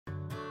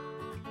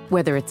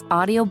Whether it's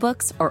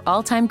audiobooks or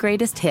all-time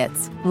greatest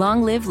hits,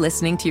 long live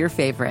listening to your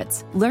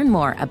favorites. Learn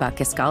more about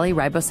Kisqali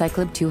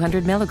Ribociclib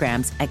 200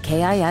 milligrams at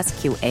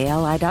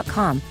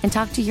KISQALI.com and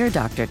talk to your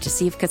doctor to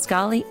see if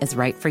Kisqali is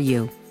right for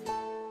you.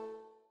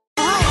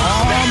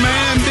 Oh,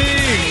 man,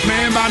 big.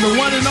 Man, by the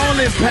one and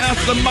only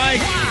Pastor Mike.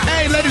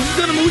 Hey, ladies and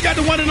gentlemen, we got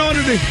the one and only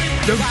the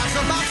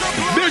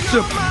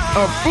Bishop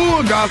of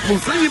Full Gospel,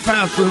 Senior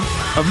Pastor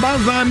of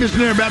Mount Zion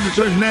Missionary Baptist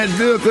Church,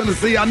 Nashville,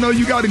 Tennessee. I know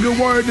you got a good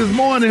word this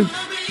morning.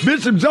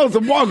 Bishop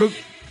Joseph Walker,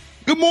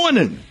 good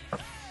morning.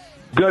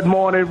 Good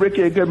morning,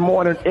 Ricky. Good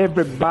morning,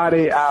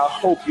 everybody. I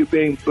hope you're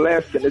being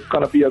blessed, and it's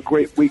going to be a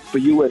great week for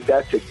you, and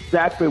that's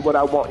exactly what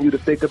I want you to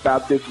think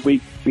about this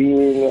week,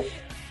 being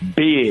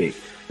big.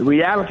 The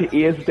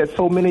reality is that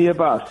so many of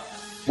us,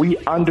 we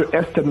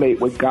underestimate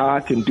what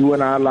God can do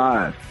in our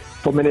lives.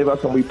 So many of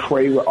us, when we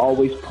pray, we're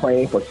always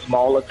praying for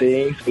smaller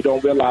things. We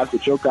don't realize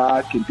that your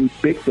God can do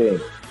big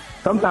things.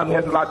 Sometimes it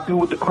has a lot to do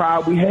with the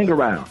crowd we hang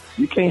around.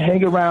 You can't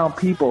hang around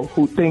people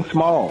who think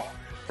small,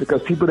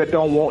 because people that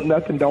don't want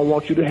nothing, don't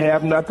want you to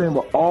have nothing,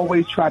 will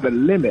always try to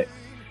limit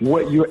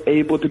what you're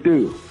able to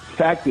do.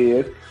 Fact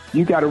is,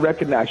 you got to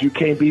recognize you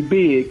can't be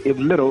big if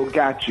little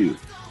got you.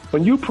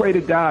 When you pray to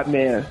God,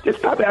 man, just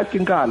stop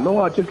asking God,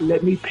 Lord, just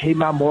let me pay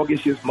my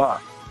mortgage this month.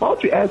 Why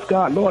don't you ask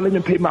God, Lord, let me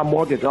pay my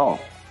mortgage off?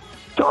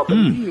 Start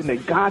believing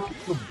that God can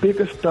do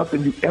bigger stuff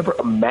than you ever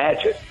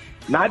imagined.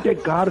 Not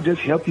that God will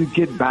just help you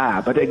get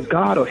by, but that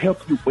God will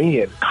help you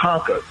win,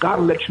 conquer. God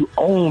will let you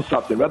own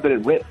something rather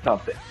than rent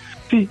something.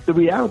 See, the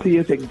reality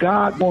is that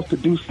God wants to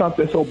do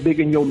something so big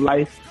in your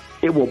life,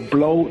 it will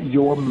blow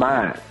your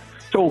mind.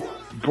 So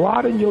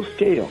broaden your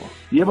scale.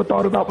 You ever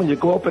thought about when you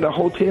go up in a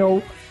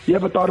hotel, you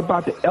ever thought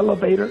about the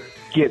elevator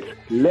gets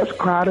less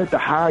crowded the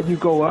higher you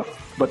go up,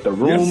 but the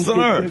rooms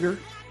get bigger?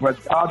 Where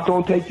God's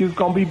going to take you is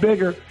going to be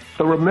bigger.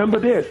 So remember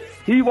this,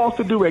 he wants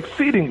to do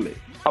exceedingly,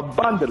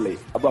 abundantly,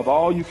 above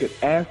all you can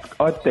ask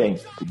or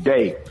think.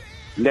 Today,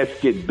 let's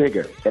get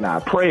bigger in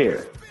our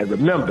prayers. And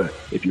remember,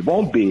 if you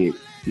want big,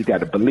 you got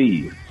to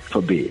believe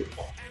for big.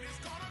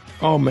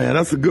 Oh, man,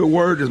 that's a good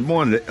word this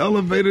morning. The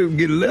elevator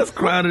get less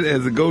crowded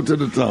as it go to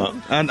the top.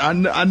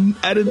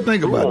 I didn't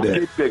think about that.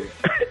 Get bigger.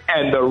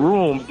 And the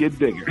rooms get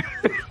bigger.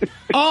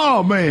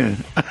 Oh,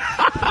 man.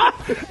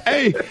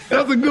 Hey,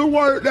 that's a good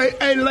word.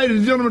 Hey, ladies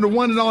and gentlemen, the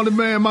one and only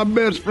man, my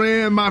best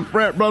friend, my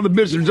frat brother,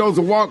 Bishop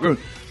Joseph Walker.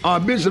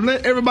 Bishop,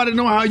 let everybody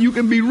know how you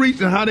can be reached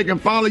and how they can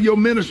follow your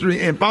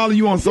ministry and follow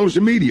you on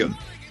social media.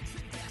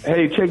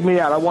 Hey, check me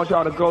out. I want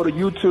y'all to go to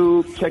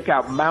YouTube, check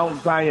out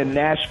Mount Zion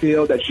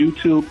Nashville. That's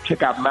YouTube.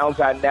 Check out Mount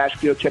Zion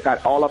Nashville. Check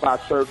out all of our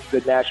services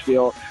in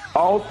Nashville.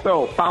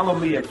 Also, follow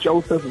me at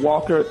Joseph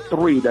Walker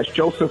 3. That's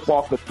Joseph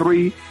Walker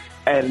 3.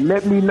 And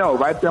let me know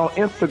right there on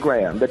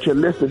Instagram that you're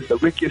listening to the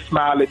Rickey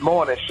Smiley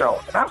Morning Show.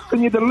 And I'll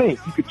send you the link.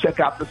 You can check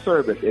out the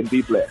service and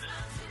be blessed.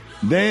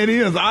 There it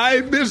is. All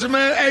right, Bishop,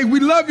 man. Hey, we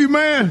love you,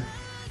 man.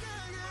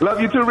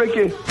 Love you too,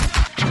 Ricky.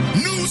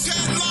 News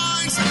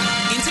headlines.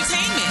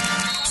 Entertainment.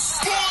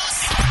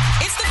 Sports.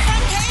 It's the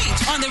front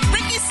page on the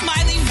Rickey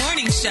Smiley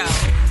Morning Show.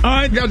 All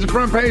right, got your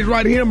front page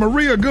right here.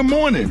 Maria, good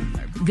morning.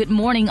 Good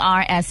morning,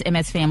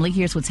 RSMS family.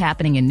 Here's what's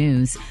happening in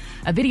news.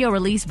 A video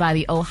released by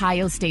the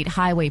Ohio State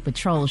Highway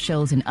Patrol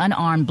shows an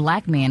unarmed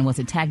black man was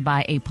attacked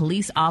by a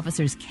police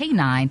officer's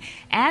K-9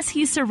 as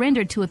he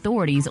surrendered to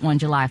authorities on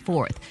July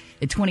 4th.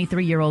 The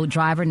 23-year-old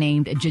driver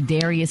named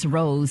Jadarius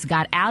Rose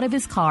got out of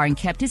his car and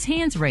kept his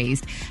hands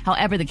raised.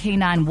 However, the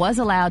K-9 was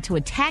allowed to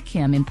attack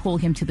him and pull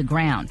him to the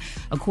ground.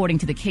 According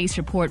to the case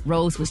report,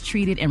 Rose was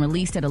treated and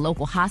released at a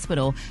local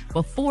hospital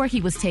before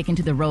he was taken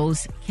to the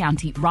Ross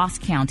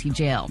County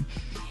Jail.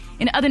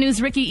 In other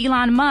news, Rickey,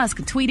 Elon Musk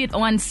tweeted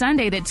on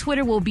Sunday that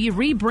Twitter will be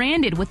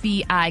rebranded with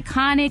the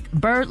iconic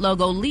bird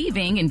logo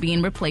leaving and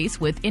being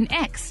replaced with an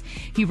X.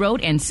 He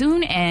wrote, and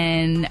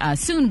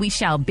soon we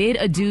shall bid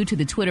adieu to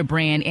the Twitter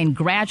brand and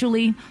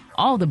gradually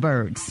all the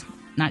birds.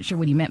 Not sure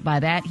what he meant by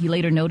that. He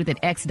later noted that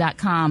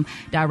X.com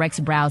directs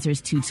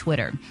browsers to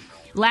Twitter.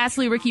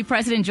 Lastly, Rickey,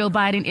 President Joe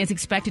Biden is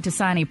expected to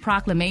sign a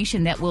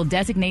proclamation that will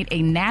designate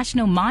a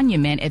national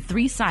monument at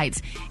 3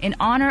 sites in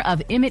honor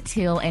of Emmett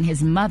Till and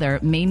his mother,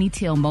 Mamie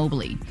Till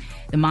Mobley.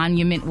 The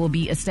monument will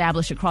be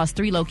established across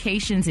 3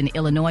 locations in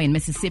Illinois and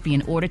Mississippi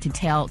in order to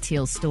tell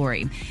Till's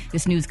story.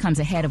 This news comes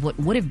ahead of what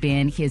would have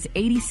been his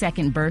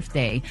 82nd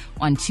birthday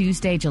on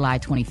Tuesday, July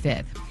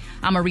 25th.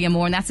 I'm Maria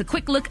Moore, and that's a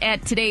quick look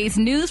at today's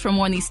news. For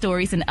more on these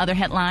stories and other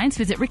headlines,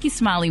 visit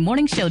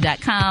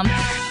RickeySmileyMorningShow.com.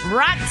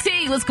 Rock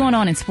T, what's going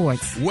on in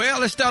sports? Well,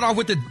 let's start off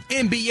with the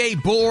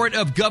NBA Board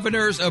of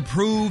Governors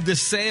approved the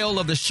sale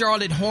of the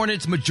Charlotte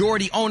Hornets'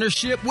 majority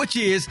ownership, which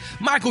is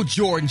Michael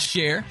Jordan's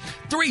share.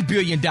 $3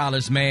 billion,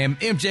 man.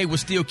 MJ will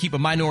still keep a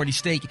minority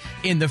stake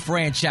in the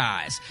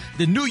franchise.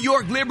 The New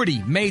York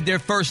Liberty made their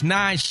first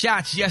 9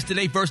 shots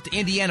yesterday versus the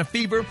Indiana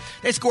Fever.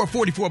 They scored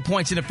 44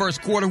 points in the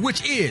first quarter,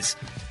 which is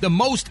the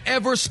most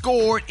ever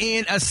scored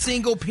in a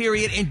single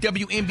period in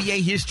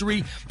WNBA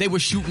history. They were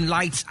shooting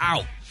lights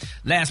out.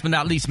 Last but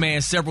not least,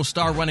 man, several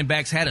star running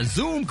backs had a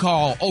Zoom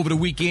call over the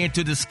weekend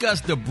to discuss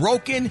the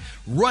broken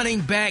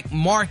running back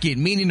market,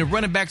 meaning the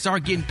running backs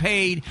aren't getting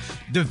paid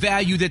the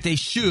value that they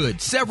should.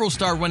 Several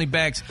star running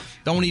backs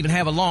don't even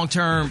have a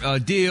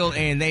long-term deal,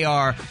 and they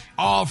are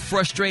all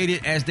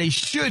frustrated as they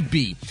should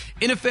be.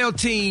 NFL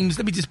teams,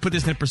 let me just put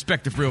this in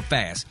perspective real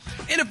fast.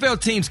 NFL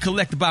teams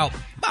collect about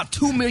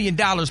 $2 million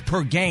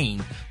per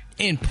game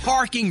in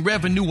parking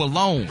revenue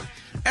alone.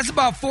 That's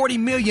about $40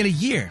 million a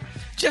year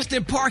just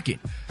in parking.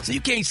 So you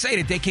can't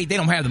say that they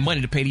don't have the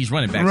money to pay these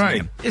running backs.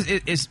 Right. Man.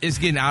 It's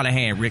getting out of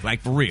hand, Rick,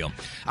 like for real.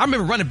 I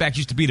remember running backs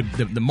used to be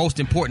the most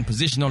important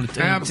position on the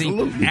team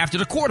after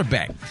the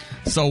quarterback.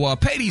 So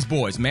pay these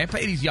boys, man.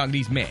 Pay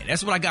these men.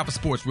 That's what I got for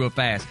sports real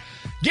fast.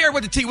 Gary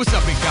with the T, what's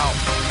up, big dog?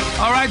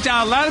 All right,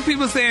 y'all. A lot of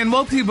people saying,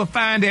 most people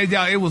find that,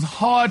 y'all, it was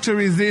hard to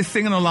resist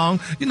singing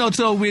along,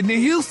 to a Whitney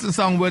Houston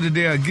song, whether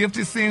they're a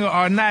gifted singer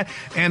or not.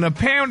 And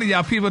apparently,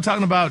 y'all, people are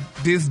talking about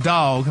this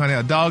dog. Honey,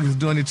 a dog is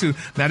doing it too.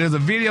 Now, there's a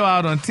video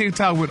out on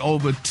TikTok with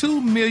over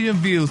 2 million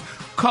views.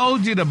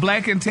 Koji, the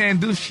black and tan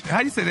dude, how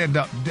do you say that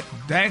dog?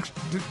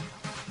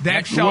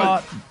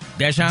 Dachshund.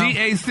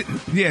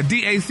 D-A-C-H-S-H-U-N-D.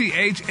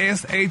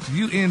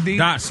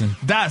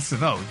 Dotson.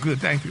 Oh, good.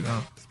 Thank you.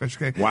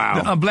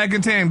 Wow. The black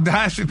and tan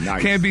Dachshund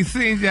can be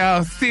seen,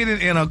 y'all, sitting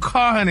in a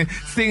car, honey,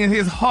 singing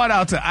his heart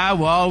out to I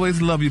Will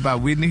Always Love You by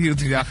Whitney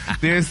Houston, y'all.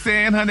 They're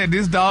saying, honey,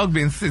 this dog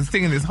been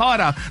singing his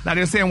heart out. Now,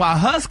 they're saying while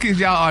huskies,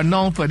 y'all, are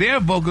known for their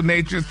vocal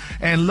natures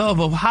and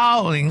love of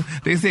howling,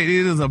 they said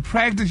it is a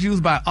practice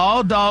used by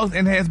all dogs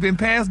and has been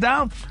passed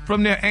down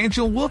from their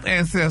ancient wolf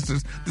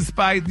ancestors,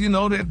 despite,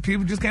 that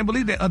people just can't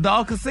believe that a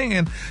dog can sing.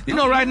 And,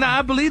 right now,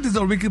 I believe this,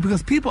 though, Ricky,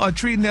 because people are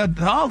treating their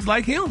dogs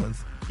like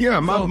humans. Yeah,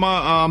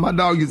 my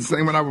dog used to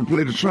sing when I would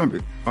play the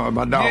trumpet.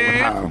 My dog would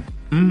howl.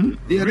 Mm-hmm.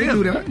 Yeah, they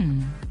do that.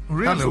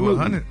 Really? Absolutely. Well,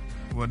 honey,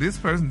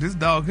 this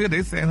dog here,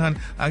 they saying, honey,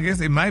 I guess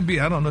it might be,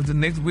 I don't know, the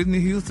next Whitney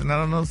Houston. I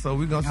don't know. So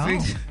we're going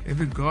to see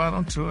if it go out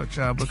on tour,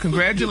 child. But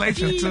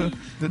congratulations to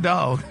the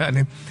dog,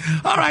 honey.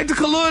 All right, the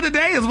color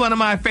today is one of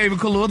my favorite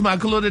colors. My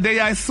color today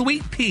is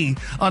sweet pea.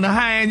 On the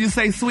high end, you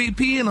say sweet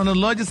pea, and on the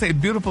low, you say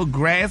beautiful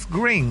grass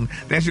green.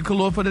 That's your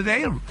color for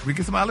today.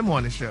 Rickey Smiley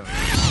Morning Show.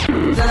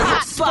 The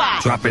hot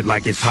spot. Drop it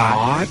like it's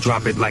hot.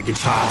 Drop it like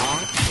it's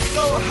hot.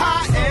 So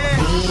hot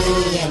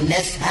and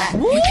that's hot.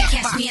 You can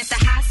catch me at the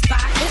hot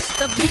spot. It's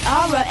the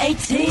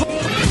BR18.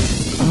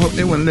 I hope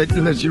they wouldn't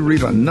let you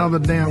read another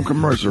damn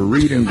commercial.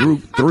 Reading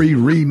Group 3,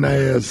 reading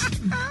ass.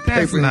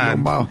 That's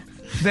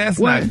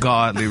not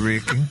godly,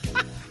 Ricky.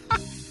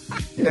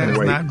 That's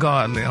not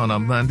godly on a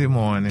Monday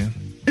morning.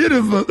 It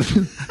is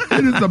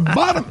the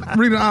bottom.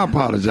 Rita, I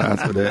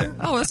apologize for that.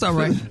 Oh, that's all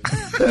right.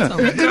 That's all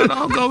right.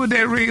 Don't go with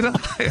that, Rita.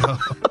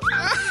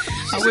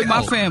 I'm with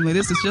my family.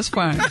 This is just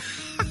fine.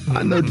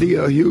 I know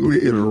D.L. Hughley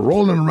is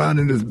rolling around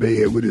in his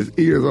bed with his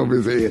ears over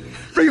his head.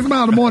 Rickey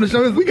Smiley the Morning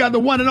Show. We got the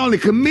one and only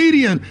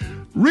comedian,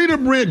 Rita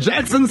Brent,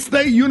 Jackson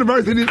State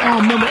University's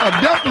own member of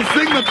Delta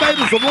Sigma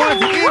Theta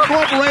Sorority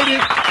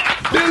Incorporated,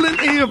 filling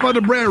in for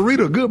the Brad.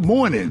 Rita, good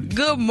morning.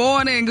 Good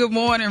morning,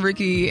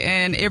 Ricky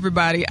and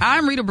everybody.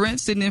 I'm Rita Brent,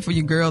 sitting in for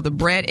your girl, the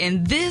Brad,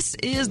 and this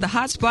is the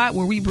hot spot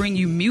where we bring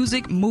you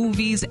music,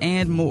 movies,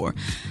 and more.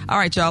 All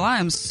right, y'all, I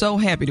am so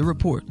happy to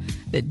report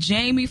that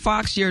Jamie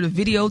Foxx shared a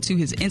video to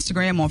his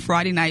Instagram on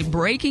Friday night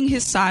breaking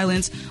his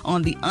silence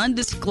on the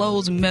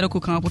undisclosed medical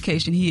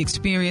complication he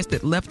experienced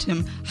that left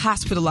him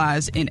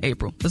hospitalized in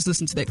April. Let's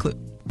listen to that clip.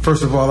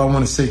 First of all, I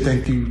want to say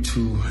thank you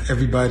to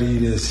everybody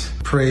that's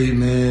prayed,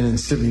 man, and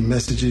sent me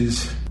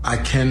messages. I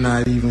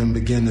cannot even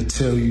begin to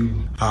tell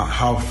you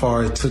how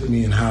far it took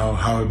me and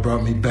how it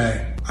brought me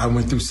back. I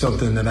went through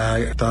something that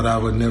I thought I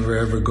would never,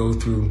 ever go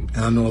through.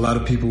 And I know a lot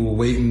of people were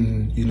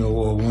waiting,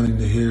 or wanting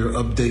to hear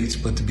updates.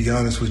 But to be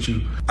honest with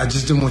you, I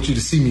just didn't want you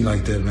to see me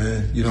like that,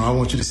 man. I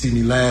want you to see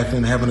me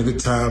laughing, having a good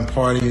time,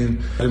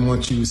 partying. I didn't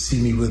want you to see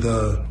me with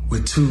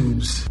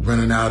tubes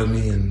running out of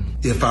me and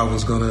if I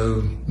was going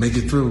to make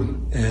it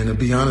through. And to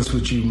be honest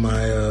with you,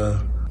 my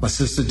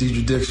sister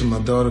Deidre Dixon, my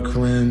daughter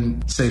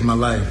Corinne saved my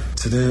life.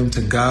 To them,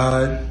 to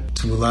God,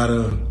 to a lot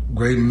of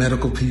great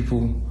medical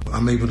people,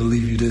 I'm able to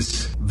leave you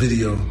this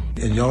video.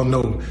 And y'all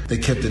know they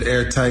kept it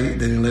airtight.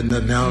 They didn't let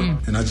nothing out.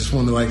 And I just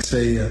want to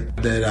say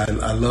that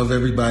I love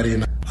everybody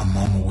and I'm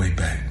on my way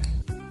back.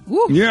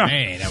 Woo. Yeah.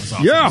 Man, that was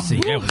awesome to see.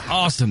 That was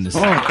awesome to see.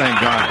 Oh,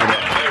 thank God for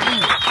that.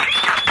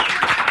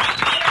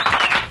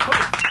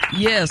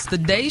 Yes, the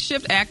day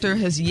shift actor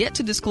has yet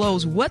to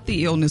disclose what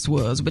the illness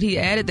was, but he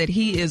added that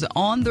he is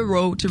on the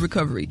road to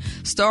recovery.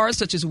 Stars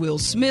such as Will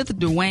Smith,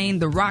 Dwayne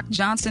The Rock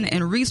Johnson,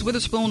 and Reese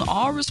Witherspoon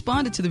all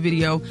responded to the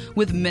video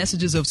with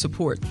messages of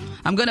support.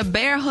 I'm going to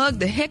bear hug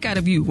the heck out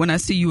of you when I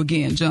see you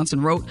again,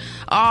 Johnson wrote.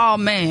 Oh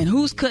man,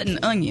 who's cutting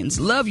onions?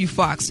 Love you,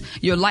 Fox.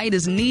 Your light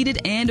is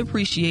needed and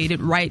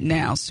appreciated right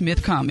now,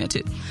 Smith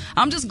commented.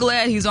 I'm just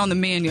glad he's on the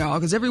mend, y'all,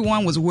 because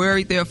everyone was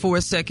worried there for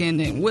a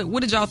second. And what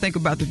did y'all think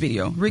about the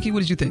video? Ricky, what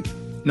did you think?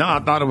 No, I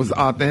thought it was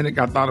authentic.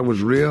 I thought it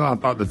was real. I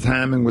thought the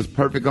timing was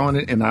perfect on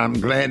it. And I'm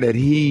glad that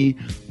he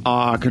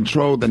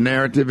controlled the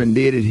narrative and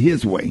did it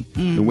his way,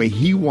 the way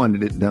he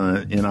wanted it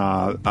done. And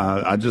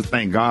I just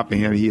thank God for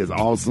him. He is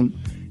awesome.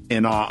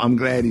 And I'm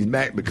glad he's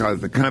back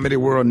because the comedy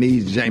world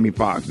needs Jamie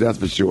Foxx. That's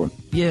for sure.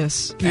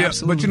 Yes, yeah,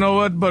 absolutely. But you know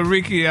what? But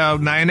Ricky, now,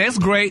 and that's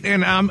great,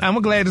 and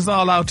I'm glad it's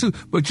all out too.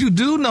 But you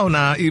do know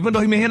now, even though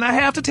he may not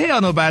have to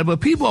tell nobody, but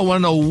people want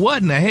to know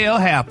what in the hell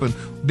happened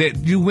that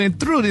you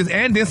went through this.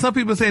 And then some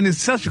people saying it's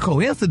such a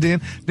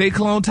coincidence. They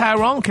Clone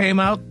Tyrone came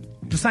out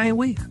the same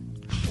week.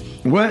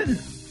 What?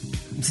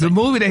 The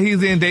movie that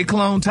he's in, They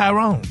Clone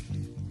Tyrone.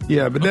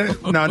 Yeah, but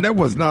that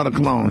was not a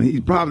clone.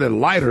 He's probably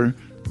lighter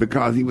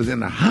because he was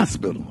in the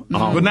hospital.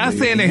 But not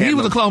saying that he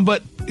was a clone,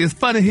 but it's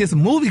funny his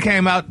movie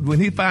came out when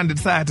he finally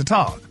decided to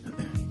talk.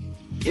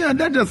 Yeah,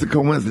 that's just a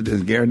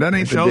coincidence, Gary. That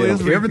ain't the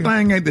devil.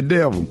 Everything ain't the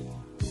devil.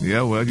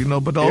 Yeah, well, you know,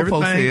 but the old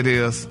folks say it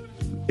is.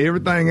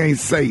 Everything ain't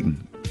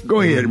Satan. Go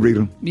ahead,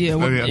 Rita. Yeah,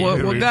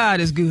 well,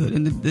 God is good,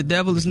 and the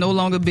devil is no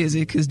longer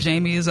busy because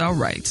Jamie is all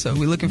right. So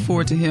we're looking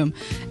forward to him.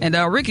 And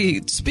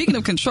Ricky, speaking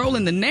of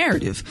controlling the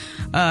narrative,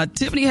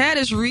 Tiffany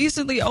Haddish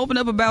recently opened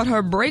up about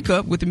her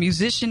breakup with the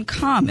musician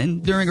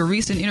Common during a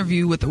recent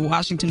interview with the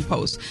Washington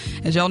Post.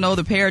 As y'all know,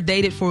 the pair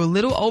dated for a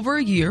little over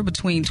a year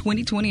between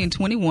 2020 and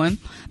 21.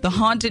 The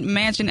Haunted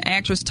Mansion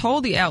actress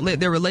told the outlet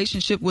their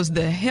relationship was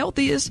the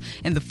healthiest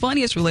and the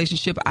funniest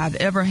relationship I've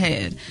ever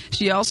had.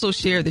 She also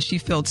shared that she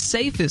felt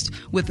safest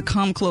with the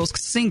Come Close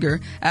singer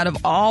out of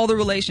all the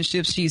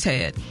relationships she's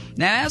had.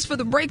 Now, as for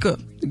the breakup,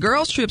 the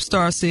Girls Trip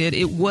star said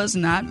it was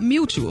not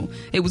mutual.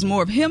 It was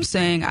more of him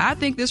saying, I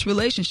think this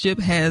relationship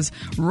has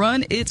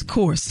run its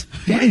course.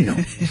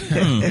 Damn.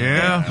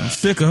 Yeah, I'm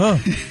sick of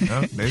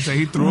her. They say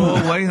he threw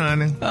her away,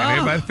 honey. And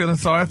everybody feeling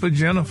sorry for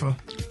Jennifer.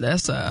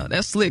 That's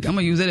slick. I'm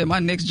gonna use that at my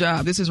next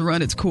job. This has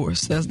run its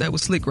course. That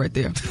was slick right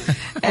there.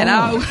 And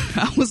I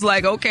was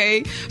like,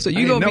 okay, so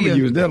you gonna never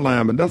use that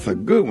line, but that's a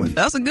good one.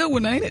 That's a good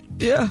one, ain't it?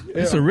 Yeah.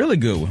 It's a really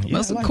good one. Yeah,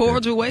 that's a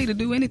cordial way to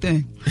do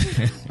anything.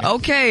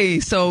 Okay,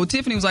 so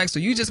Tiffany was like, so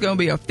you just gonna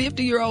be a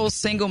 50-year-old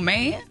single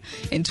man?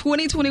 In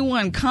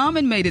 2021,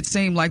 Common made it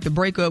seem like the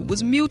breakup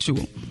was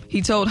mutual.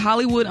 He told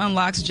Hollywood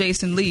Unlocked's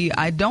Jason Lee,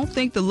 I don't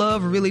think the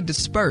love really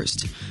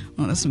dispersed.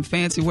 Oh, that's some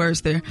fancy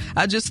words there.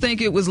 I just think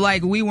it was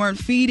like we weren't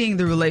feeding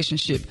the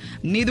relationship.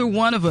 Neither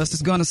one of us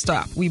is going to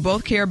stop. We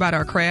both care about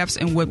our crafts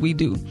and what we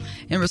do.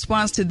 In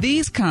response to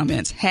these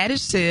comments, Haddish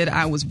said,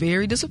 I was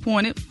very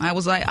disappointed. I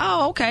was like,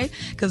 oh, okay,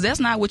 because that's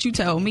not what you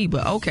told me,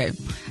 but okay.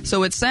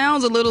 So it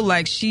sounds a little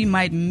like she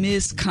might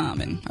miss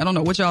Common. I don't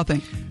know. What y'all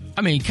think?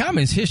 I mean,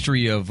 Common's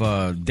history of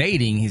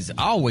dating is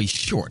always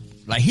short.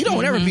 Like, he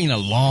don't ever be in a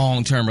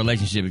long-term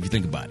relationship if you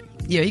think about it.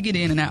 Yeah, he get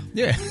in and out.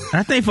 Yeah.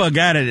 I think for a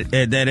guy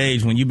at that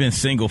age, when you've been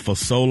single for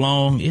so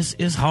long,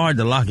 it's hard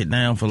to lock it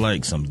down for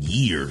like some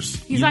years.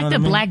 He's like the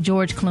Black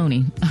George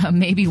Clooney.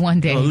 Maybe one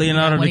day.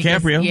 Leonardo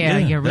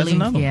DiCaprio. You're really,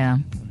 yeah.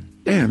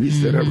 Damn, he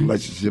said that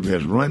relationship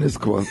has run its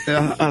course.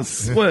 I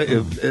swear,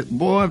 if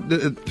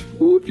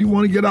you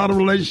want to get out of a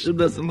relationship,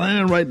 that's the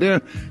line right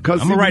there. I'm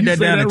gonna write that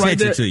down and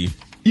text it to you.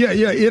 Yeah,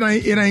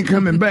 it ain't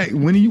coming back.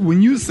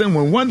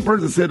 When one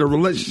person said a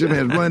relationship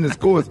has run its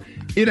course,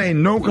 it ain't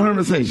no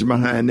conversation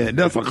behind that.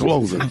 That's a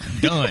closer.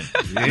 Done.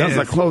 That's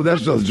a close.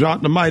 That's just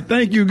drop the mic.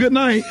 Thank you. Good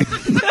night.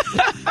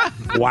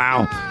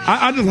 Wow.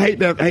 I just hate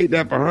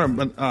that for her,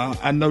 but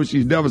I know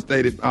she's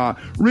devastated.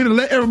 Rita,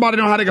 let everybody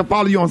know how they can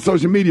follow you on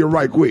social media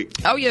right quick.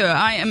 Oh, yeah.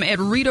 I am at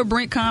Rita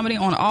Brent Comedy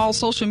on all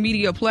social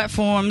media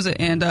platforms,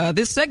 and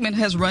this segment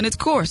has run its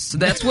course.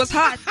 That's what's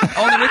hot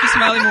on the Rickey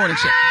Smiley Morning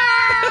Show.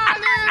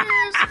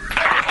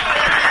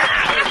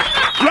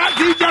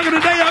 Rocky Jungle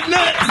today up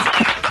next.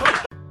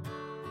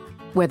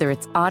 Whether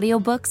it's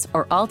audiobooks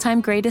or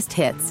all-time greatest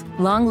hits,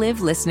 long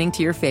live listening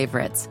to your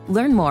favorites.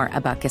 Learn more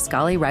about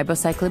Kisqali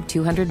Ribociclib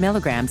 200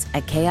 milligrams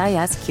at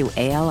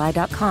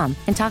KISQALI.com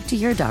and talk to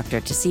your doctor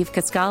to see if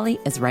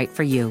Kisqali is right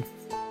for you.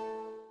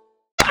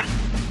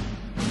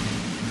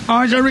 All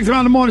right, Rickey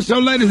Smiley Morning Show,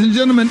 ladies and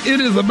gentlemen,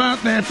 it is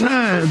about that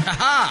time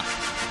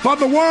for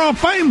the world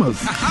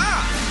famous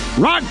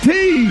Rock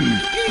T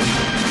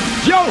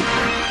joke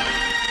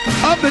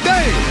of the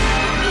day.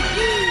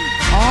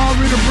 All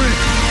Rita Brent.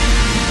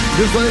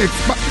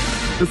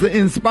 This will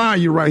inspire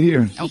you right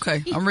here.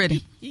 Okay, I'm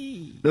ready.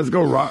 Let's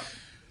go, Rock.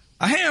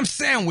 A ham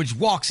sandwich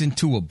walks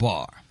into a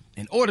bar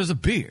and orders a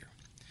beer.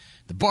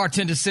 The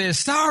bartender says,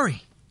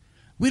 sorry,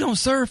 we don't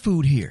serve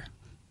food here.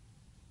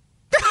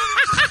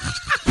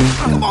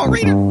 Come on,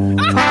 Rita.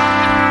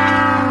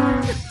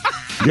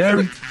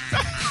 Gary?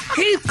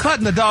 He's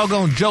cutting the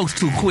doggone jokes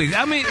too quick.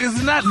 I mean, is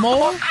it not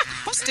more?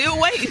 I'm still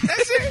waiting.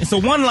 That's it. It's a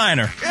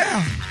one-liner.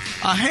 Yeah.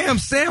 A ham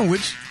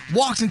sandwich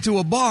walks into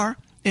a bar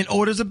and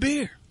orders a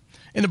beer.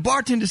 And the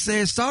bartender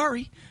says,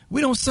 sorry, we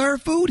don't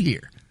serve food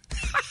here.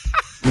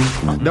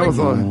 That was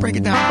break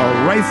it down.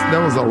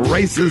 That was a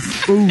racist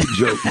food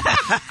joke.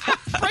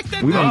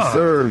 We don't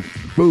serve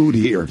food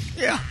here.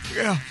 Yeah.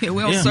 We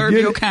don't serve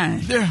your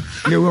kind. Yeah,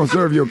 we don't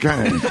serve your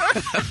kind.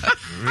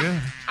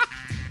 Yeah.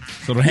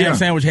 So the ham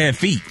sandwich had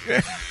feet.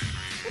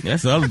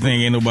 That's the other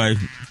thing ain't nobody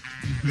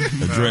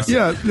addressing.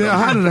 Yeah,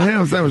 how did a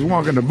ham sandwich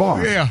walk in the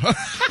bar? Yeah.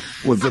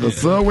 Was it a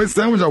Subway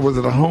sandwich or was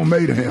it a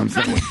homemade ham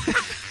sandwich?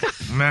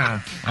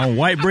 Man. On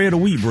white bread or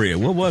wheat bread?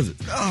 What was it?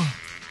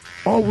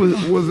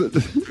 Was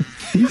it?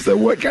 You said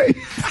what, Kate?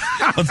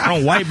 Was it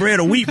on white bread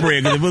or wheat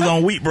bread? Because if it was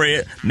on wheat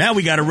bread, now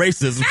we got a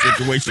racism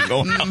situation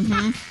going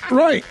on.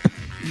 Right.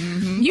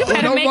 You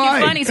better make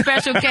it funny,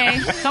 Special K.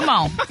 Come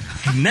on.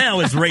 Now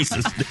it's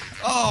racist.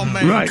 Oh,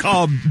 man. Right.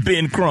 Called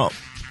Ben Crump.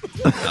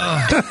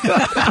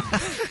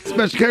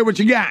 Special K, what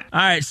you got? All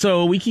right,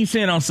 so we keep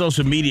seeing on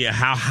social media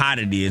how hot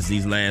it is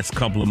these last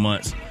couple of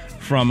months.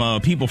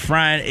 From people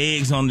frying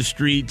eggs on the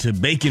street to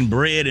baking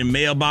bread in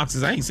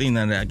mailboxes. I ain't seen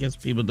none of that. I guess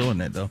people doing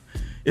that, though.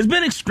 It's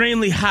been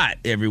extremely hot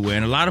everywhere,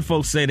 and a lot of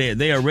folks say that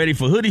they are ready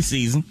for hoodie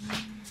season.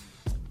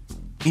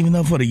 Even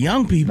though for the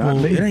young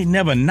people, it ain't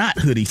never not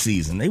hoodie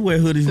season. They wear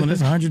hoodies when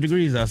it's 100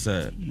 degrees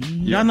outside.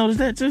 Y'all notice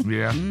that, too?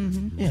 Yeah.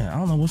 Yeah, I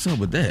don't know what's up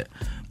with that.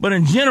 But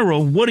in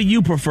general, what do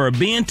you prefer,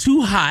 being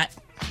too hot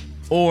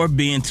or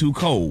being too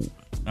cold?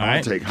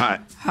 I'll take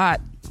hot.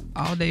 Hot.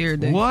 All day, every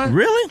day. What?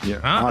 Really? Yeah,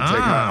 I'll take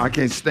hot. I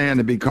can't stand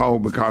to be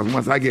cold because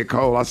once I get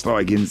cold, I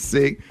start getting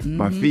sick.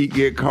 My feet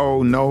get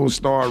cold, nose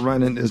start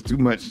running. It's too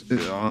much.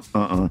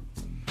 But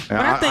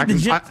I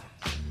think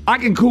I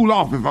can cool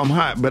off if I'm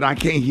hot, but I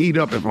can't heat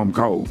up if I'm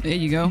cold. There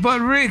you go. But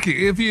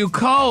Ricky, if you're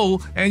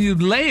cold and you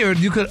layered,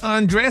 you could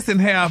undress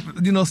and have,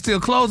 still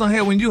clothes on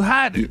here. When you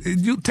hot,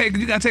 you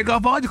gotta take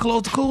off all your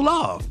clothes to cool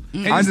off,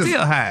 and you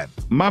still hot.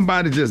 My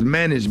body just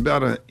managed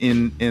better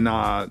in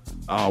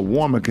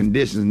warmer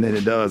conditions than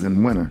it does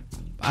in winter.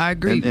 I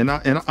agree. And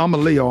I'm a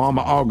Leo. I'm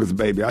an August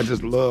baby. I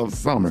just love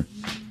summer.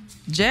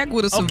 Jack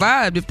would have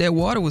survived if that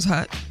water was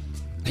hot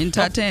in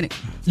Titanic.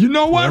 You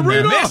know what,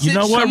 Rita? You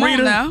know what, Come on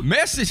Rita? now.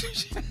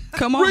 Message.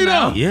 Come on Rita.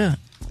 now. Yeah.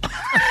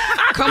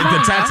 Come If on the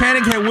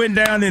Titanic had went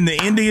down in the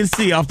Indian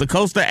Sea off the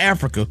coast of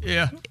Africa,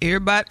 Yeah.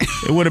 Everybody,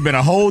 it would have been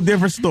a whole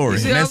different story.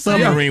 see And what that I'm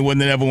saying? submarine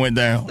wouldn't have ever went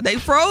down. they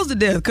froze to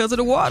death because of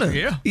the water.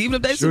 Yeah. Even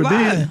if they Sure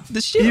survived did.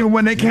 the ship. Even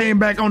when they came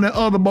back on that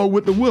other boat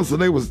with the whistle,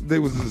 they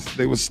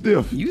was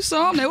stiff. You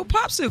saw them. They were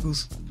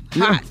popsicles.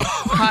 Hot.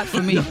 Hot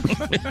for me.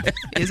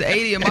 It's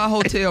 80 in my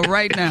hotel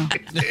right now.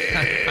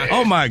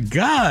 Oh, my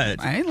God.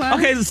 I ain't lying.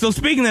 Okay, so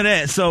speaking of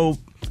that,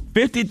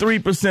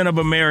 53% of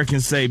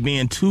Americans say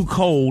being too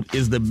cold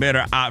is the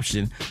better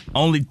option.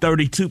 Only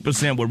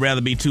 32% would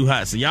rather be too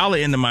hot. So y'all are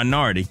in the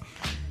minority.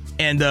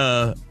 And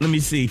let me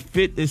see.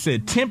 It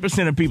said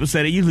 10% of people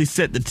say they usually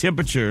set the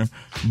temperature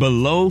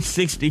below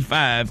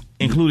 65,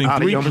 including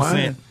Out of your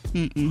 3%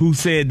 mind. who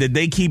said that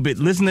they keep it,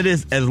 listen to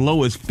this, as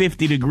low as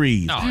 50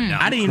 degrees. Oh, no.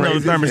 I didn't even know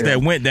the Crazy as hell.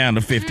 thermostat went down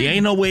to 50.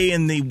 Ain't no way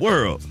in the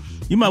world.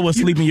 You might well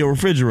sleep in your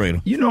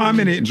refrigerator. You know how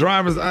many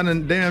drivers I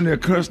done damn near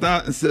cursed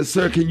out and said,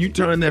 "Sir, can you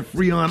turn that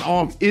Freon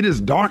off? It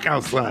is dark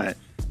outside."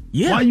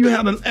 Yeah. Why you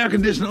have an air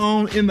conditioner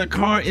on in the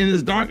car and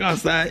it's dark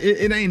outside?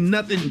 It ain't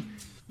nothing.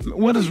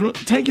 What is wrong?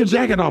 Take your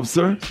jacket off,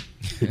 sir.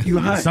 You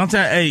hot. Sometimes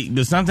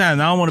I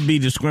don't want to be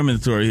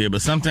discriminatory here,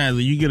 but sometimes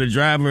when you get a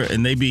driver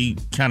and they be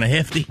kind of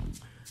hefty,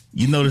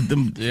 you know that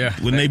them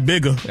when they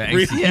bigger,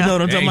 you know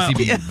what I'm talking about?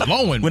 AC be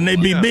blowing. When they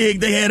be big,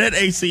 they had that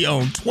AC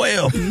on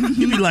 12.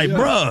 You be like,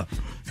 bruh,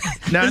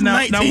 Now, it's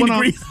 19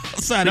 degrees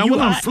outside. Now, You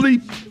when I'm hot?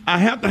 asleep, I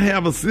have to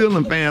have a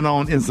ceiling fan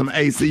on and some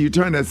AC. You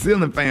turn that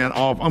ceiling fan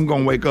off, I'm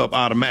going to wake up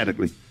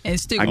automatically. And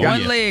stick I got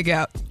one you. leg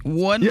out.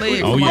 One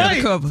leg Oh, from yeah. under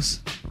the covers.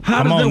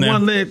 How Come does on that now.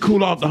 one leg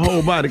cool off the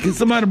whole body? Can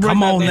somebody break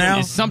Come that on down? now.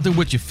 It's something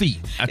with your feet.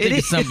 I think It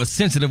it's something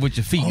sensitive with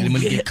your feet when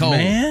it get cold.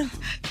 Man.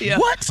 Yeah.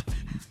 What?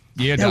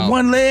 Yeah, That dog.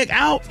 one leg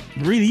out?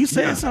 Rita, you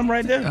said something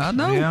right there. I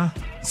know. Yeah.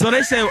 So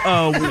they said,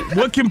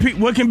 what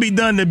can be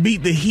done to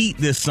beat the heat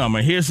this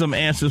summer? Here's some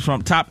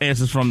top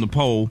answers from the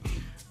poll.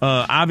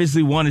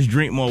 Obviously, one is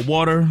drink more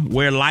water,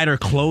 wear lighter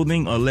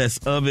clothing or less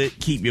of it,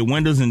 keep your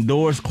windows and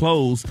doors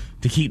closed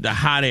to keep the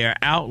hot air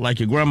out, like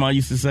your grandma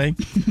used to say.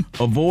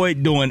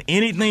 Avoid doing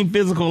anything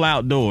physical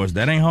outdoors.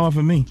 That ain't hard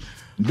for me.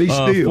 Be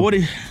still.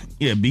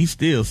 Be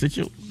still. Sit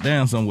you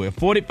down somewhere.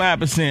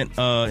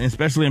 45%,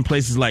 especially in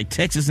places like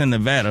Texas and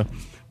Nevada,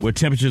 where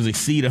temperatures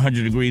exceed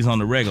 100 degrees on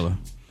the regular.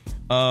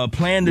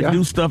 Plan to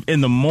do stuff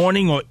in the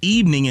morning or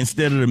evening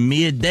instead of the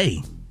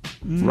midday.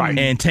 Right.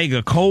 And take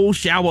a cold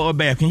shower or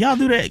bath. Can y'all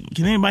do that?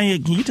 Can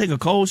you take a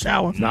cold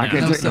shower? No, I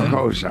can't take no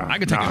cold shower. I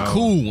can take a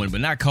cool one,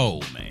 but not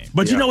cold, man.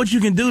 But you know what you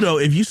can do, though?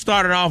 If you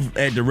started off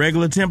at the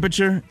regular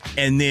temperature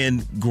and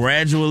then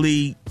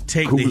gradually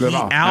take Cool the it heat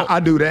off. out. I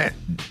do that.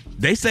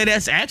 They say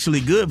that's actually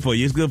good for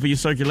you. It's good for your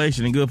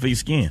circulation and good for your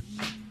skin.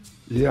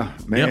 Yeah,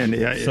 man. Yep.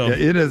 Yeah, So-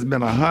 it has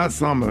been a hot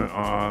summer.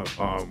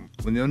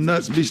 When your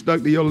nuts be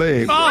stuck to your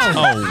legs.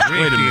 Oh,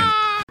 wait a minute.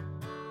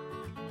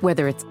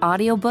 Whether it's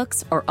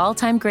audiobooks or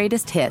all-time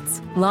greatest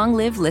hits, long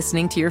live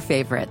listening to your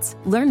favorites.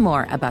 Learn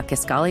more about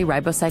Kisqali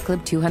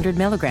Ribociclib 200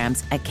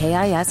 milligrams at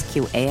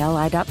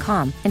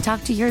KISQALI.com and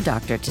talk to your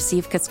doctor to see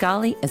if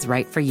Kisqali is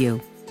right for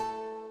you.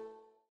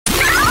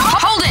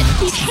 Hold it!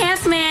 He's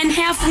half man,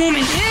 half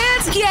woman.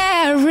 It's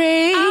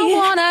Gary. I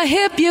wanna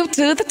hip you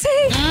to the T.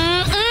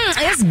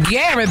 It's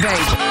Gary, baby.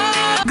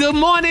 Good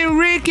morning,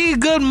 Ricky.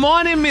 Good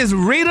morning, Miss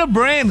Rita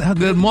Brand.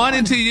 Good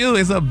morning to you.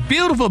 It's a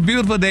beautiful,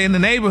 beautiful day in the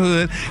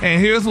neighborhood.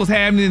 And here's what's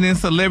happening in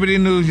celebrity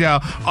news,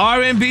 y'all.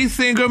 R&B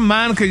singer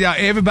Monica, y'all.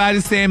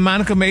 Everybody's saying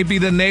Monica may be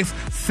the next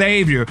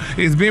savior.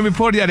 It's been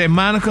reported, y'all, that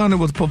Monica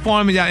was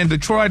performing, y'all, in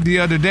Detroit the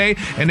other day.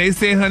 And they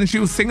said, honey, she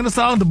was singing the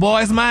song, The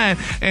Boy's Mine.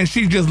 And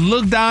she just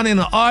looked down in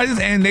the audience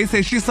and they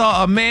said she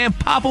saw a man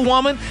pop a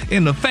woman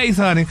in the face,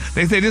 honey.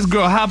 They said this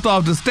girl hopped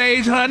off the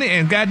stage, honey,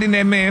 and got in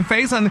that man's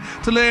face, honey,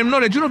 to let him know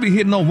that you don't be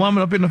hitting no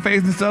woman up in the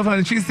face and stuff,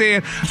 honey. She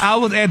said, I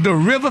was at the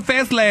River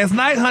Fest last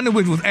night, honey,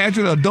 which was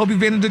actually a dope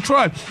event in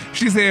Detroit.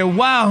 She said,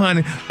 wow,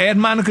 honey, as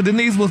Monica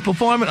Denise was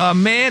performing, a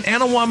man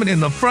and a woman in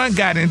the front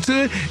got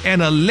into it,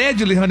 and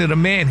allegedly, honey, the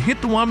man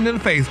hit the woman in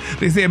the face.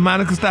 They said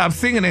Monica stopped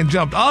singing and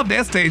jumped off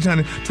that stage,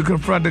 honey, to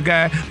confront the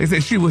guy. They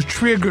said she was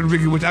triggered,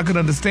 Ricky, which I could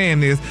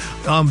understand this,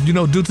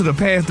 due to the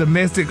past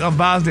domestic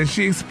violence that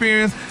she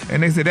experienced,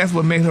 and they said that's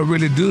what made her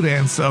really do that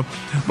and stuff.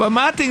 But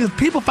my thing is,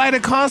 people fight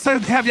at concerts.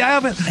 Have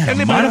y'all ever?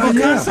 Monica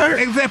concert?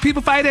 Exactly.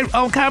 People fight at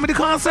comedy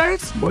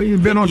concerts? Boy, you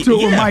been on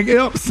tour with Mike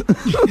Epps?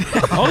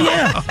 Oh,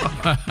 yeah.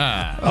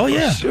 Oh,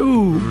 yeah.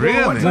 Shoot.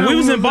 Really? When we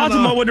was in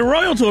Baltimore with the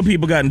Royal Tour,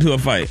 people got into a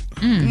fight.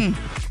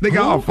 They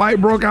got a fight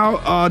broke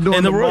out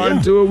during the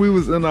Barton tour. We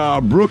was in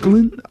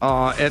Brooklyn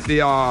at the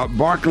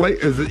Barclay.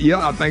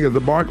 I think it's the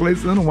Barclay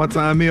Center. One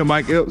time me and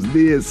Mike Epps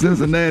did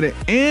Cincinnati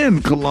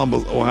and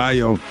Columbus,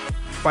 Ohio.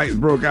 Fights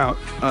broke out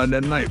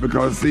that night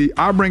because, see,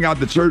 I bring out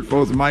the church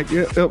folks, Mike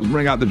Epps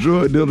bring out the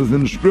drug dealers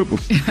and the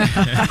strippers. So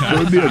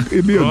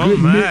it'd be a good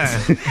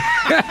mix.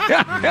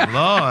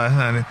 Lord,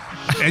 honey.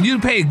 And you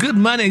pay good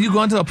money and you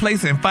go into a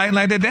place and fight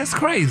like that, that's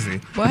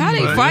crazy. Well, how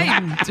they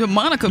fighting to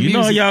Monica music? You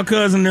know how y'all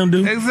cousin them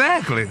do?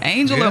 Exactly.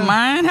 Angel of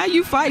Mine? How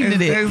you fighting to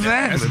that?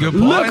 Exactly. That's a good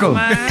point.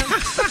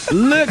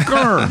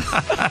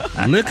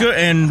 Liquor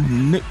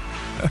and...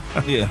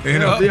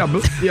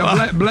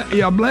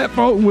 Black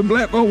folk.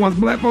 Once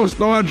black folks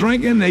start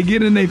drinking, they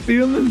get in their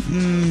feelings,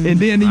 and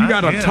then you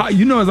got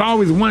it's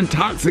always one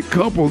toxic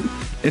couple,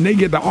 and they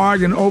get to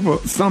arguing over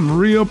something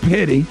real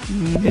petty,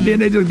 and then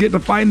they just get to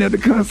fighting at the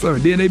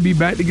concert. Then they be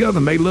back together,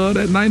 make love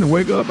that night, and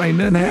wake up, ain't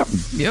nothing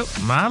happened. Yep,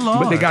 my Lord.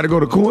 But they got to go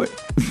to court.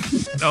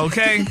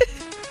 Okay.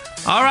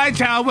 All right,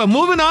 y'all. Well,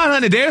 moving on,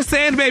 honey. They're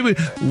saying, baby,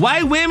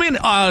 white women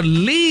are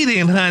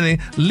leading, honey.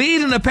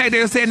 Leading the pack.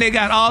 They're saying they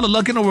got all the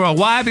luck in the world.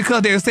 Why?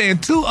 Because they're saying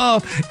two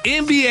of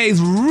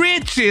NBA's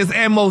richest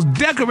and most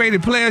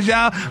decorated players,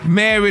 y'all,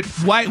 married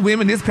white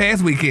women this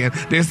past weekend.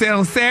 They're saying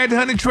on Saturday,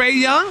 honey, Trae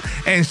Young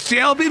and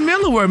Shelby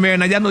Miller were married.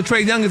 Now, y'all know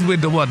Trae Young is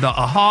with the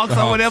Hawks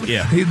or whatever.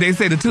 Yeah. They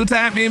say the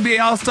two-time NBA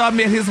All-Star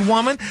met his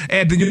woman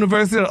at the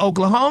University of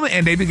Oklahoma,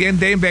 and they began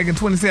dating back in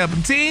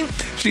 2017.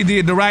 She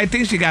did the right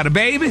thing. She got a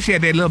baby. She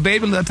had that little baby,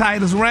 little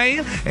Titus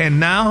Rain, and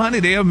now, honey,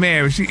 they're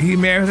married. He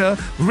married her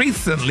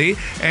recently,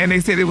 and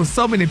they said there was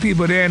so many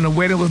people there, and the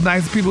wedding was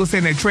nice. People were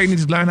saying that Trae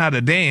needs to learn how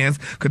to dance,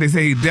 because they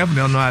say he definitely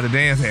don't know how to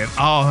dance at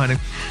all, honey.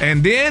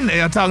 And then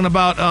they're talking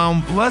about,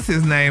 what's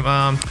his name?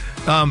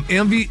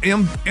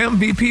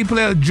 MVP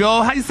player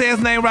Joel, how you say his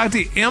name,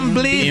 Rocky?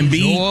 Embiid.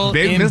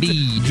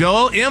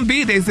 Joel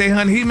Embiid. They say,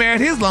 honey, he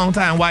married his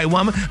longtime white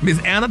woman,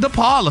 Miss Anna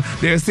DePaula.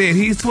 They said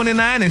he's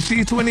 29 and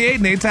she's 28,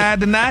 and they tied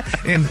the knot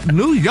in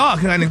New York,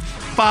 honey,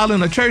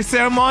 following a church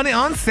ceremony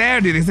on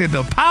Saturday. They said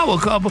the power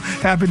couple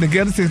have been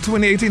together since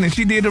 2018, and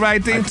she did the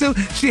right thing too.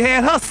 She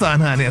had her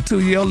son, honey, a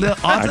 2-year-old little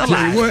Arthur.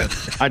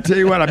 I tell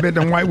you what, I bet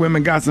them white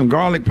women got some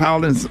garlic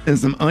powder and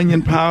some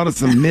onion powder,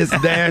 some Miss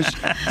Dash,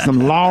 some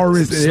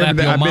Lawrence, and Slap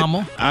everything. your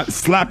mama.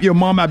 Slap your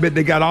mama. I bet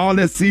they got all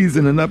that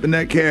seasoning up in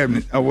that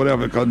cabinet or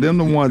whatever, because them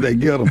the ones that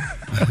get them.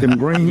 Them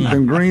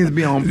greens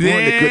be on point. Yeah.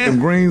 They cook them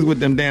greens with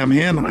them damn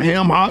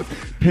ham hocks,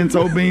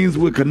 pinto beans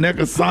with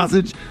Conecuh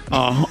sausage,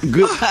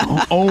 good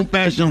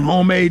old-fashioned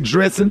homemade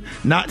dressing,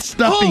 not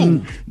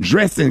stuffing,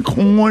 dressing,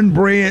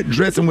 cornbread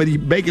dressing where you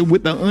bake it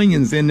with the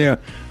onions in there.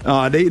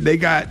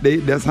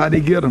 That's how they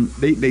get them.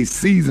 They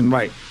season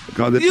right.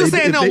 Because you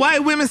saying no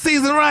white women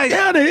season right?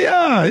 Yeah, they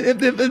are. If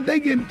they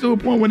get to a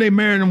point where they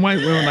marry them white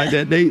women like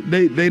that, they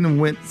done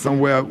went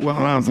somewhere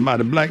around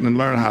somebody black and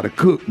learn how to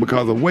cook,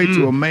 because the way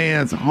to a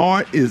man's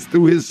heart is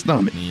through his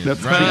stomach. Yeah.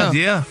 That's right.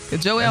 Yeah.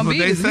 Joel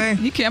Embiid,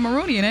 he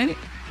Cameroonian, ain't it?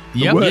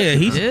 Yep. Yeah,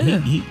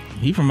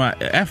 he from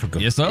Africa.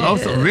 Yes, sir. Oh,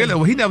 so really?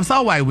 Well, he never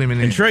saw white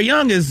women. And Trae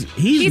Young he's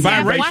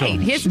biracial. White.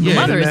 His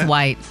mother is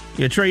white.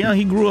 Yeah, Trae Young,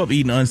 he grew up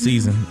eating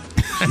unseasoned.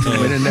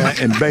 Went in there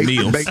and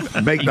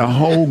baked the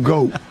whole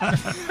goat.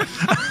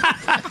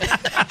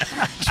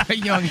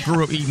 Trae Young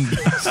grew up eating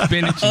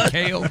spinach and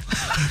kale.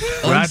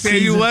 Well, I tell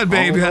you what,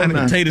 baby, honey.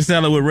 Potato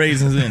salad with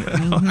raisins in it.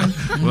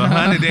 Well,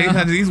 honey,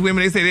 these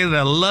women, they say they're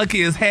the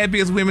luckiest,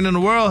 happiest women in the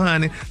world,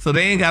 honey. So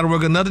they ain't got to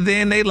work another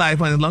day in their life,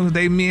 honey, as long as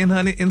they men,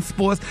 honey, in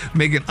sports,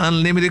 making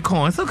unlimited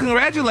coins. So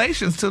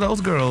congratulations to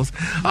those girls.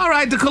 All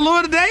right, the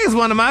color today is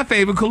one of my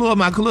favorite color.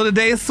 My color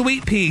today is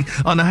sweet pea.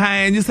 On the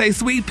high end, you say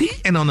sweet pea,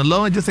 and on the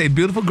low end, you say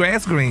beautiful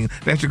grass green.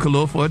 That's your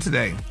color for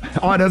today.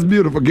 Oh, that's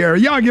beautiful, Gary.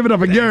 Y'all give it up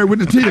for Gary with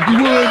the T, if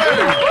you would.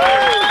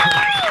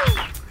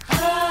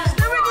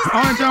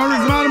 All right, y'all, this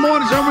is Smiley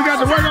Morning Show. We got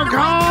the wake-up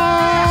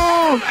call.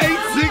 on.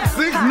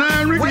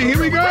 8669 Rickey.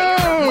 Here we go.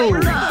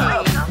 Wake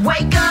up,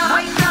 wake up,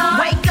 wake up,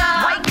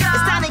 wake up.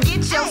 It's time to get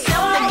yourself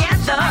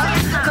together.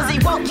 Cause he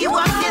woke you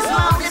up this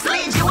morning,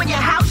 slid you in your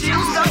house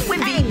shoes, so it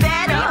would be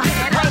better.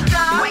 Wake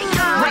up, wake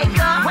up, wake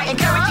up.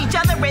 Encourage each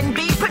other and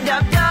be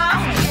productive.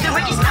 The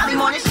Rickey Smiley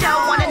Morning Show,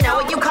 wanna know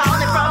where you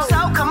calling from, so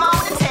come on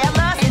and tell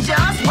us and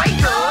just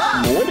wake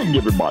up. Morning,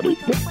 everybody.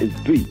 This is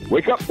B.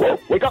 Wake up, whoa,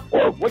 wake up,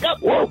 whoa, wake up,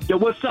 whoa. Yo,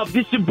 what's up?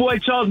 This your boy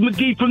Charles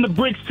McGee from the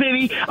Brick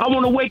City. I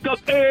want to wake up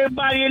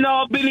everybody in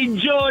Albany,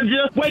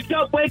 Georgia. Wake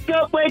up, wake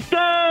up, wake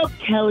up.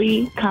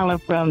 Kelly calling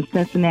from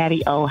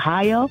Cincinnati,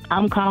 Ohio.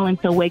 I'm calling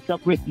to wake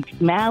up Rickey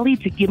Smiley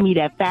to give me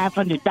that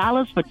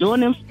 $500 for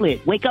doing them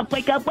splits. Wake up,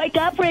 wake up, wake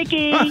up,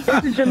 Rickey.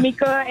 This is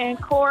Jamaica and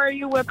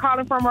Corey. We're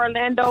calling from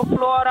Orlando,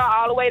 Florida,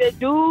 all the way to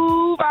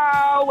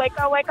Duval. Wake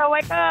up, wake up,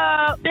 wake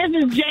up. This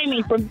is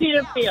Jamie from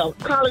Deerfield,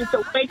 calling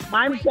to wake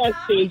my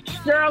bestie,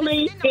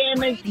 Shirley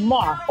Damage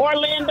Moss.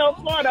 Orlando,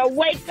 Florida.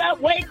 Wake up,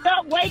 wake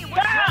up, wake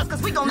up.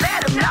 Cause we gon'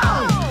 let them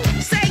know.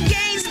 Say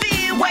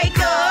Gainesville, wake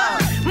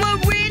up.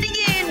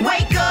 Meridian,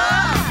 wake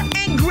up.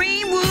 And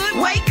Greenwood,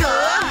 wake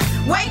up.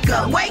 Wake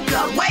up, wake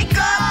up, wake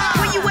up.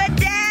 When you at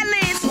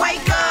Dallas,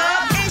 wake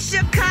up. In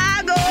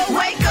Chicago,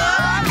 wake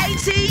up.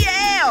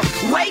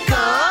 ATL, wake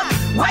up.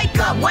 Wake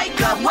up,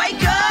 wake up,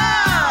 wake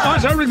up. All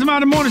right, so Rickey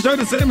Smiley Morning Show.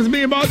 The segment is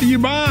being brought to you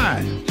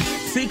by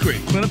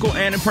Secret Clinical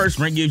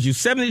Antiperspirant gives you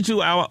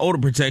 72-hour odor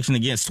protection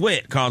against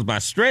sweat caused by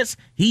stress,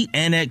 heat,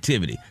 and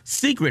activity.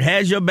 Secret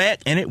has your back,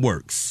 and it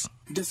works.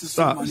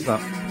 Stop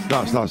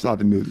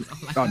the music.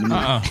 Stop the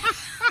music.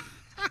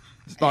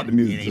 Start the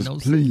music,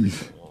 just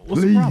please.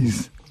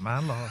 Please. My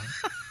Lord.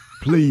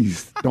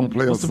 Please don't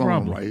play What's a the song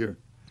problem? right here.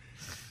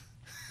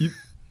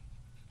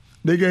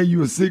 They gave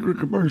you a secret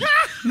commercial.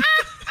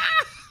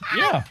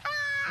 Yeah.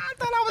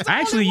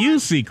 I actually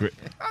use Secret.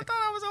 I thought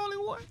I was the only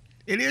one.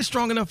 It is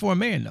strong enough for a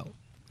man, though.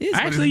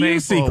 I actually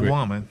use Secret. A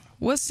woman.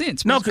 What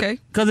sense? No, okay.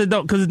 because it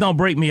don't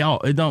break me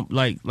out. It don't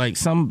like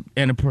some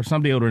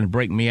deodorant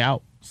break me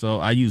out. So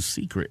I use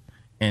Secret,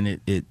 and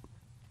it.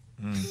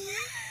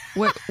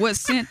 What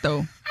scent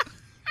though?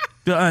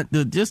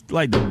 The just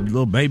like the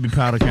little baby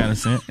powder kind of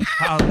scent.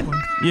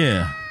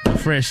 Yeah, the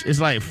fresh. It's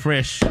like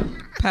fresh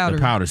powder.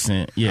 The powder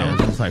scent. Yeah,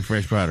 it's like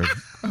fresh powder.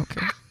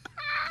 Okay.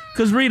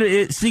 Cause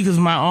Rita, cause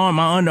my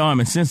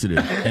underarm is sensitive,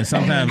 and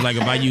sometimes like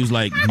if I use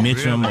like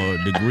Mitchum or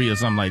Degree or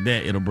something like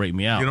that, it'll break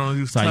me out. You don't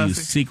use so I use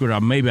Secret, or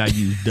maybe I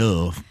use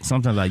Dove.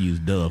 Sometimes I use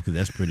Dove because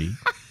that's pretty.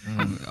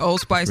 Old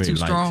Spice too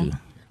strong.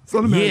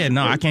 So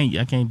I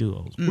can't do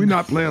Old Spice. We're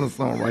not playing a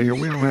song right here.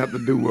 We don't have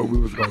to do what we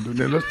was gonna do.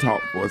 Then let's talk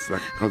for a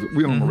second because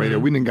we on the radio.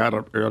 We didn't got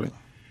up early.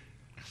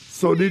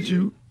 So did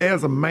you,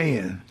 as a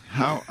man,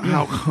 how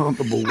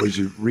comfortable was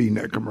you reading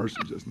that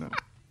commercial just now?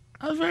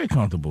 I was very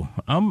comfortable.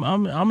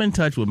 I'm in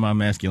touch with my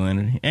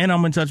masculinity, and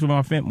I'm in touch with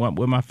my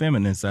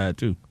feminine side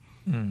too.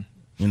 You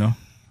know,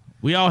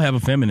 we all have a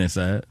feminine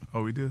side.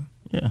 Oh, we do.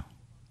 Yeah.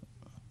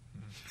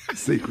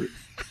 Secret.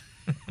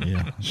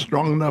 Yeah.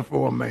 Strong enough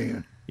for a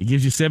man. It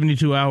gives you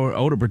 72-hour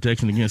odor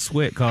protection against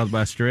sweat caused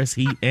by stress,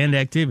 heat, and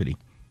activity.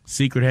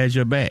 Secret has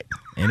your back,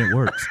 and it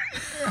works.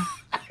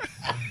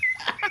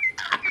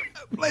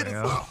 Play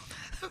the song.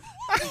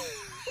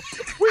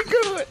 We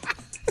good.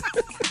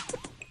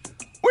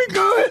 We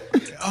good.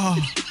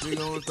 We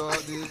gonna start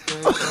this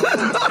thing.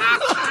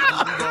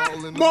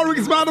 More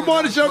Rickey Smiley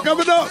Morning Show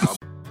coming up.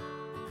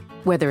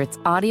 Whether it's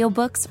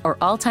audiobooks or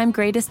all-time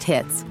greatest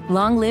hits,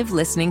 long live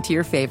listening to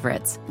your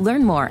favorites.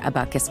 Learn more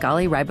about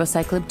Kisqali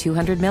Ribociclib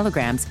 200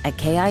 milligrams at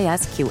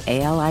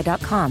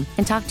KISQALI.com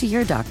and talk to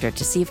your doctor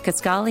to see if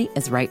Kisqali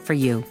is right for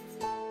you.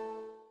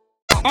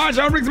 All right,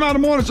 y'all, Rickey Smiley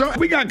Morning Show.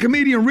 We got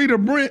comedian Rita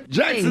Brent,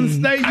 Jackson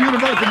State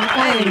University.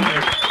 In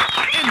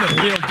the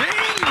building.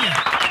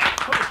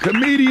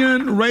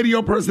 Comedian,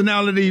 radio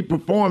personality,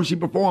 She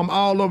performed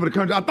all over the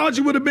country. I thought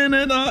you would have been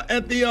at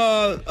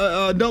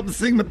the Delta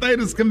Sigma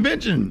Theta's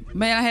convention.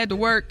 Man, I had to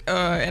work,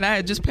 and I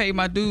had just paid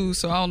my dues,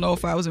 so I don't know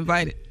if I was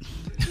invited.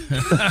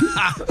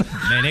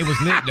 Man, they was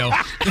lit though.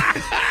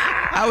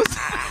 I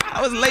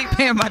was late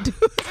paying my dues.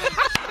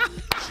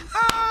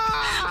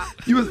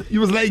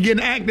 You was late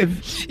getting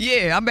active.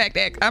 Yeah, I'm back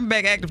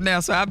active now,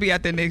 so I'll be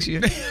out there next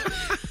year.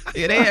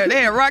 Yeah,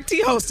 they had Rock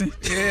T hosting.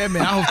 Yeah,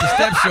 man, I host the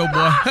step show,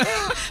 boy.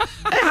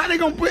 Hey, how they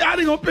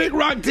gonna pick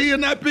Rock T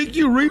and not pick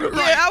you, Rita?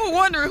 Yeah, I was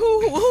wondering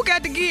who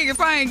got the gig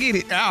if I ain't get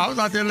it. I was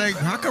out there like,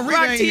 how come Rita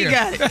Rock ain't T here?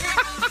 got it.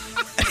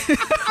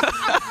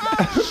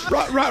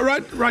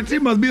 Rock T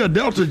must be a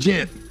Delta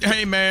gent.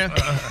 Hey, man.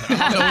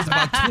 I know it's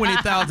about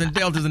 20,000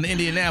 Deltas in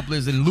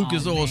Indianapolis and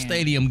Lucas Oil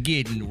Stadium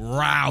getting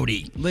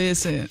rowdy.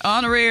 Listen,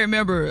 honorary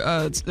member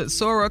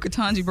Sora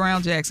Ketanji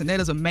Brown Jackson. That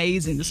is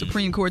amazing. The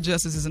Supreme Court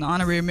Justice is an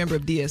honorary member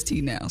of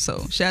DST now.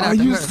 So shout out to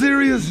her. Are you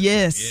serious?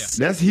 Yes.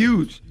 Yeah. That's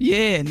huge.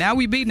 Yeah. Now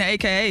we beating the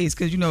AKAs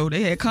because,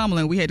 they had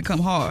Kamala and we had to come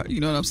hard. You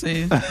know what I'm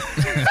saying?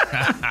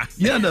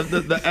 Yeah,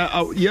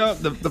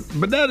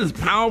 but that is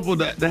powerful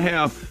to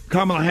have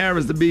Kamala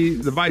Harris to be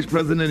the vice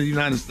president of the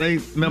United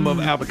States, member of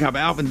Alpha Kappa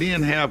Alpha, and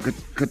then have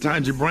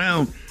Ketanji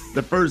Brown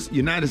the first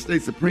United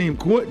States Supreme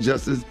Court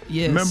justice,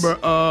 Yes. member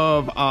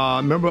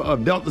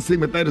of Delta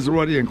Sigma Theta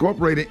Sorority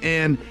Incorporated,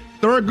 and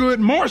Thurgood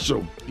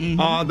Marshall,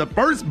 the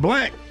first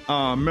black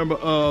member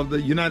of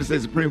the United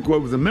States Supreme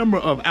Court, was a member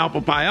of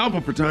Alpha Phi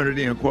Alpha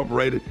Fraternity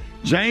Incorporated.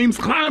 James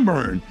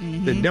Clyburn,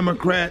 the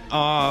Democrat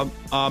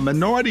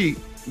minority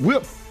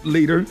whip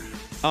leader,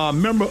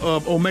 member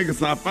of Omega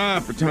Psi Phi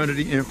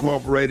Fraternity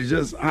Incorporated.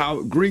 Just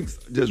how Greeks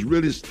just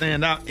really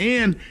stand out.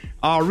 And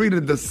Rita,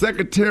 the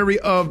Secretary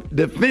of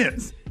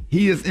Defense.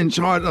 He is in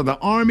charge of the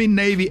Army,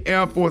 Navy,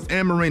 Air Force,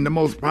 and Marine, the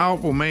most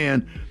powerful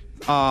man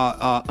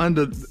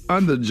under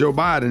Joe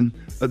Biden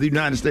of the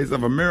United States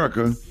of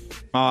America.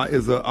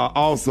 Is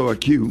also a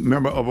Q,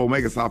 member of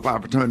Omega Psi Phi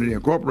Fraternity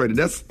Incorporated.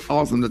 That's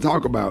awesome to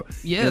talk about.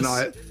 Yes.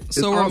 And,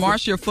 so awesome.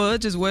 Marcia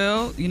Fudge as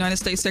well, United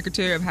States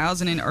Secretary of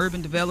Housing and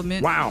Urban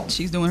Development. Wow.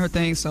 She's doing her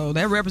thing. So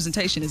that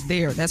representation is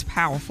there. That's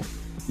powerful.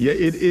 Yeah,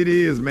 it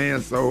is,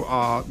 man.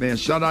 So, man,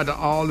 shout out to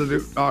all of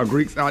the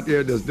Greeks out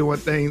there that's doing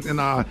things.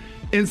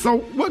 And so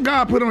what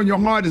God put on your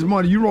heart this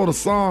morning? You wrote a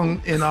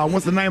song, and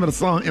what's the name of the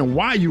song and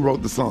why you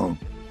wrote the song?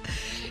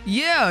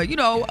 Yeah,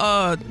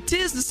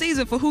 tis the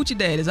season for hoochie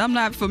daddies. I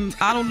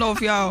don't know if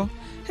y'all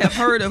have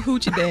heard of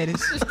hoochie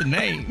daddies. Just the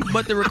name.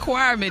 But the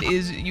requirement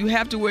is you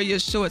have to wear your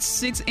shorts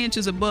 6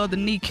 inches above the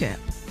kneecap.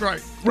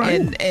 Right.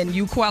 And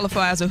you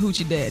qualify as a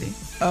hoochie daddy.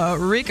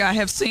 Rick, I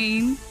have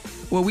seen,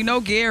 well, we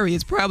know Gary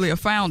is probably a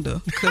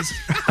founder because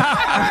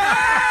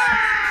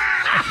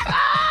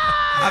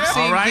I've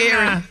seen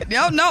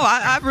Gary. No,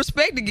 I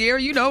respected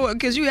Gary,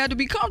 because you had to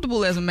be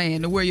comfortable as a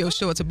man to wear your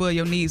shorts above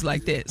your knees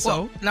like that. So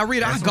well, now,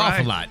 Rita, I golf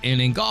a lot,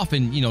 and in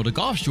golfing, the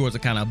golf shorts are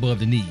kind of above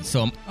the knees.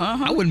 So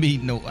I wouldn't be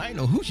I ain't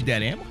no hoochie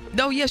daddy, am I?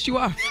 No, yes, you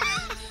are.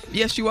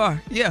 Yes, you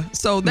are. Yeah.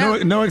 So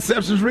that, no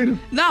exceptions, Rita?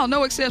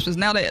 No exceptions.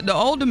 Now, the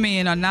older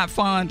men are not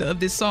fond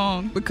of this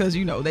song because,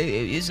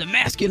 it's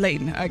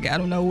emasculating. I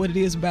don't know what it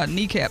is about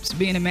kneecaps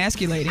being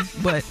emasculating,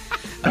 but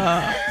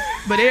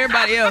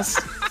everybody else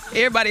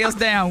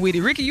down with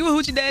it. Ricky, you a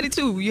hoochie daddy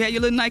too. You had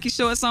your little Nike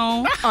shorts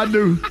on. I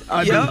do.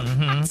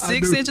 Yep.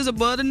 6 inches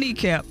above the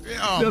kneecap.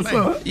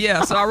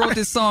 Yeah, so I wrote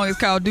this song. It's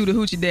called Do the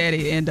Hoochie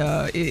Daddy, and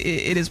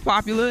it is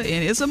popular, and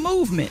it's a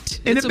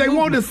movement. And if they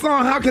want this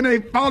song, how can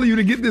they follow you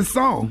to get this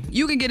song?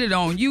 You can get it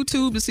on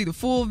YouTube to see the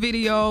full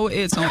video.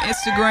 It's on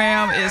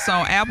Instagram. It's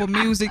on Apple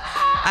Music.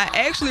 I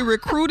actually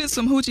recruited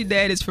some hoochie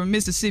daddies from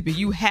Mississippi.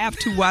 You have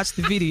to watch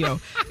the video.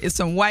 It's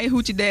some white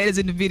hoochie daddies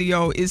in the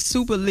video. It's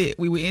super lit.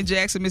 We were in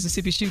Jackson,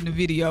 Mississippi shooting the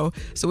video.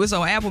 So it's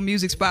on Apple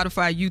Music,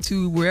 Spotify,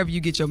 YouTube, wherever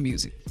you get your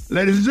music.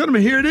 Ladies and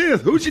gentlemen, here it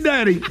is. Hoochie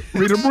Daddy,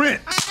 Rita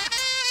Brent.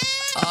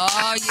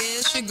 Oh, yeah,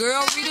 it's your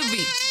girl, Rita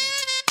B.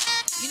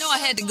 I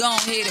had to go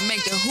ahead and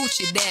make the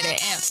hoochie daddy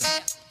answer.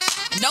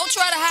 And don't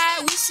try to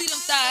hide, we see them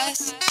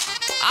thighs.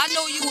 I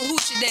know you a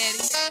hoochie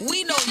daddy.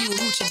 We know you a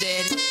hoochie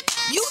daddy.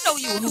 You know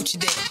you a hoochie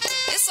daddy.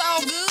 It's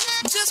all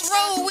good, just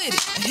roll with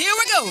it. Here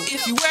we go.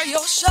 If you wear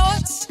your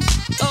shorts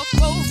up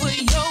over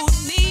your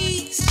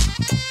knees,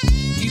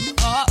 you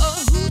are a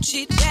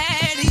hoochie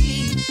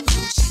daddy.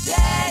 Hoochie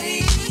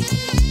daddy.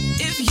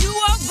 If you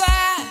walk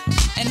by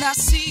and I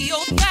see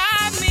your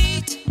thigh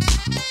meat,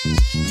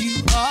 you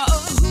are a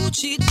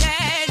hoochie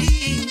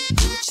daddy.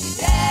 Hoochie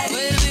daddy.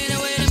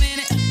 Wait a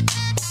minute.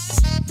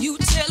 You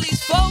tell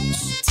these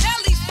folks,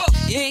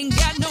 you ain't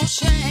got no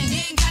shame.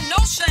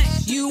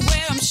 You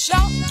wear them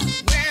short,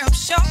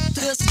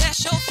 cause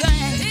that's your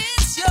thing.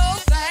 It's your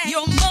thing.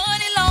 Your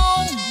money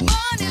long.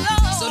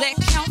 So that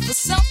count for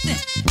something.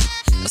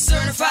 A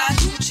certified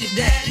hoochie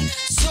daddy.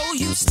 So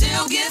you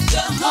still get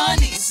the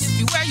honeys. If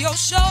you wear your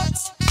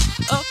shorts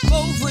up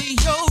over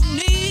your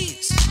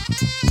knees,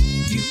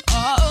 you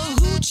are a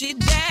hoochie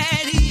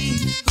daddy.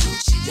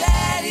 Hoochie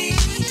daddy.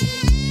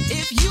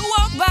 If you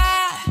walk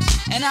by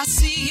and I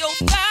see your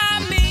thigh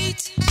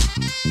meat,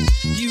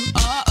 you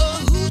are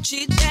a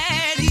hoochie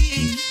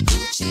daddy.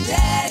 Hoochie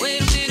daddy.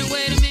 Wait a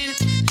minute.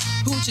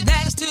 Hoochie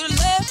daddy's to the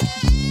left.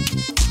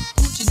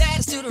 Hoochie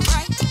daddy's to the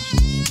right.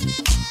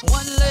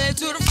 One leg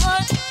to the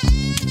front.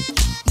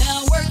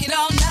 Now work it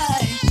all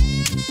night.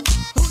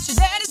 Hoochie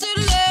daddy's to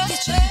the left.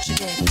 Get your hoochie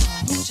daddy on.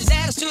 Hoochie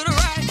daddy's to the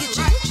right. Get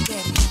your hoochie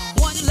daddy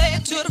on. One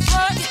leg to the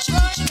front. Get your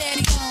hoochie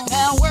daddy on.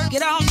 Now work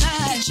it all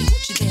night. Get your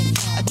hoochie daddy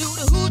on. I do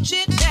the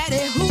hoochie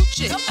daddy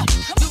hoochie.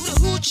 Do the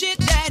hoochie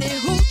daddy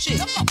hoochie.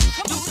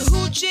 Do the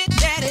hoochie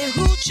daddy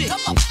hoochie.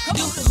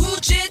 Do the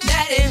hoochie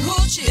daddy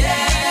hoochie.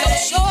 Your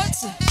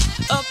shorts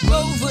up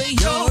over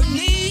your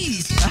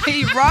knees.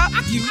 Hey, Rock.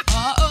 You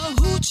are a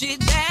hoochie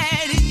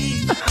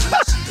daddy.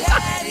 Hoochie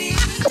daddy.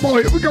 Come on,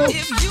 here we go.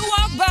 If you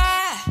walk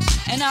by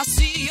and I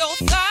see your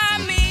thigh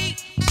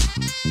meat,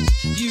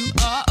 you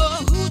are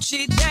a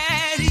hoochie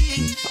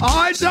daddy. All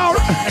right, y'all.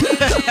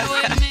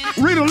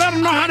 Rita, let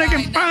them know how they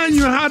can find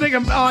you and how they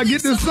can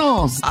get this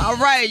song. All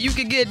right, you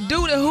can get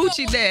Do the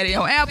Hoochie Daddy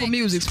on Apple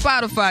Music,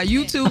 Spotify,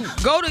 YouTube.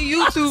 Go to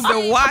YouTube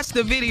to watch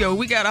the video.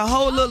 We got a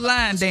whole little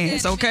line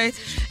dance, okay?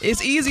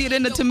 It's easier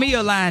than the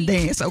Tamia line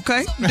dance,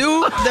 okay?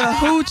 Do the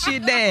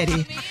Hoochie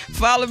Daddy.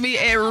 Follow me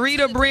at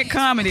Rita Brent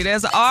Comedy.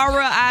 That's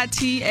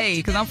R-I-T-A,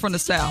 because I'm from the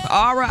South.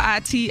 R-I-T-A-B-R-E-N-T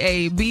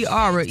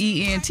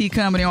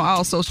Comedy on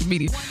all social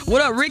media.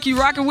 What up, Rick? You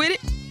rocking with it?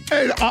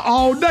 Hey,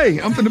 all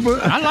day. I'm finna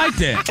put. I like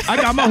that. I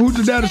got my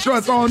Hoochie Daddy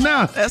shorts on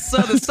now. That's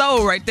Southern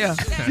Soul right there.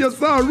 Yes,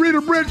 sir. Rita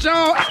Brent,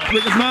 y'all.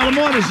 Rickey Smiley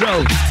Morning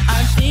Show.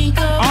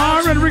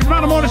 All right, Rickey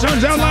Smiley Morning Show.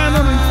 Y'all line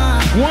on the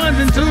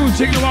 1s and 2s.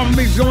 Chicken and waffle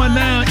mix going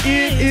down.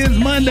 It is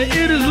Monday.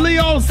 It is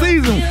Leo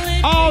season.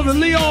 All the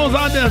Leos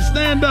out there,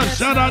 stand up.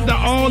 Shout out to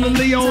all the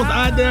Leos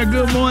out there.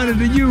 Good morning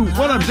to you.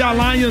 What up, y'all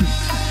lions?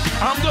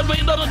 I'm good, but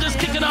you know, just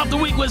kicking off the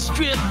week with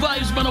straight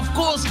vibes, man. Of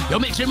course, you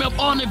make sure me up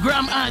on the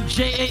gram at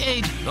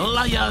JAH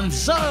Lion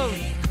Sound.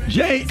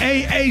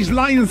 JAH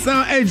Lion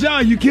Sound. Hey,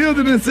 John, you killed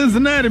it in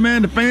Cincinnati,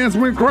 man. The fans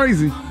went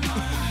crazy.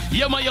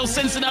 Yeah, man, yo,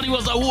 Cincinnati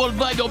was a whole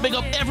vibe. Yo, big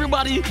up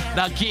everybody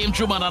that came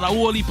through, man, and a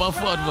whole heap of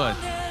fun, man.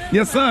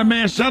 Yes, sir,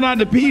 man. Shout out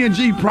to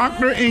P&G,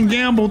 Procter &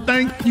 Gamble.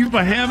 Thank you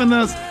for having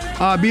us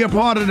be a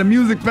part of the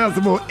music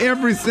festival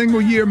every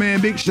single year,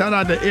 man. Big shout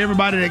out to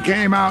everybody that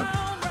came out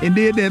and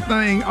did that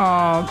thing.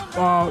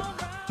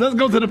 Let's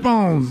go to the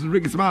phones.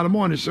 Rickey Smiley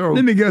Morning Show.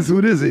 Let me guess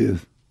who this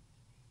is.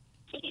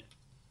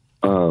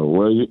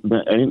 Well,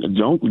 ain't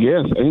no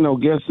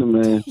guessing,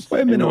 man.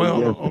 Wait a minute.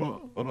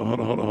 Hold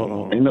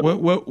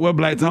on. What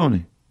Black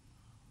Tony?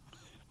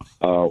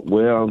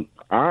 Well,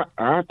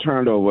 I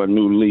turned over a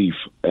new leaf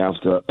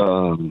after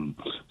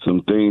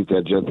some things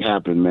that just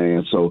happened,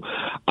 man. So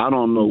I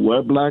don't know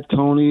where Black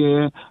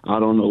Tony is. I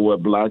don't know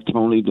what Black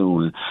Tony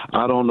doing.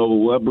 I don't know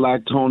what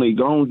Black Tony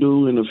gonna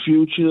do in the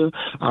future.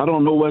 I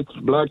don't know what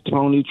Black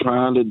Tony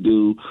trying to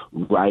do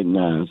right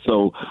now.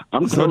 So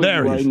I'm telling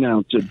you right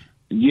now.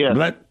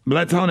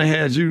 Black Tony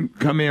has you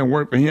come in and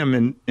work for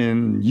him,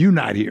 and you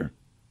not here.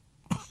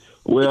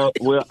 Well,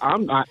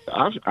 I'm not.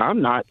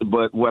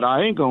 But what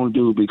I ain't gonna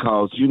do,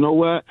 because you know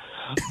what?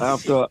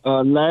 After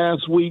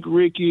last week,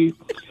 Rickey,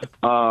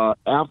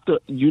 after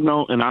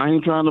and I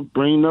ain't trying to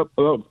bring up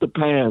the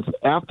past.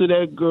 After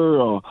that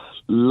girl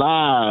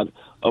lied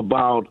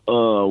about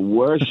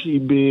where she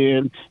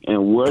been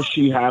and what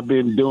she have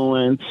been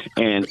doing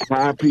and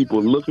how people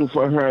looking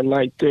for her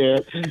like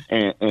that,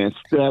 and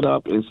set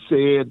up and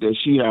said that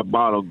she had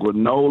bought a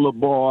granola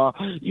bar.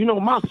 You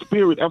know, my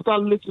spirit, after I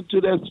listened to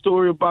that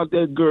story about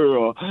that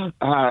girl,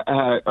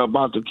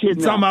 about the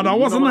kidnapping. Talking about,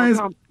 what's her name?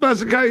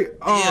 Special K?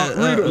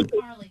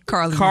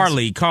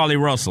 Carly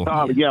Russell.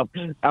 Yeah.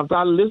 After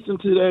I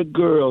listened to that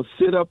girl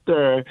sit up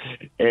there,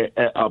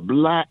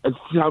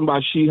 talking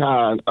about she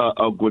had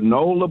a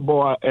granola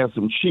bar and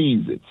some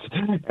Cheez-Its,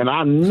 and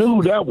I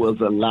knew that was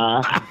a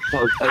lie,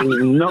 because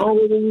ain't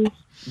nobody,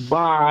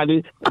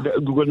 the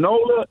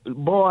granola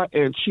bar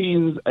and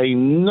Cheez-Its ain't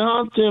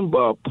nothing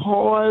but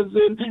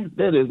poison.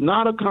 That is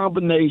not a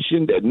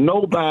combination that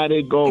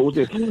nobody goes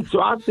in. So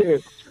I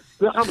said,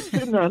 I'm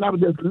sitting there and I was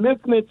just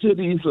listening to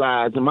these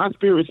lies, and my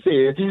spirit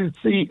said,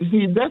 see,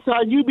 that's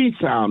how you be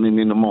sounding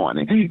in the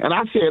morning. And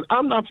I said,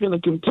 I'm not going to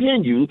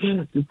continue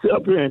to sit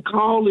up here and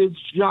call this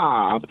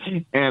job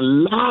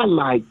and lie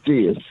like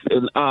this.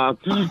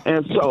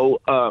 And so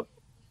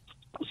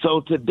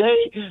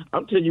today,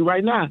 I'm telling you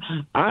right now,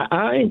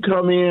 I ain't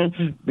come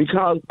in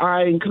because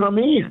I ain't come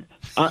in.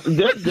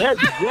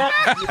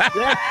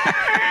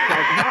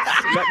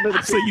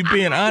 So you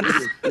being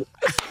honest?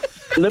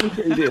 Let me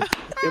tell you this.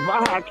 If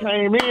I had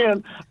came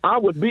in, I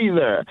would be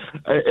there.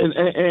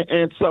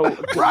 And so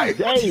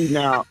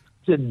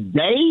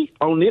today,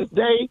 on this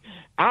day,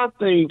 I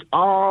think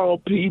all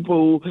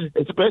people,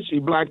 especially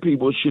black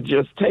people, should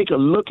just take a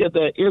look at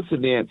that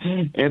incident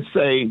and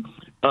say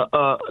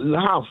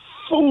how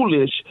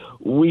foolish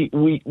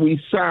we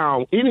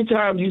sound.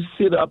 Anytime you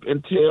sit up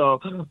and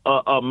tell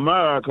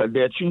America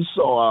that you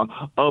saw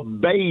a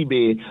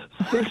baby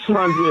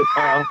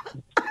 600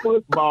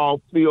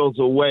 football fields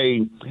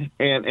away,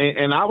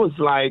 and I was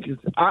like,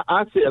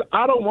 I said,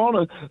 I don't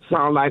want to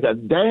sound like a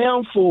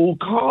damn fool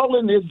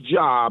calling this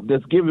job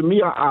that's giving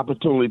me an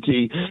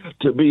opportunity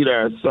to be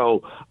there.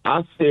 So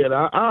I said,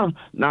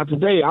 not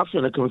today. I'm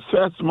going to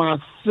confess my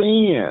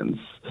sins.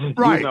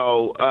 Right. You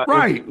know,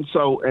 right.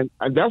 And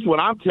that's what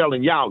I'm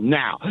telling y'all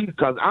now,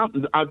 because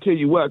I'll tell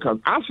you what, because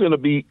I'm going to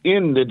be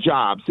in the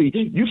job. See,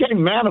 you can't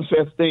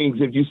manifest things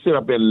if you sit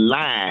up and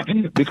lie,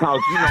 because,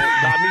 you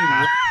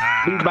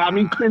know, by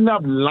me sitting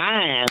up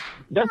lying,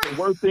 that's the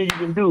worst thing you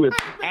can do is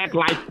act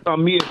like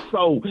me is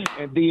so,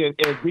 and then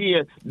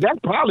that's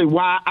probably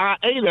why I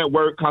ain't at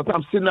work, because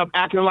I'm sitting up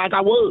acting like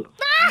I was.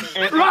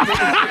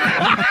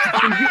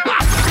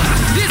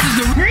 This is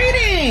the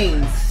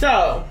greetings.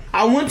 So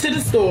I went to the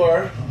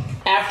store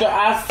after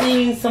I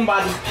seen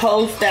somebody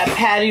post that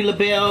Patti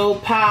LaBelle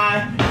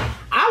pie.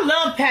 I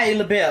love Patti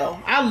LaBelle.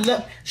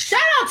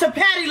 Shout out to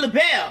Patti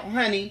LaBelle,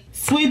 honey.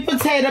 Sweet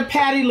potato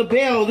Patti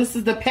LaBelle. This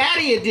is the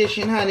Patti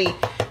edition, honey.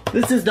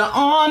 This is the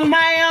On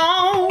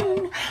My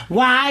Own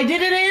Why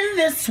did it end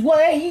this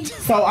way?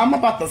 So I'm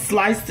about to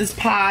slice this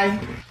pie.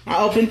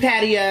 I open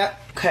Patty up.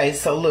 Okay,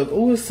 so look.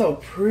 Oh, it's so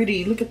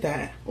pretty. Look at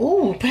that.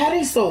 Oh,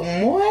 Patty's so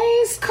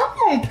moist. Come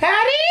on,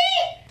 Patty.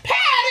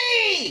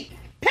 Patty.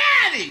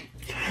 Patty.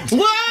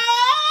 Whoa.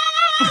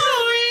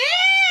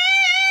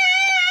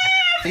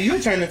 You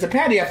turn into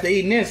Patty after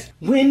eating this.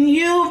 When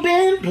you've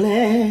been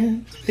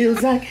blessed,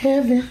 feels like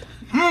heaven.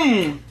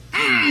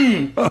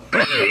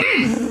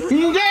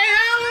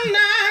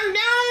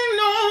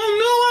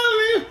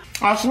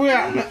 I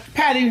swear,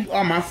 Patty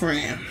are my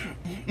friend.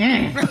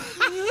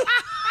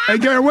 Hey,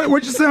 Gary,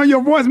 what you say on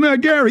your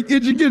voicemail, Gary?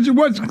 Get you,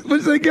 what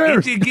you say,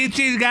 Gary? Get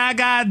you,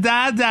 gaga,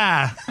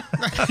 da.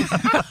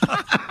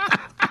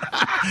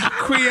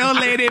 Creole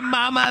lady,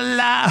 mama,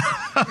 la.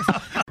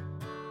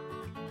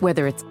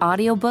 Whether it's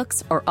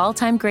audiobooks or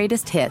all-time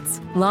greatest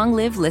hits, long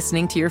live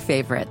listening to your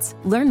favorites.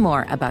 Learn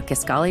more about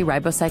Kisqali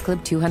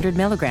Ribociclib 200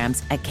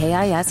 milligrams at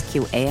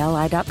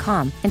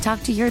KISQALI.com and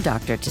talk to your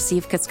doctor to see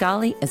if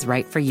Kisqali is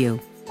right for you.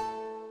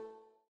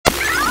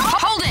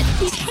 Hold it!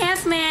 He's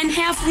half man,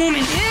 half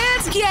woman.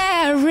 It's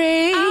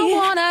Gary. I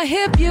wanna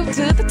hip you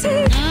to the T.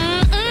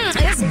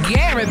 It's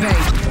Gary, baby.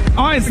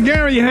 All right, so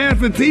Gary has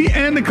the tea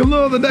and the color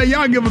of the day.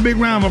 Y'all give a big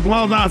round of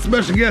applause. Our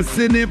special guest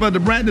sitting in for the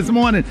brat this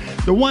morning,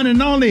 the one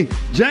and only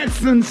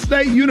Jackson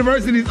State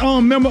University's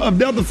own member of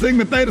Delta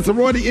Sigma Theta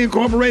Sorority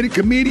Incorporated,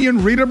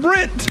 comedian Rita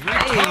Brent.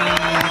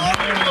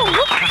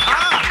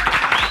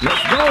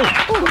 Let's go.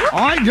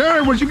 All right,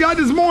 Gary, what you got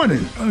this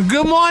morning?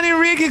 Good morning,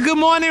 Ricky. Good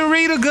morning,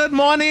 Rita. Good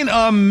morning,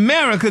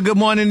 America. Good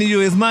morning to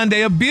you. It's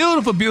Monday, a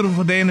beautiful,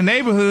 beautiful day in the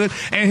neighborhood.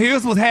 And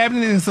here's what's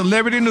happening in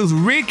celebrity news.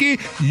 Ricky,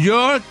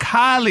 your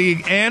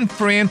colleague and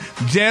friend,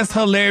 Jess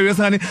Hilarious,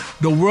 honey,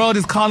 the world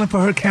is calling for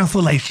her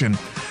cancellation.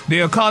 They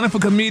are calling for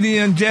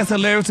comedian Jess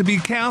Hilarious to be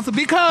canceled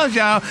because,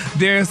 y'all,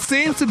 there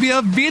seems to be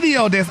a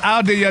video that's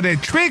out there, y'all,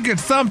 that triggered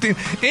something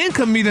in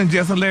comedian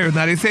Jess Hilarious.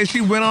 Now, they say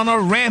she went on a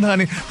rant,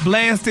 honey,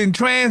 blasting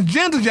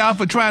transgenders, y'all,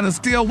 for trying to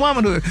steal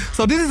womanhood.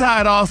 So this is how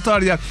it all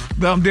started,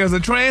 y'all. There's a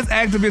trans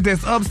activist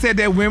that's upset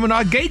that women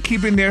are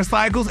gatekeeping their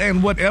cycles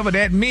and whatever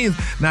that means.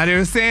 Now,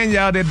 they're saying,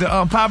 y'all, that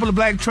the popular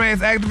black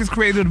trans activist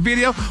created a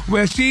video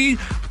where she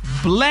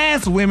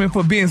blast women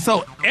for being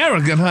so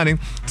arrogant, honey,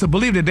 to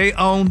believe that they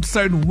own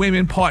certain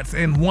women parts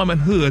and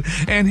womanhood.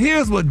 And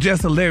here's what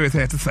Jess Hilarious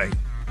had to say.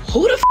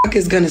 Who the fuck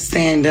is gonna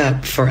stand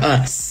up for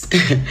us? Who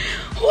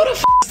the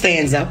fuck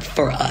stands up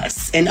for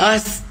us? And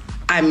us,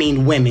 I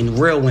mean women,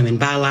 real women,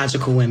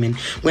 biological women,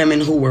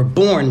 women who were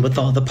born with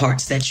all the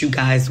parts that you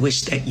guys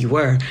wish that you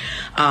were.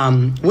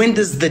 When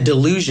does the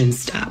delusion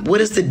stop?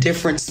 What is the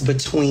difference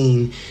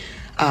between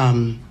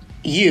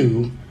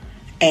you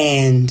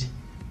and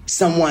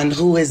someone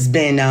who has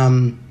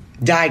been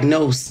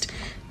diagnosed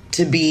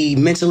to be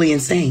mentally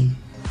insane?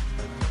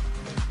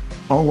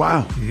 Oh,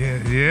 wow.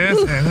 Yeah, yes.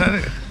 And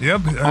honey,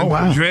 yep. Oh,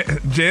 wow.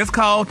 Jess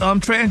called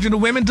transgender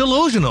women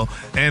delusional.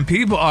 And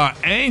people are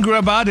angry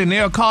about it, and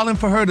they're calling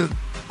for her to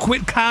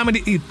quit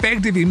comedy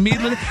effective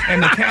immediately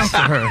and to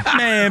cancel her.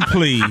 Man,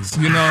 please.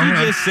 You know,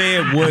 she just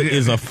said what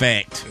is a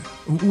fact.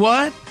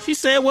 What? She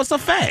said what's a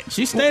fact.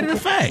 She stated a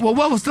fact. Well,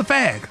 what was the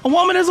fact? A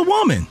woman is a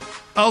woman.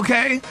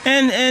 Okay.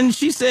 And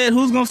she said,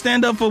 who's going to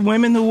stand up for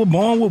women who were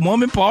born with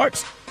woman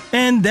parts?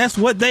 And that's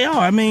what they are.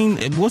 I mean,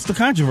 what's the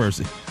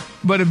controversy?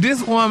 But if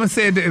this woman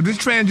said that, if this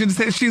transgender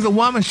said she's a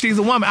woman, she's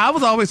a woman. I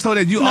was always told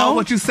that you are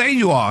what you say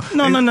you are.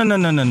 No. No.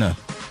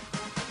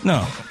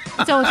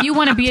 So if you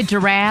want to be a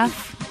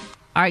giraffe,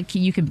 all right,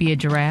 you can be a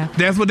giraffe.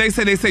 That's what they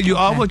say. They say you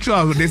are what you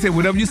are. They say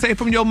whatever you say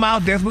from your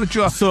mouth, that's what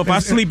you are. So if I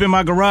sleep in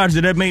my garage,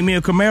 does that make me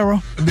a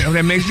Camaro?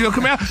 That makes you a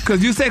Camaro?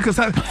 Because you say, because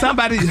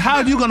somebody, how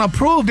are you going to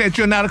prove that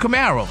you're not a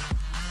Camaro?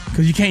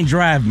 Because you can't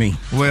drive me.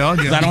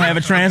 Well, yeah. I don't have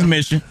a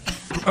transmission.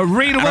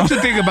 Rita, what you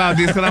think about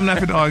this? Because I'm not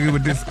going to argue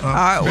with this. All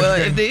right, well,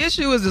 if the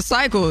issue is the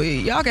cycle,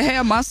 y'all can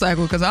have my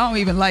cycle because I don't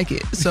even like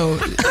it. So,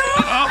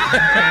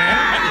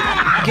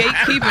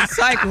 gatekeeping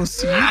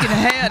cycles, you can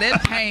have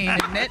that pain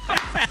and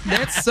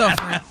that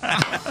suffering.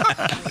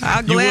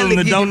 I'll gladly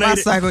give you my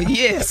cycle.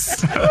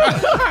 Yes.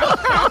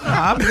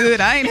 I'm good.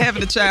 I ain't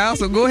having a child,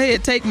 so go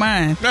ahead, take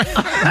mine. Well,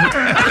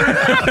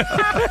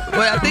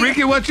 I think,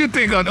 Ricky, what you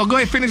think? Oh, go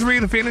ahead, finish,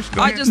 Rita, finish.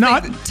 Go ahead. I just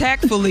think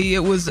tactfully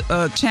it was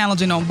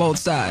challenging on both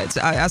sides.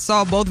 I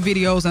saw both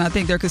videos, and I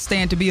think there could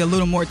stand to be a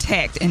little more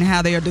tact in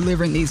how they are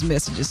delivering these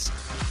messages.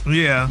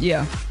 Yeah.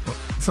 Yeah.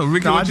 So,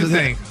 Ricky, what you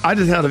think? I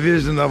just had a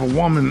vision of a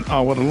woman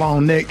with a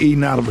long neck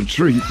eating out of a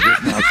tree.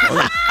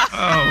 My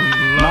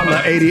little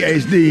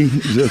ADHD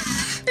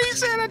just... He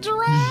said a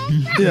giraffe?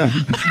 Yeah.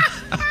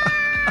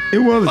 It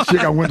was a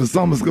chick I went to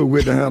summer school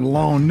with that had a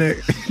long neck.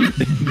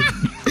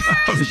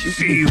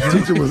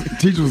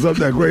 Teacher was up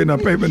there grading her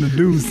paper, and the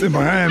dude was sitting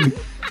behind me.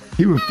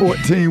 He was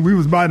 14. We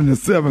was about in the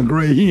 7th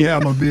grade. He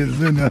had no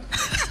business in there.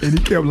 And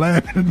he kept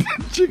laughing.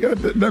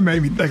 That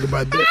made me think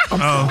about that.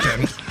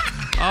 Okay.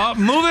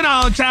 Moving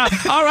on, child.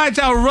 All right,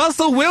 y'all.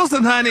 Russell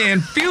Wilson, honey,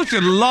 and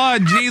Future,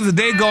 Lord Jesus,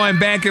 they going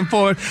back and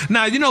forth.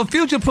 Now,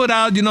 Future put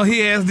out, he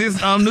has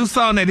this new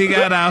song that he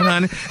got out,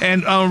 honey.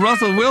 And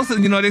Russell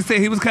Wilson, they say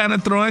he was kind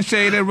of throwing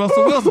shade at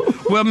Russell Wilson.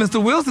 Well,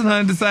 Mr. Wilson,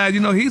 honey,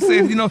 decided, he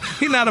said,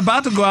 he's not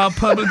about to go out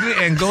publicly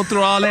and go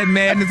through all that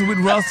madness with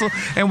Russell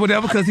and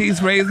whatever, because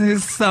he's raising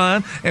his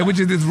son, and which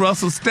is his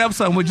Russell's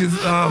stepson, which is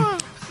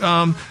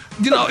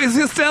it's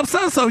his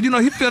stepson, so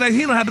he feel that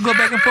he don't have to go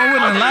back and forth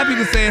with him. And a lot of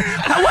people saying,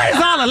 "What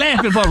is all the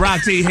laughing for,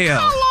 Rock T.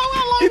 Hell?"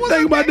 You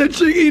think about that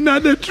chick eating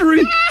out that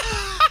tree?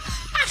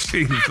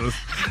 Jesus.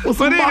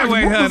 But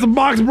anyway, what's some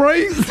box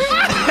braids?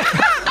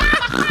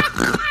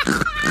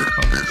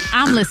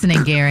 I'm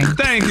listening, Gary.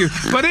 Thank you.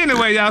 But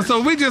anyway, y'all,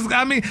 so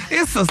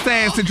it's a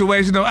sad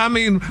situation,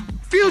 though.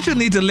 Future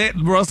needs to let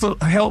Russell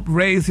help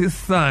raise his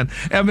son.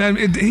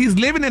 He's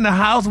living in the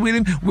house with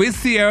him, with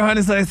Sierra,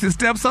 honey, so it's his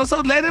stepson, so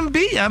let him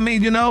be.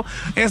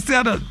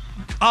 Instead of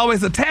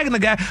always attacking the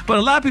guy. But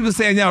a lot of people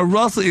saying,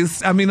 Russell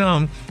is,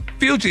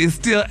 Future is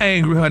still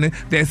angry, honey,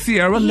 that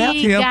Sierra left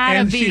him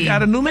and she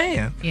got a new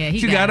man. Yeah,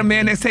 she got a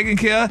man that's taking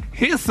care of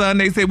his son,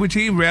 they say, which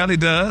he rarely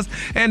does.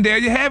 And there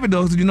you have it,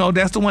 though.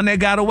 That's the one that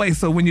got away.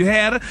 So when you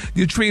had her,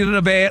 you treated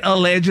her bad,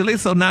 allegedly.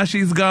 So now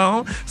she's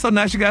gone. So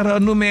now she got her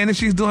new man and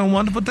she's doing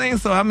wonderful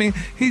things. So,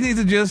 he needs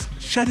to just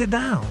shut it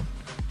down.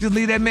 Just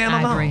leave that man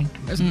alone. Agree.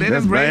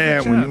 That's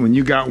bad when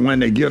you got one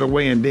that get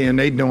away and then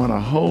they doing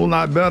a whole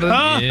lot better.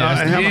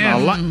 Having a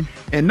lot,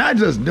 and not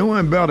just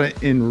doing better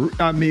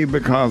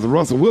because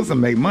Russell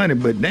Wilson make money,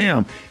 but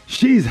damn,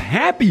 she's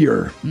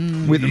happier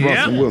with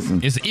Russell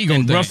Wilson. It's ego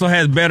thing. Russell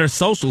has better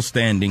social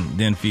standing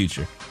than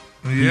Future.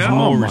 He's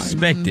more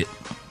respected.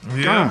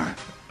 God.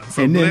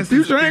 So and then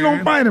Future ain't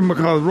gonna fight him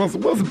because Russell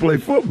Wilson play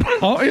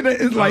football.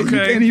 It's like you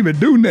can't even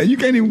do that. You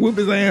can't even whoop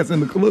his ass in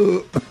the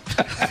club.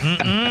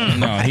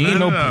 No, he ain't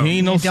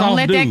no soft Don't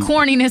let dude. that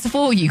corniness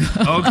fool you.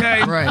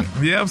 Okay. Right.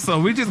 Yep. So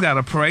we just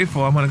gotta pray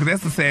for him, honey,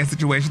 because that's a sad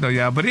situation, though,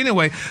 y'all. But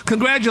anyway,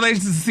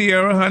 congratulations to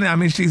Sierra,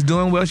 honey. She's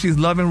doing well. She's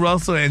loving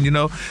Russell, and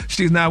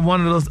she's not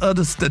one of those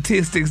other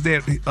statistics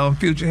that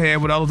Future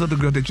had with all those other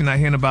girls that you're not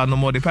hearing about no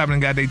more. They probably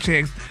got their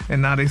checks,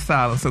 and now they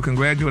silent. So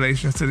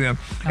congratulations to them,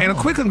 and a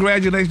quick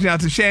congratulations out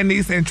to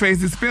Shanice and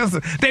Tracy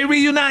Spencer. They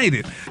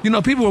reunited.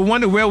 People were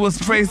wondering where was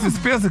Tracy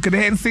Spencer because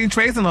they hadn't seen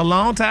Tracy in a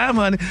long time,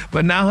 honey.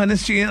 But now, honey,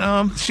 she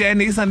and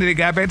Shanice, honey, they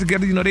got back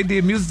together. They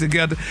did music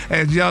together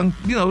as young,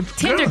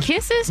 Tender girls.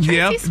 Kisses,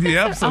 Tracy Spencer?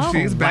 Yep. So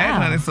she's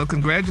back, honey. So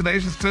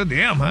congratulations to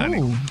them,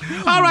 honey. Ooh.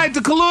 All right,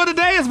 the color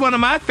today is one of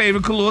my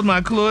favorite colors.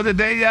 My color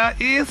today, y'all,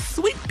 is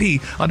sweet pea.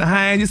 On the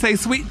high end, you say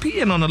sweet pea,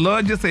 and on the low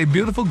end, you say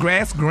beautiful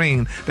grass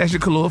green. That's your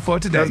color for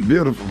today. That's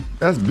beautiful.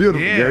 That's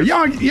beautiful, yeah.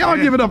 Gary. Y'all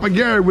give it up for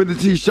Gary with the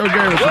T. Show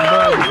Gary some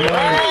love.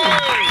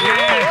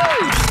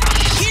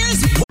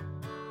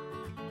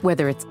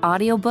 Whether it's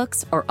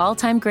audiobooks or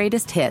all-time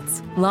greatest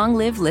hits, long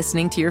live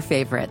listening to your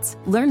favorites.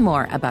 Learn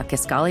more about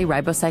Kisqali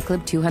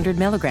Ribocyclib 200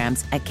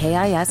 milligrams at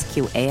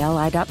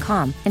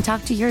KISQALI.com and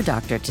talk to your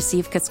doctor to see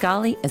if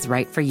Kisqali is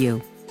right for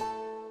you.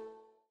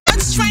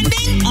 What's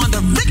trending on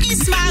the Rickey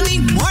Smiley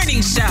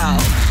Morning Show?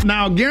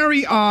 Now,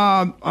 Gary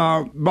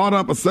brought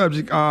up a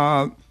subject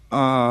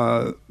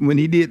when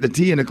he did the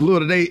tea and the clue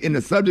today, and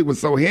the subject was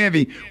so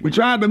heavy, we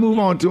tried to move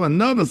on to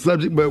another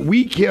subject, but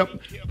we kept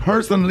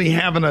personally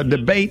having a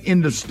debate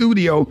in the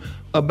studio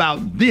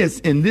about this,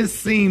 and this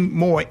seemed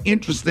more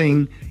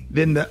interesting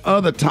than the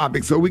other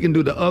topic, so we can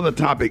do the other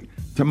topic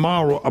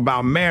tomorrow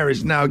about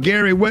marriage. Now,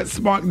 Gary, what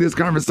sparked this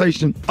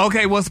conversation?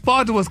 Okay, what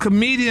sparked it was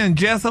comedian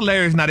Jess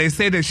Hilarious. Now, they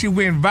say that she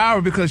went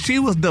viral because she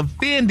was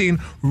defending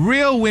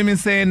real women,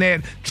 saying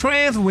that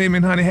trans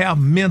women, honey, have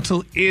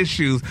mental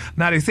issues.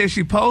 Now, they said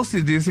she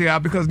posted this here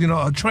because,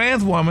 a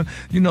trans woman,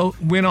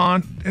 went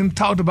on and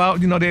talked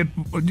about, they're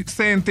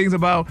saying things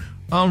about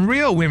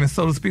real women,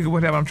 so to speak, or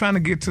whatever. I'm trying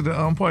to get to the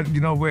point,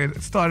 where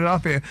it started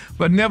off at.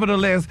 But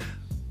nevertheless,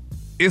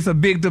 it's a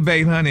big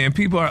debate, honey, and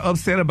people are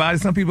upset about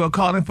it. Some people are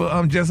calling for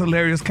Jess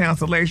Hilarious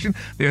cancellation.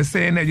 They're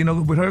saying that,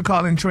 with her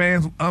calling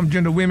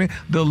transgender women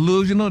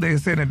delusional, they're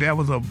saying that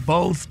was a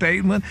bold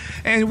statement.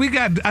 And we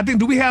got, I think,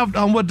 do we have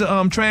what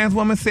the trans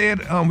woman said?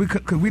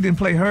 Because we didn't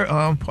play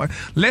her part.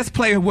 Let's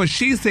play what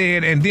she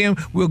said, and then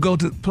we'll go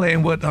to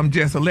playing what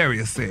Jess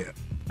Hilarious said.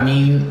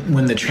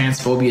 When the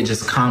transphobia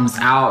just comes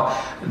out,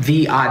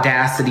 the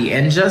audacity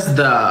and just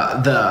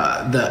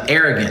the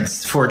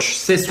arrogance for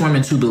cis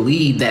women to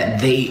believe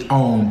that they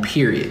own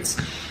periods,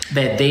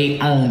 that they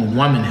own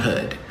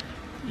womanhood.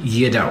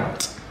 You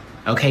don't.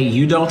 Okay,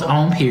 you don't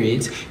own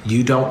periods.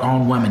 You don't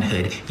own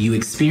womanhood. You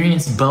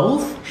experience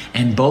both,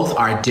 and both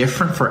are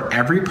different for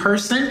every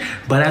person.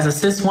 But as a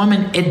cis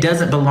woman, it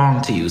doesn't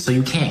belong to you, so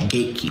you can't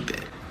gatekeep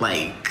it.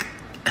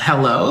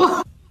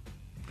 Hello?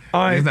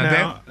 All right,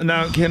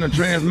 now, can a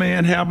trans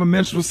man have a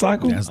menstrual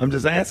cycle? I'm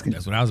just asking.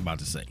 That's what I was about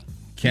to say.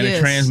 Can a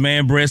trans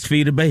man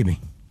breastfeed a baby?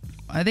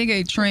 I think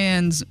a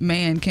trans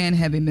man can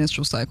have a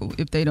menstrual cycle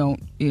if they don't,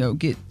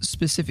 get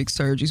specific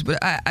surgeries. But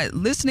I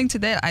listening to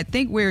that, I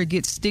think where it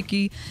gets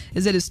sticky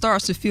is that it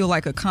starts to feel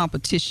like a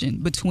competition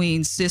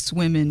between cis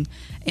women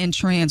and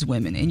trans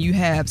women. And you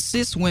have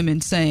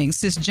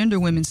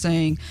cisgender women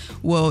saying,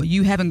 well,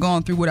 you haven't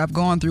gone through what I've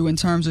gone through in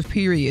terms of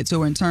periods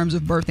or in terms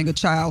of birthing a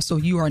child, so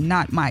you are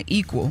not my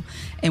equal.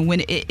 And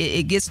when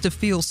it gets to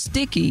feel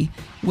sticky,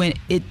 when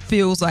it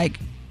feels like,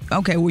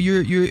 okay, well,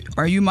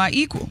 are you my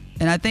equal?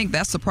 And I think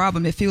that's the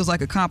problem. It feels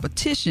like a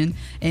competition,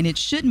 and it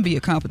shouldn't be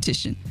a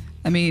competition.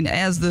 I mean,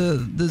 as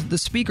the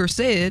speaker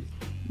said,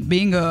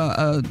 being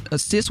a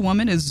cis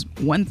woman is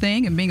one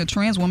thing, and being a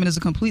trans woman is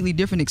a completely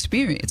different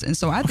experience. And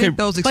so I think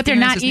those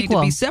experiences need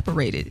to be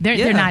separated.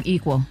 They're not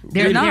equal.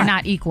 They're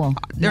not equal.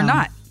 They're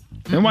not.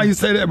 And why you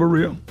say that,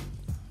 Maria?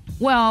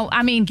 Well,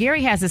 I mean,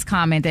 Gary has this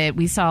comment that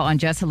we saw on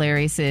Just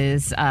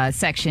Hilarious's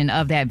section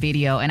of that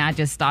video, and I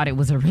just thought it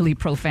was a really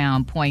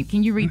profound point.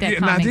 Can you read that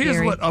comment, Now, here's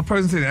Gary? what a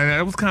person said, and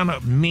that was kind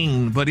of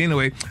mean, but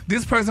anyway,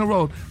 this person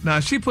wrote, now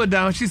she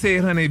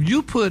said, honey, if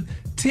you put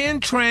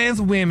 10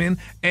 trans women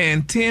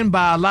and 10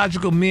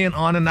 biological men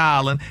on an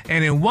island,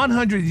 and in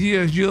 100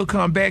 years, you'll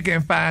come back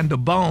and find the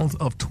bones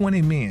of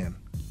 20 men.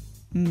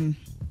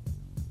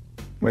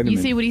 Wait a minute.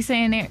 You see what he's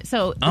saying there?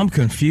 So I'm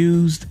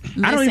confused.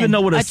 I don't even know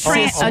what a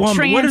cis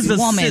woman. What is a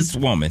cis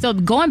woman? So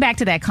going back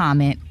to that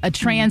comment, a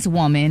trans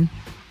woman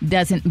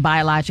doesn't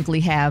biologically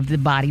have the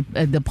body,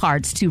 the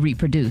parts to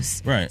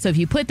reproduce. Right. So if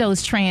you put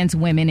those trans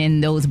women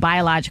and those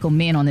biological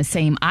men on the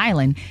same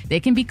island, they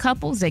can be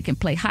couples, they can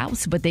play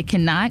house, but they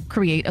cannot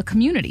create a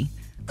community.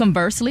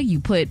 Conversely, you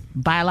put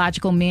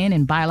biological men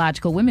and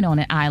biological women on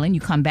an island,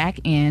 you come back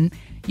and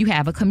you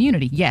have a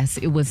community. Yes,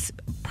 it was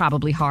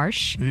probably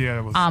harsh. Yeah,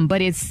 it was.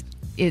 But it's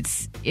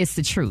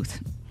the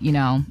truth,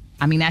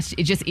 I mean,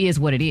 it just is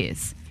what it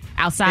is.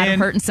 Outside of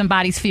hurting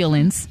somebody's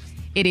feelings,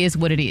 it is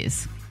what it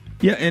is.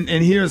 Yeah, and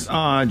here's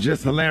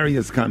Just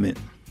Hilarious comment.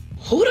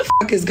 Who the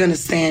fuck is gonna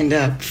stand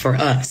up for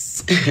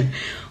us? Who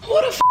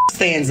the fuck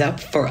stands up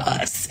for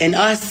us? And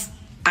us,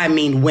 I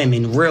mean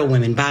women, real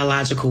women,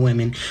 biological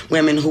women,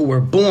 women who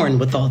were born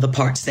with all the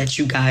parts that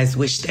you guys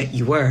wish that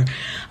you were.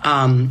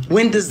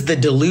 When does the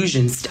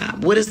delusion stop?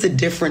 What is the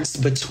difference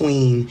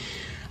between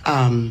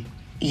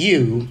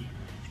you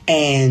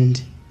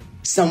and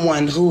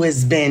someone who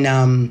has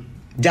been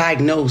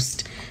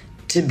diagnosed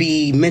to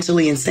be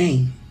mentally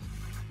insane?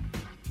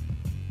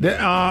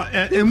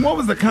 And what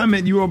was the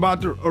comment you were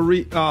about to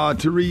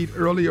read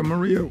earlier,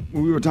 Maria,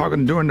 when we were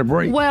talking during the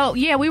break? Well,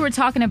 yeah, we were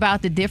talking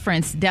about the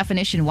difference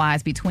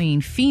definition-wise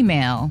between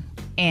female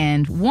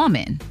and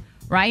woman,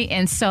 right?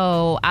 And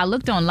so I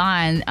looked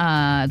online.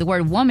 The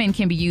word woman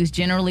can be used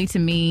generally to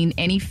mean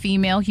any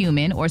female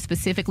human or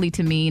specifically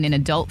to mean an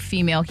adult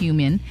female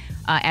human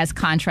as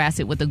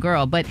contrasted with a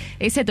girl. But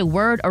they said the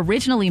word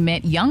originally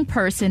meant young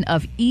person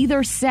of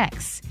either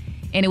sex.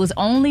 And it was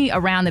only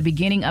around the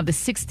beginning of the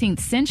 16th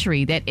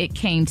century that it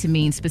came to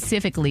mean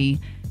specifically,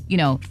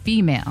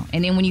 female.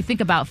 And then when you think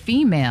about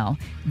female,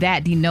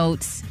 that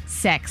denotes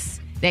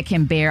sex that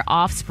can bear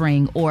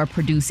offspring or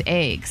produce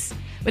eggs.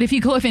 But if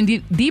you go even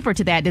deeper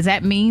to that, does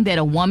that mean that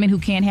a woman who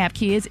can't have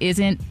kids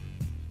isn't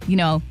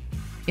a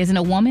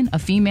woman, a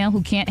female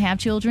who can't have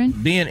children?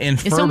 Being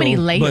infertile, there's so many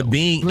layers. But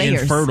being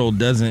infertile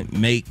doesn't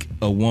make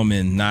a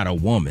woman not a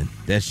woman.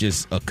 That's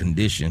just a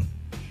condition.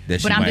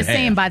 But I'm just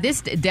saying, by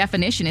this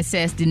definition, it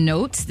says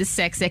denotes the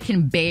sex that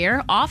can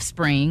bear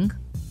offspring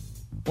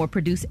or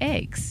produce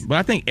eggs. But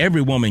I think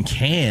every woman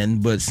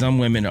can, but some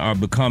women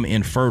become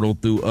infertile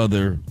through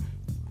other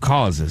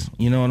causes.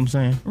 You know what I'm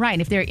saying? Right.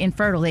 And if they're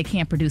infertile, they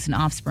can't produce an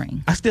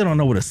offspring. I still don't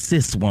know what a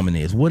cis woman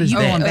is. What is that?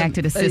 Going back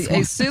to the cis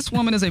woman. A cis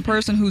woman is a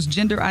person whose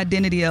gender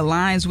identity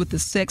aligns with the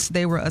sex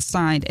they were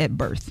assigned at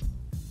birth.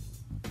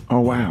 Oh,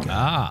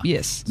 wow.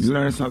 Yes. You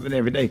learn something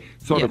every day.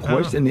 So the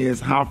question is,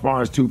 how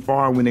far is too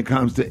far when it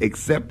comes to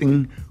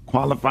accepting,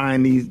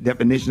 qualifying these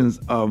definitions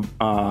of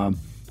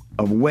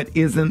what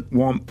isn't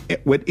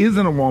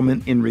a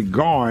woman in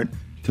regard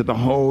to the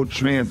whole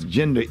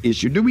transgender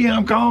issue? Do we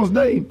have calls,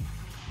 Dave?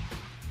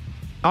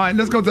 All right,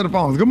 let's go to the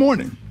phones. Good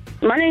morning.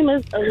 My name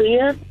is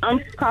Aaliyah.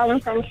 I'm calling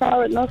from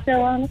Charlotte, North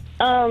Carolina.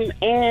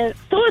 And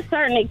to a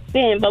certain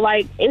extent, but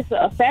it's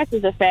a fact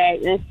is a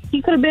fact. And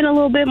he could have been a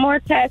little bit more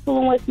tactful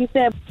in what he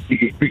said. You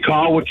can be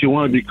called what you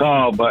want to be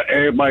called, but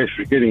everybody's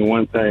forgetting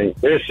one thing.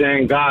 They're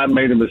saying God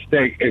made a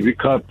mistake if you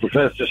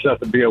profess yourself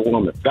to be a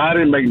woman. God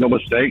didn't make no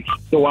mistakes,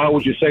 so why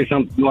would you say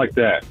something like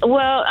that?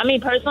 Well, I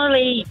mean,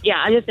 personally,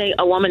 I just say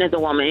a woman is a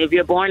woman. If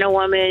you're born a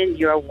woman,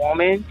 you're a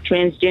woman.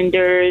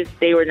 Transgenders,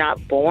 they were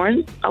not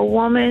born a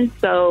woman,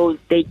 so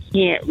they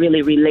can't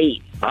really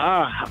relate.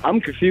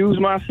 I'm confused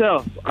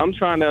myself. I'm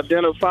trying to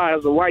identify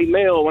as a white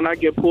male when I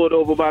get pulled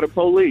over by the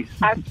police.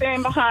 I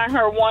stand behind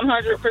her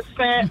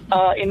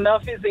 100%.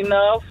 Enough is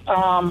enough.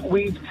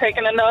 We've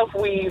taken enough.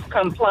 We've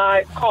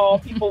complied,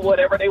 called people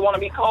whatever they want to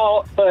be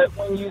called. But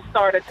when you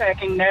start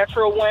attacking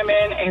natural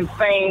women and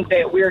saying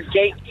that we're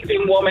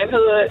gatekeeping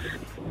womanhood,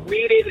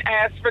 we didn't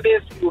ask for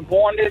this. We were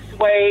born this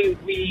way.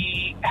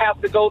 We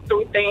have to go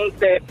through things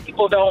that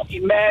people don't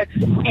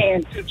imagine,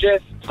 and to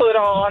just put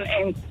on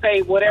and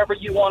say whatever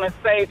you want to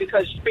say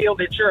because you feel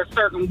that you're a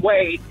certain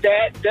way,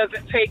 that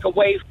doesn't take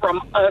away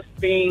from us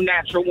being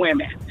natural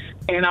women.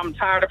 And I'm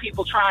tired of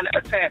people trying to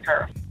attack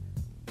her.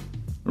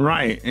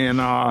 Right. And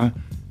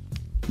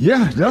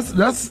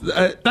that's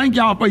thank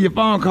y'all for your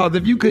phone calls.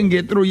 If you couldn't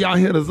get through, y'all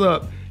hit us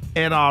up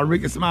at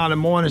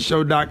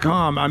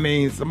RickySmileyMorningShow.com. I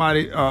mean,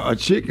 somebody, a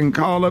chick can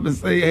call up and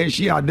say, hey,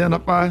 she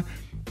identified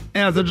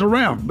as a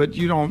giraffe, but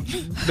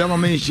that don't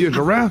mean she a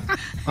giraffe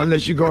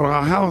unless you go to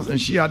her house and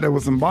she out there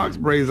with some box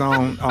braids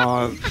on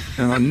and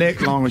her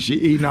neck long and she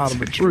eating out of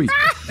a tree.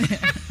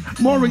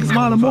 More Rickey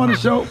Smiley Morning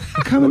Show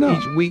coming up.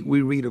 Each week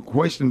we read a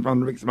question from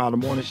the Rickey Smiley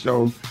Morning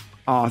Show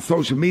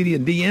social media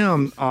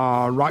DM.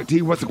 Rock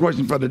T, what's the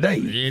question for the day?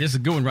 Yeah, this is a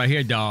good one right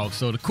here, dog.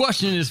 So the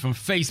question is from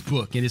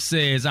Facebook, and it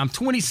says, I'm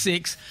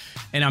 26,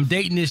 and I'm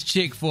dating this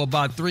chick for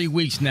about 3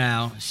 weeks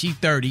now. She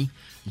 30.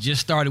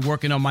 Just started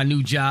working on my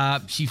new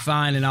job. She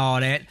fine and all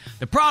that.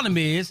 The problem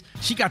is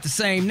she got the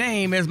same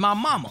name as my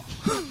mama,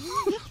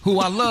 who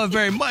I love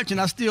very much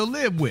and I still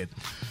live with.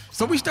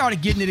 So we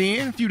started getting it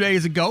in a few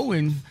days ago,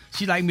 and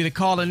she liked me to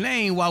call her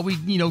name while we,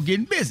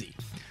 getting busy.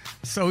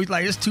 So he's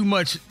like, it's too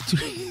much.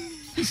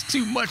 It's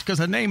too much because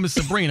her name is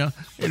Sabrina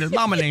and his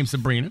mama name's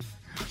Sabrina.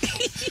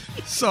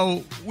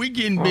 So we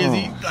getting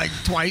busy like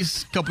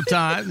twice, couple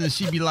times, and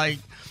she be like,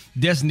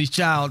 Destiny's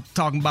Child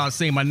talking about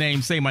say my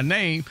name.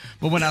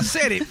 But when I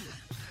said it,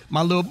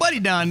 my little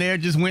buddy down there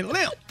just went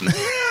limp.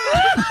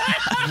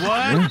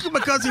 What?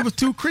 Because it was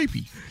too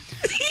creepy.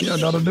 Yeah,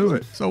 that'll do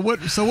it. So what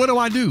do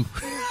I do?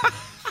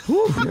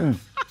 Yeah.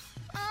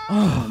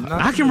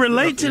 I can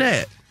relate to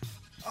that.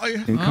 Oh,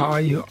 yeah. And call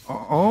you,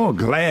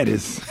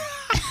 Gladys.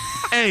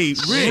 Hey,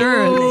 Rick.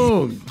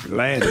 Oh,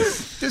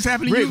 Gladys. This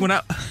happened to Rick, you?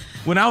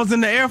 when I was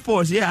in the Air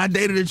Force, I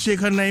dated a chick.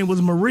 Her name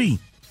was Marie.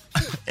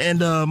 And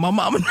my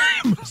mama's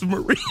name was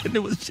Marie, and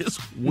it was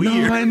just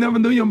weird. No, I ain't never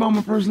knew your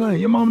mama's first name.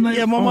 Your mama's name?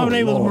 Yeah, my mama's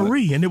name Lord. was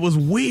Marie, and it was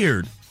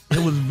weird. It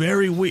was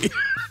very weird.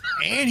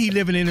 And he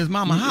living in his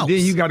mama's house.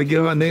 Then you got to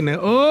give her name.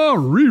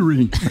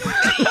 Riri.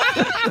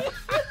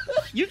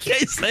 You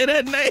can't say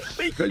that name.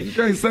 Because you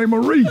can't say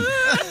Marie.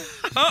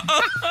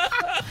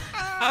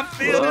 I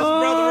feel this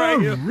brother right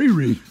here.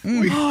 Riri.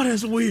 Oh,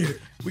 that's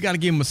weird. We got to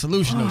give him a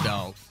solution, though,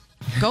 dog.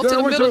 Go to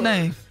the middle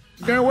name.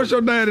 Darren, what's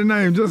your daddy's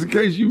name, just in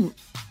case you...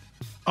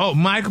 Oh,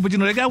 Michael, but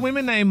they got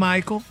women named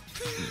Michael.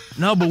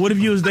 No, but what if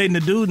you was dating a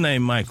dude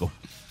named Michael?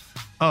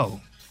 Oh.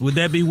 Would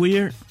that be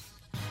weird?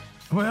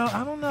 Well,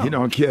 I don't know. He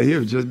don't care.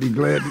 He'll just be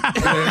glad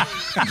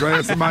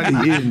somebody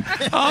hidden.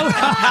 Oh,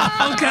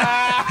 okay.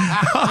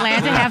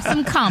 Glad to have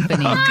some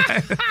company.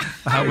 Okay.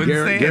 I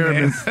wouldn't say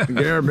that.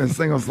 Garrett been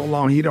single so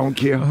long, he don't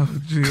care. Oh,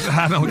 geez,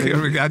 I don't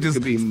care. I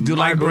just do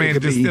like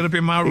Brandon. Just sit up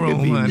in my room, It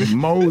could be honey.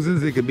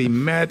 Moses. It could be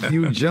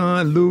Matthew,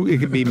 John, Luke. It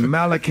could be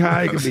Malachi.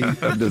 It could be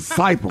a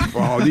disciple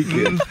for all he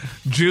can.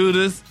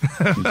 Judas.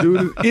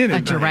 Anything.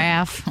 A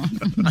giraffe.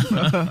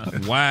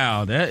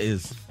 Wow, that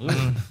is...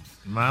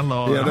 My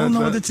Lord. Yeah, I don't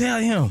know what to tell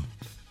him.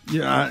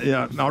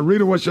 Yeah. Now,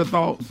 Rita, what's your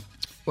thoughts?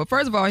 Well,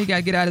 first of all, he got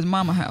to get out of his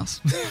mama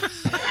house.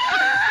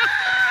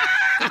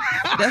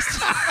 That's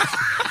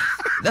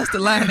the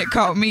line that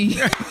caught me.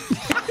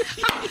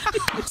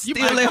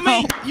 Still at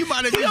home. You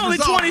might have He's only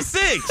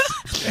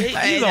 26.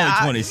 He's only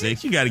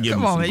 26. You got to give him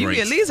Come on, some man. You grace.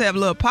 can at least have a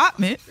little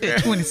apartment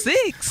at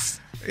 26.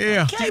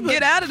 Yeah.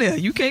 Get out of there.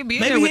 You can't be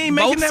in Maybe there he with ain't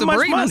both making that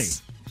much money.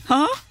 Sabrinas.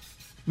 Huh?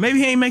 Maybe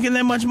he ain't making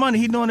that much money.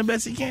 He's doing the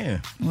best he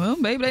can. Well,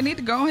 maybe they need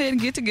to go ahead and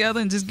get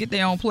together and just get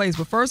their own place.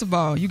 But first of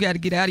all, you got to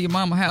get out of your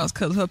mama house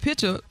because her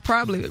picture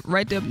probably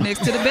right there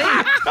next to the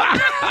bed.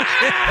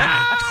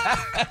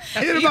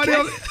 Anybody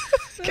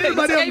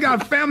else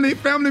got family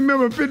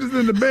member pictures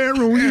in the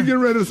bedroom when you get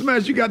ready to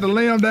smash? You got to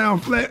lay them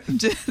down flat.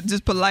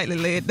 Just politely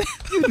lay it down.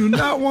 You do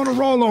not want to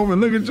roll over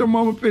and look at your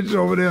mama picture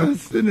over there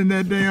sitting in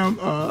that damn.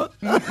 Or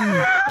a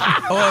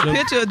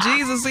picture of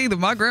Jesus either.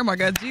 My grandma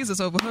got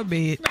Jesus over her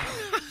bed.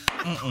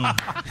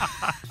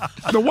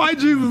 The white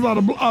Jesus are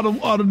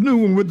the new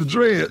one with the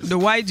dreads. The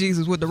white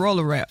Jesus with the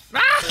roller wrap.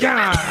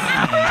 God.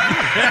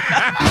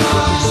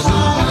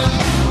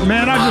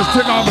 Man, I just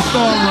took off and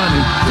started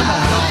running.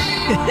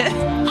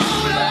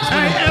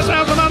 Hey, as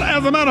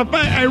a matter of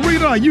fact, hey,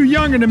 Rita, you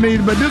younger than me,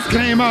 but this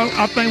came out,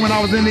 I think, when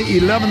I was in the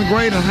 11th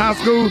grade in high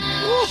school.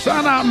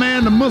 Shout out,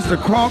 man, to Mr.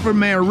 Crawford,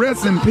 man.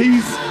 Rest in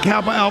peace.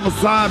 Kappa Alpha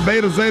Psi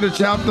Beta Zeta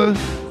chapter.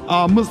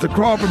 Mr.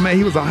 Crawford, man,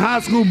 he was a high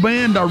school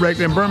band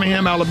director in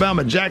Birmingham,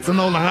 Alabama. Jackson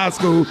Nolan High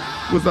School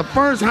was the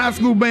first high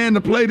school band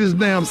to play this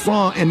damn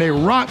song, and they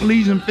rocked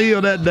Legion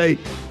Field that day.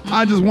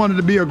 I just wanted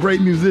to be a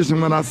great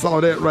musician when I saw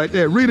that right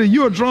there. Rita,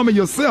 you're a drummer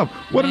yourself.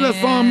 What did that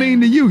song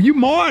mean to you? You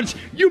marched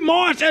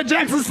at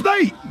Jackson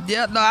State.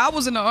 Yeah, no, I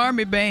was in the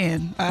Army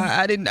band.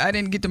 I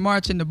didn't get to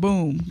march in the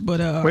boom, but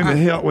wait a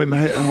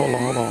minute,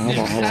 hold on.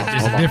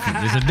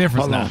 It's a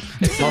difference now.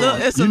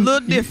 It's a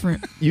little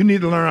different. You need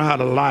to learn how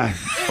to lie,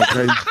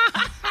 okay?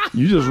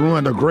 You just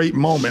ruined a great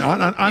moment. I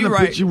done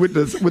put you with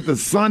the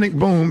sonic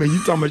boom, and you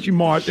talking about you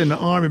marched in the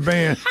army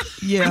band.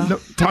 Yeah.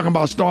 Talking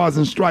about stars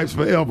and stripes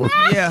forever.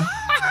 Yeah.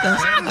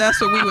 That's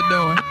what we were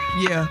doing.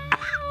 Yeah.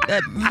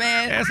 That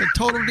man. That's a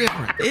total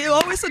difference.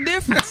 It's a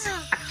difference.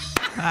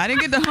 I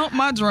didn't get to hump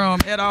my drum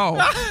at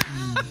all.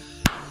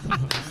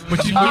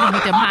 But you get him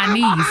with them high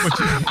knees.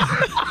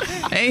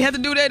 I ain't had to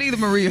do that either,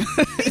 Maria.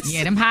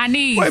 Yeah, them high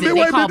knees.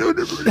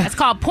 That's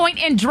called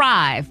point and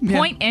drive. Yeah.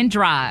 Point and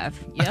drive.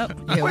 Yep.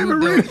 Yeah, we were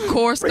doing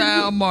core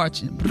style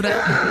marching.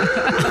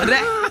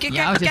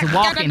 Yeah, I was just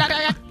walking.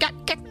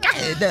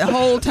 That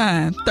whole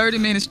time, 30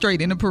 minutes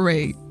straight in the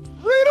parade.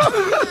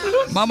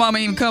 My mama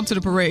ain't even come to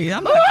the parade.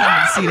 I'm not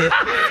coming to see that.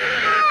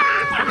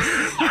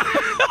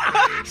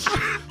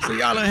 So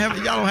y'all don't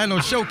have no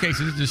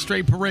showcases. It's just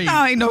straight parade.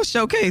 No, ain't no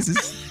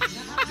showcases.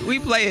 We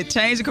play at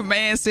change of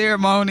command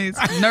ceremonies,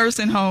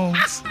 nursing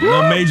homes,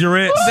 no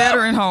majorettes,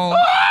 veteran homes.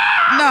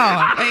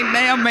 No, ain't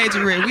damn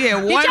majorette. We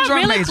had one Did y'all drum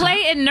really major.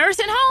 play in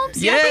nursing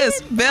homes?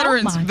 Yes,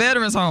 veterans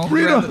homes.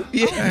 Rita.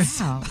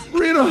 Yes.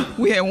 Rita.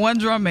 We had one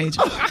drum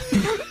major.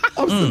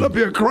 I'm sitting up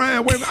here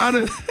crying. Wait a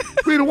minute.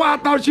 Rita, why I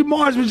thought you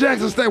marched with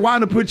Jackson State? Why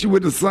didn't I put you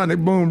with the Sonic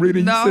Boom, Rita?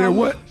 You said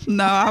what?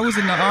 No, I was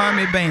in the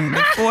Army Band, the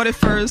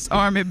 41st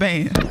Army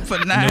Band for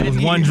 9 There was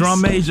years. one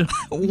drum major?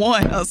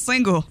 A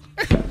single.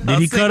 Did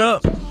he cut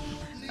up?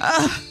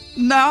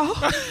 No.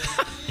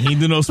 He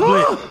didn't do no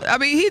split. I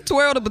mean, he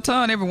twirled a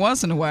baton every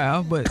once in a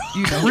while, but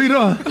you know.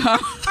 Rita,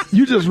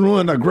 you just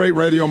ruined a great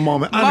radio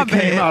moment. I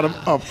came out of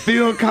a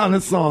Phil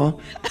Collins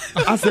song.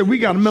 I said, we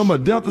got to remember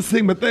Delta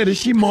Sigma Theta.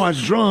 She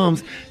marched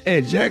drums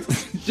at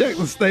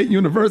Jackson State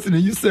University.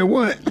 And you said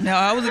what? No,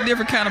 I was a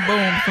different kind of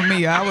boom for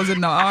me. I was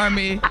in the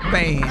Army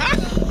Band.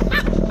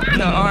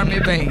 The Army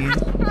Band.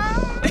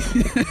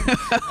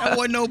 That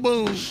wasn't no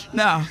boom.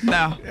 No.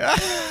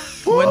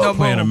 Wasn't no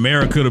Playing boom.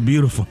 America the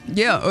Beautiful.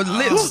 Yeah,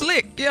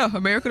 slick. Yeah,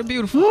 America the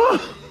Beautiful.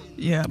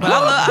 Yeah, but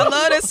I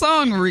love that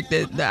song, Rick.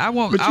 That I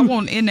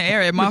want in the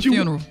air at my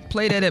funeral.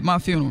 Play that at my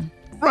funeral.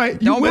 Right.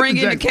 Don't bring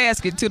in the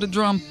casket till the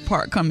drum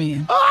part come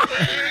in.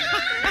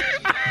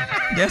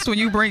 That's when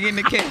you bring in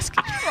the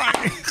casket.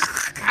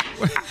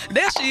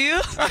 There she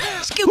is.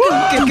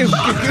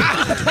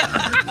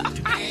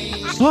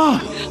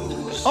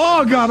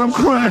 Oh God, I'm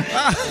crying.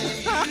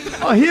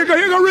 Oh, here go,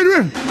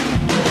 Rita.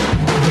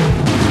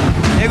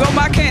 There go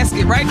my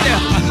casket right there.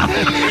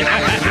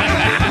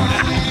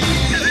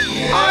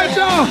 All right,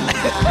 y'all.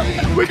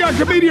 We got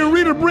comedian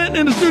Rita Brent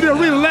in the studio.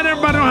 Rita, let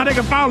everybody know how they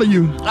can follow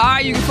you. All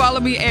right, you can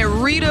follow me at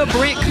Rita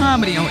Brent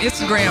Comedy on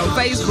Instagram,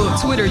 Facebook,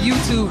 Twitter,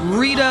 YouTube.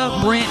 Rita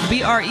Brent,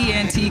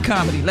 Brent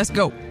Comedy. Let's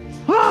go.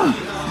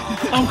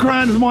 I'm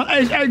crying this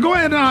morning. Hey, go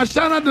ahead and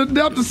shout out to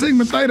Delta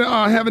Sigma Theta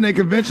having a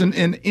convention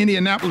in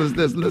Indianapolis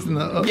that's listening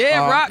to us.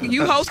 Yeah, Rock,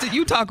 you hosted.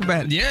 You talk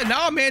about it. Yeah,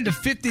 no, man, the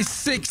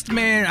 56th,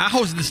 man. I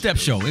hosted the Step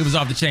Show. It was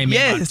off the chain,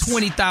 man. Yes. About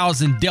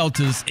 20,000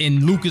 Deltas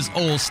in Lucas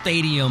Oil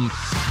Stadium.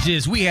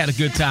 We had a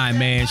good time,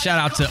 man. Shout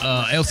out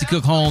to Elsie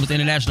Cook Holmes, the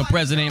international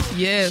president.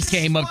 Yes. She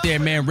came up there,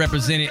 man,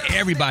 represented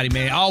everybody,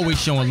 man. Always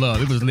showing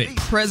love. It was lit.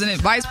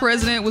 Vice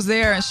President was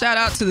there, and shout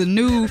out to the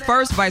new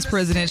first Vice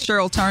President,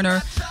 Cheryl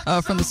Turner,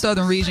 from the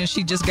Southern region.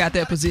 She just got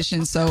that position.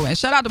 And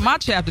shout out to my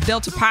chapter,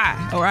 Delta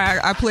Pi. All right,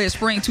 I pledged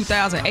spring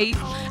 2008.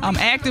 I'm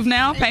active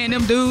now, paying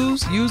them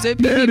dues. Use that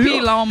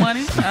PPP loan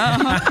money.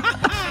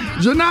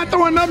 Janai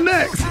throwing up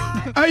next.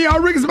 Hey, y'all,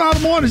 Rickey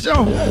Smiley Morning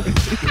Show.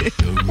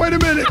 Wait a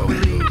minute.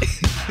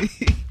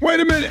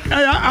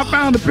 Hey, I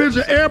found a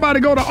picture.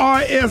 Everybody go to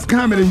RS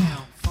Comedy.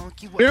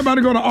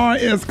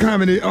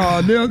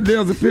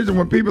 There's a picture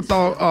when people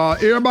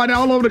thought, everybody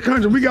all over the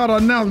country, we got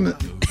an announcement.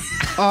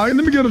 Let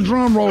me get a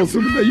drum roll.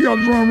 You got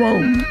a drum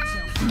roll.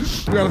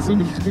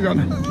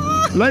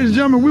 Ladies and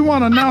gentlemen, we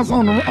want to announce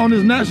on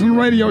this national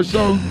radio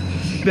show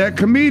that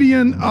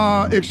comedian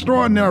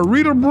extraordinaire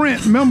Rita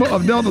Brent, member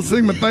of Delta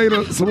Sigma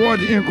Theta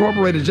Sorority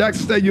Incorporated,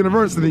 Jackson State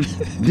University,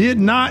 did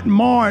not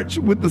march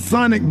with the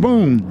Sonic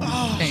Boom.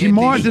 She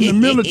marched in the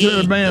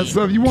military band.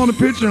 So if you want a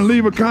picture and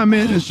leave a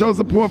comment and show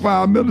support for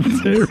our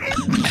military.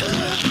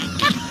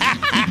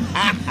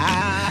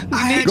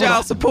 I need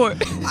y'all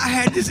support. I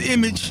had this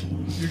image.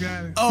 You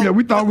got it. Yeah,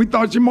 we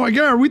thought she marched.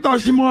 Gary, we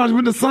thought she marched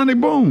with the Sonic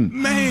Boom.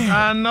 Man,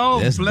 I know.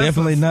 That's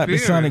definitely not the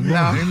Sonic Boom.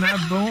 No, they're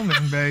not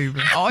booming, baby.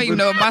 I don't even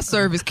know if my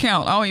service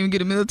count. I don't even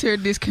get a military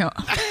discount.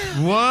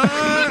 What?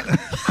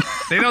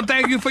 They don't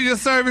thank you for your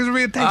service,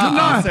 Rita. Thank you for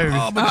your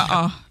service.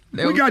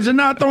 We got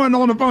Janai throwing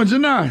on the phone.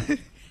 Janai.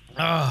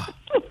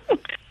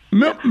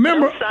 Remember,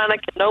 no Sonic,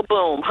 no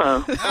boom,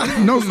 huh?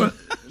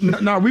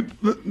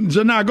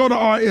 Janai, go to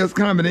RS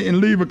Comedy and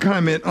leave a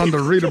comment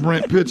under Rita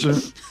Brent picture.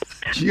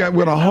 She got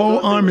with a whole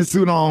army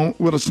suit on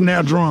with a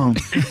snare drum.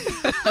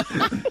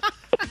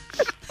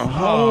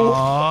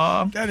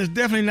 That is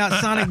definitely not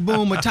Sonic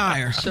Boom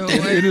attire.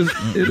 It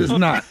is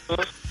not.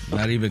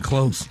 Not even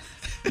close.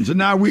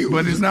 Janai,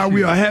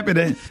 we are happy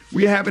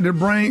to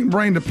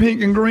bring the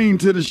pink and green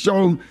to the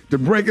show to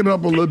break it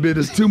up a little bit.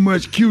 There's too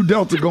much Q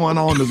Delta going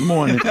on this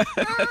morning.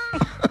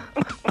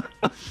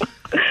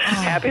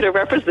 Happy to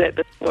represent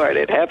this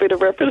morning. Happy to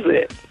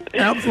represent.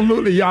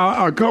 Absolutely,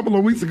 y'all. A couple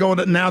of weeks ago,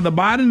 now the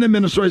Biden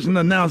administration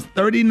announced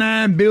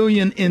 $39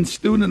 billion in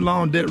student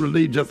loan debt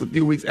relief just a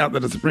few weeks after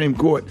the Supreme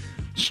Court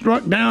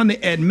struck down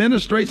the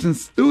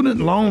administration's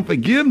student loan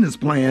forgiveness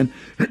plan.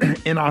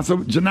 And so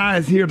Janai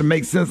is here to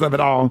make sense of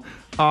it all.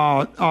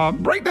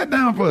 Break that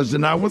down for us,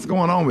 Janai. What's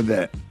going on with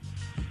that?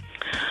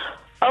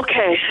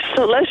 Okay,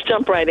 so let's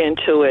jump right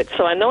into it.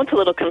 So I know it's a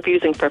little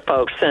confusing for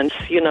folks since,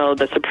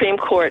 the Supreme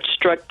Court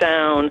struck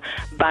down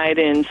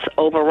Biden's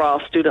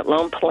overall student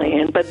loan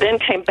plan, but then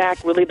came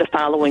back really the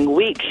following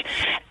week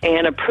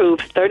and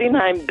approved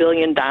 $39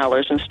 billion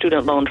in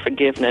student loan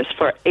forgiveness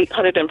for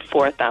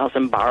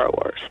 804,000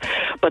 borrowers.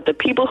 But the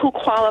people who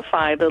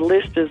qualify, the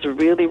list is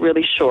really,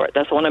 really short.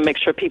 That's what I want to make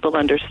sure people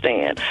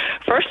understand.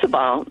 First of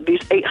all,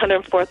 these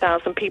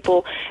 804,000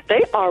 people,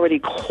 they already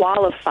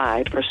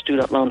qualified for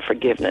student loan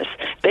forgiveness.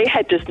 They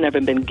had just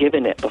never been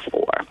given it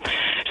before.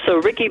 So,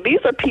 Ricky, these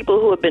are people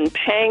who have been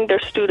paying their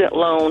student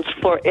loans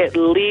for at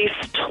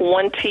least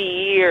 20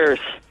 years.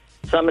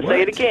 So I'm going to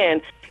say it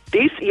again.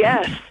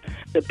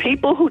 The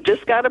people who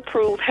just got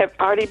approved have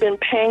already been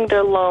paying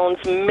their loans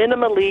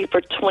minimally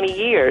for 20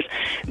 years.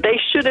 They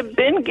should have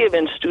been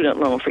given student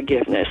loan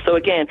forgiveness. So,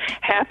 again,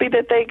 happy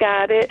that they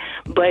got it.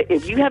 But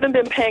if you haven't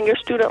been paying your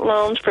student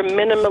loans for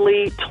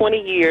minimally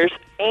 20 years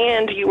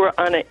and you were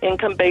on an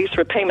income-based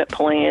repayment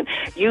plan,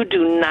 you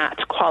do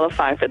not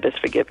qualify for this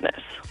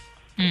forgiveness.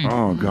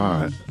 Oh,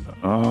 God.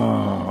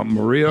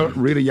 Maria,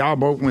 Rita, y'all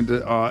both went to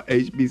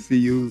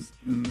HBCUs.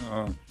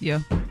 Yeah.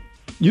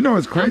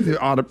 It's crazy.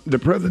 The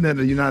president of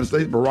the United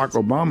States, Barack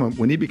Obama,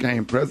 when he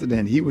became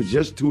president, he was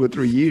just 2 or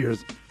 3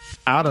 years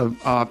out of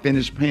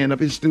finished paying up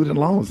his student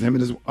loans, him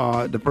and his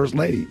the first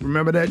lady.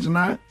 Remember that,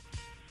 Janai?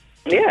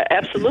 Yeah,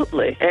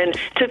 absolutely. And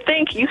to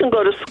think you can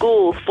go to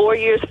school 4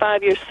 years,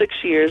 5 years,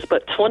 6 years,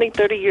 but 20,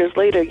 30 years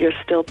later, you're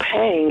still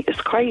paying is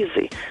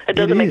crazy. It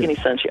doesn't make any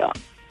sense, y'all.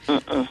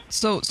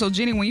 So,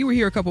 Jenny, when you were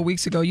here a couple of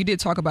weeks ago, you did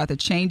talk about the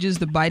changes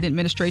the Biden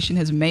administration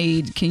has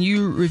made. Can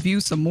you review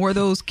some more of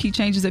those key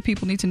changes that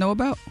people need to know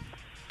about?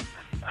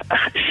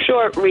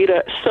 Sure,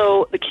 Rita.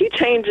 So the key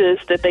changes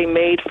that they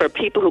made for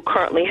people who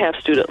currently have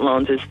student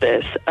loans is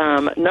this.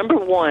 Number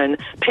one,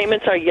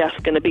 payments are,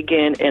 going to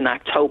begin in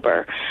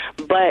October.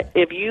 But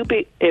if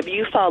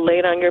you fall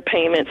late on your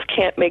payments,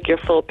 can't make your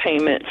full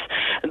payments,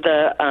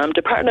 the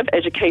Department of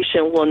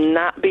Education will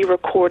not be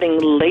recording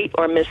late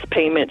or missed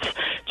payments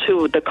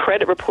to the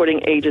credit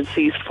reporting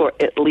agencies for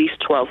at least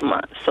 12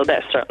 months. So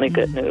that's certainly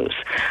good news.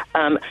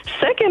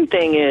 Second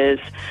thing is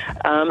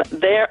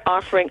they're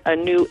offering a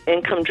new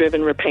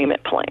income-driven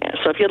repayment plan.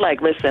 So if you're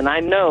like, listen, I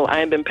know I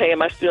have been paying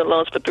my student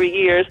loans for 3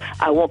 years,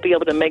 I won't be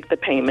able to make the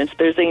payments.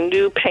 There's a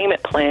new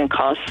payment plan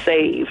called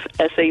SAVE,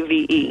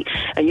 S-A-V-E,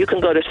 and you can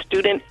go to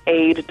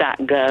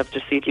studentaid.gov to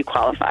see if you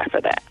qualify for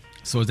that.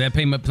 So is that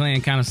payment plan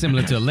kind of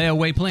similar to a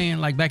layaway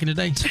plan like back in the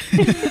day?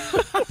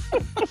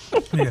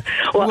 Yeah.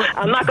 Well,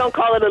 I'm not going to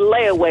call it a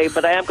layaway,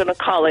 but I am going to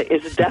call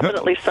it's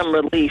definitely some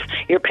relief.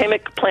 Your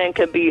payment plan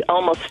could be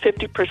almost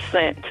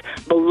 50%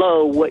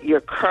 below what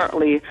you're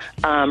currently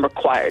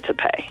required to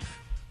pay.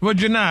 Well,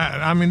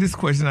 Janai, this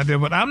question out there,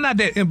 but I'm not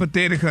that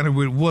empathetic kind of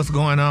with what's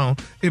going on.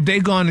 If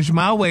they garnish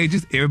my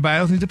wages, everybody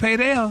else needs to pay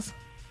theirs.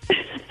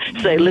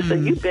 Say,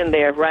 listen, you've been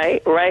there,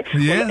 right? Yes.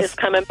 Well, it's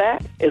coming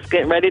back. It's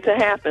getting ready to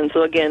happen.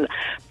 So, again,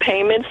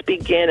 payments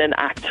begin in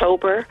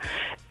October.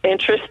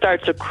 Interest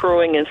starts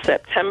accruing in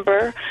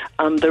September.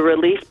 The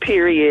relief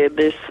period,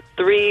 this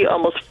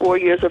almost 4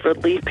 years of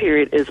relief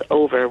period is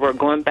over. We're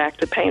going back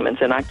to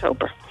payments in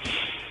October.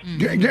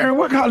 Gary,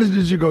 what college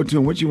did you go to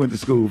and what you went to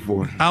school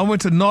for? I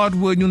went to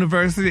Northwood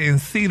University in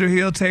Cedar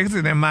Hill,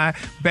 Texas, and my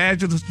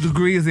bachelor's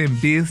degree is in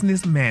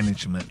business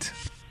management.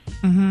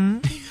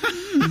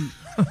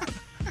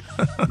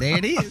 There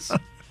it is.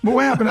 But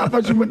what happened? I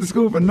thought you went to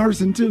school for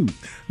nursing, too.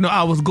 No,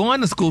 I was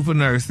going to school for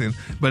nursing,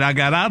 but I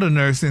got out of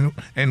nursing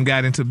and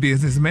got into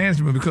business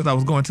management because I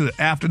was going to the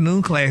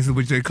afternoon classes,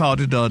 which they called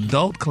it the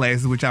adult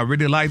classes, which I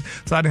really liked,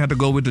 so I didn't have to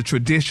go with the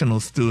traditional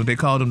student. They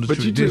called them the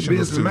traditional student. But you did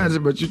business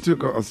management, but you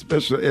took a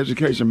special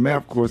education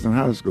math course in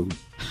high school.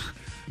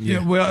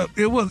 Yeah, well,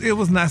 it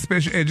was not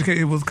special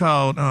education. It was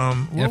called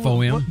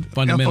FOM,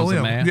 Fundamentals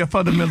of Math. Yeah,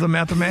 Fundamentals of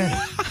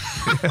Mathematics.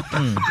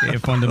 Yeah,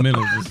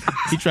 fundamentals.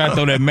 He tried to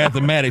throw that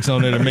mathematics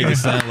on there to make it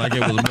sound like it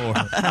was more.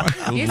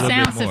 It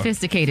sounds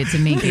sophisticated to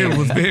me. It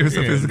was very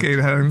sophisticated.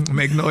 Honey.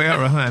 Make no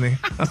error, honey.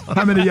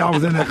 How many of y'all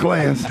was in that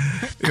class?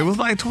 It was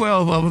like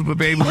 12 of us, but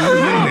baby, we was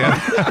in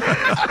there.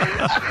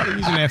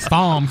 Using that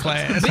farm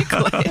class. Big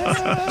class.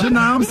 Janai,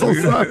 I'm so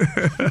sorry.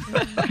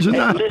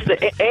 Janai. Listen,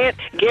 and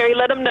Gary,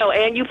 let them know.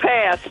 And you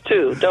passed,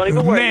 too. Don't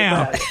even worry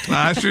about it.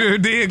 I sure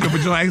did, but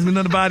you don't ask me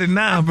nothing about it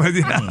now. But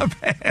I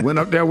passed. Went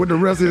up there with the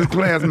rest of his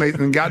classmates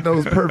and got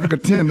those perfect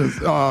attendance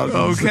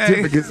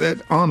certificates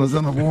at Honors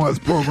and Awards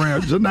program.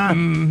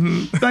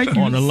 Janai, thank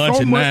you on the lunch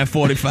so at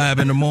 9:45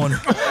 in the morning.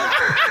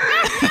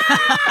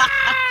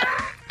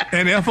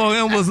 And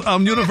FOM was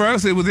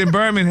university was in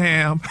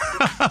Birmingham.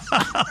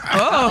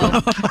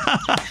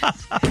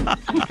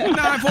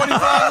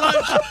 9:45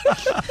 lunch.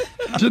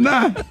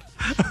 Janai,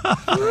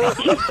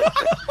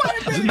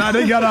 Now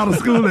they got out of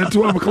school at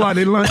 12 o'clock.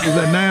 Their lunch was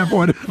at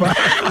 9:45.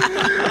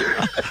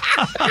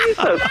 He's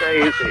so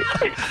crazy.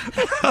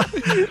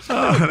 That's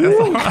all right,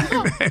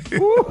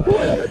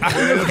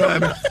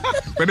 man.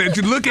 But if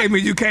you look at me,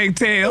 you can't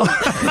tell.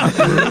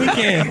 We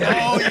can.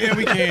 Oh, yeah,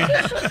 we can.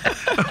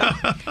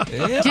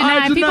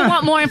 Janai, if people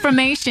want more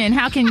information,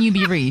 how can you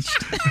be reached?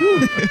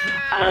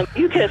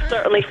 You can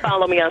certainly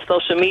follow me on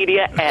social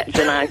media at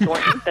Janai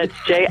Thornton. That's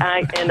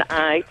JINITHORNTON.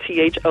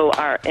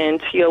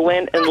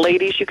 And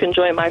ladies, you can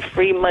join my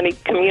free money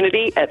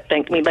community at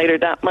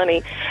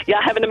thankmelater.money.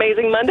 Y'all have an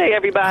amazing Monday,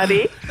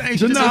 everybody.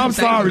 Janai, I'm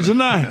sorry,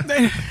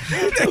 Janai.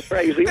 So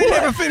crazy. They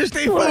never finished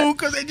their food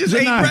because they just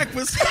ate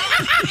breakfast.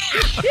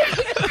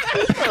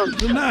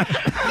 Janai.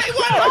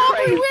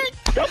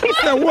 Don't be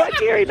saying what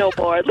Gary no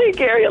more. Leave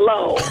Gary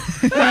alone.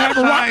 What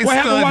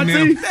happened,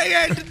 YT? They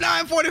had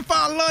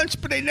 9:45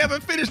 lunch, but they never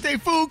finished their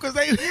food because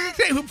they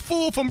were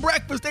full from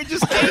breakfast. They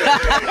just ate.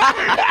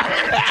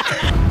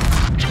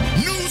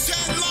 News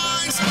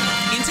headlines,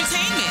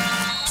 entertainment,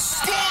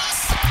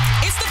 sports.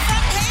 It's the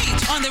front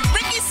page on the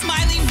Rickey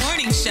Smiley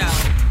Morning Show.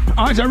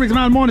 All right, y'all, Rickey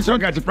Smiley Morning Show.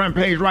 Got your front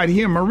page right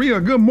here. Maria,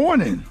 good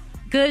morning.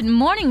 Good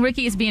morning,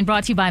 Rickey is being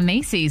brought to you by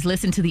Macy's.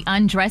 Listen to the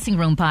Undressing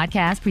Room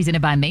podcast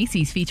presented by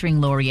Macy's featuring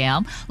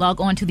L'Oreal.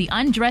 Log on to the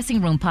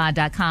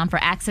undressingroompod.com for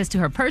access to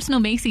her personal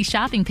Macy's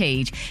shopping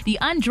page. The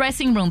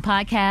Undressing Room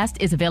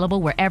podcast is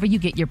available wherever you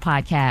get your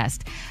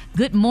podcast.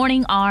 Good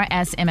morning,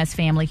 RSMS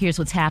family. Here's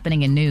what's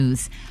happening in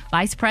news.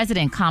 Vice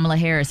President Kamala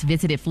Harris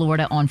visited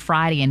Florida on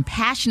Friday and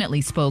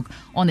passionately spoke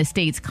on the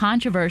state's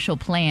controversial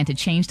plan to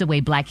change the way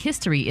Black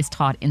history is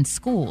taught in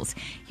schools.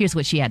 Here's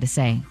what she had to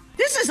say.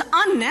 This is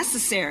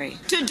unnecessary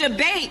to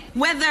debate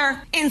whether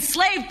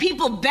enslaved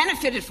people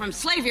benefited from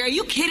slavery. Are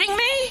you kidding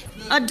me?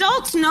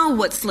 Adults know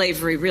what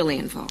slavery really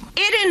involved.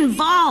 It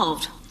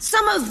involved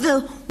some of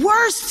the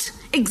worst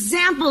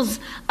examples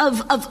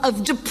of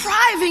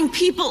depriving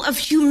people of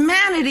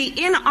humanity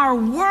in our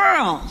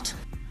world.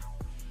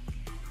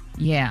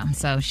 Yeah,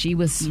 so she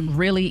was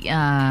really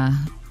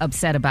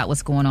upset about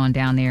what's going on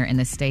down there in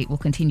the state. We'll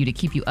continue to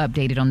keep you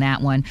updated on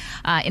that one.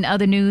 In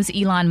other news,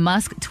 Elon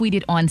Musk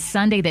tweeted on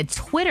Sunday that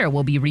Twitter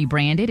will be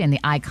rebranded and the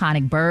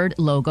iconic bird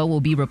logo will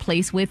be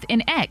replaced with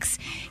an X.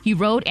 He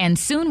wrote, "And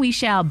soon we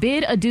shall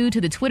bid adieu to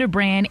the Twitter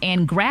brand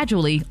and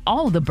gradually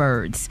all the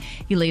birds."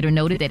 He later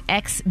noted that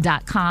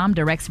X.com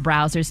directs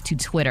browsers to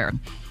Twitter.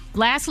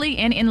 Lastly,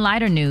 and in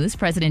lighter news,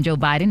 President Joe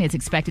Biden is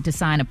expected to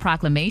sign a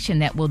proclamation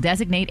that will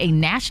designate a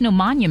national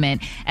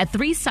monument at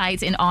 3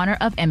 sites in honor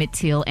of Emmett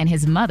Till and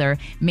his mother,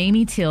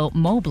 Mamie Till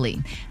Mobley.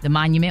 The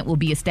monument will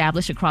be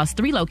established across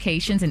 3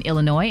 locations in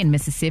Illinois and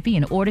Mississippi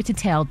in order to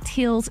tell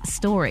Till's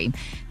story.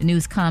 The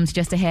news comes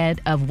just ahead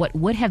of what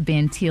would have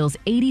been Till's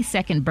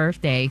 82nd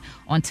birthday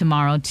on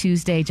tomorrow,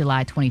 Tuesday,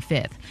 July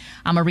 25th.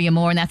 I'm Maria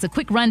Moore, and that's a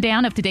quick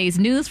rundown of today's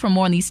news. For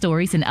more on these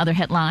stories and other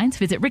headlines,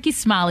 visit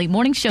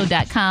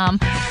RickeySmileyMorningShow.com.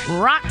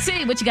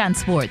 Roxy, what you got in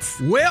sports?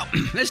 Well,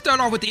 let's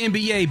start off with the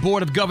NBA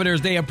Board of Governors.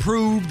 They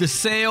approved the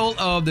sale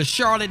of the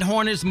Charlotte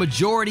Hornets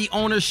majority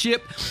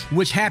ownership,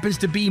 which happens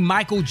to be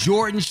Michael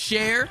Jordan's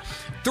share.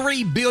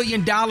 $3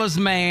 billion,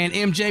 man.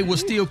 MJ will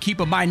still keep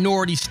a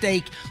minority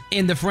stake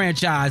in the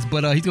franchise,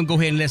 but he's going to go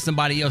ahead and let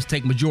somebody else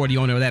take majority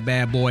owner of that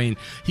bad boy, and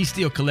he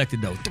still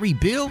collected, though. $3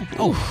 billion?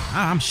 Oh,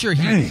 I'm sure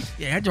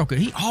that joker,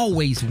 he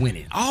always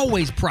winning,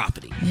 always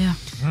profiting. Yeah.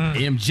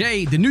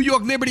 MJ, the New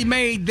York Liberty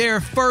made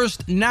their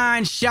first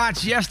 9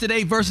 shots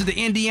yesterday versus the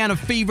Indiana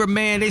Fever,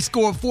 man. They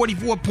scored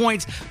 44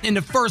 points in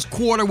the first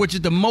quarter, which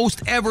is the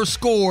most ever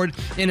scored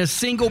in a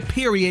single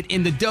period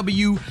in the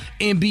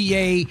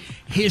WNBA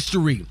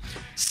history.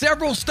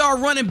 Several star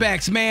running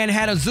backs, man,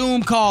 had a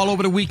Zoom call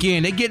over the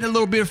weekend. They're getting a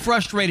little bit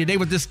frustrated. They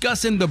were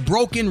discussing the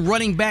broken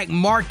running back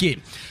market.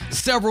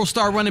 Several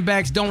star running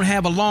backs don't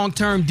have a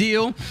long-term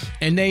deal,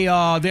 and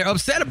they're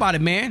upset about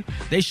it, man.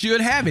 They should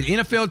have it.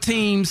 NFL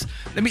teams,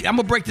 I'm going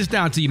to break this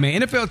down to you,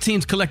 man. NFL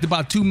teams collect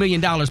about $2 million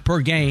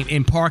per game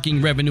in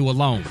parking revenue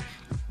alone.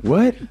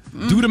 What?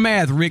 Do the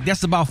math, Rick.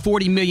 That's about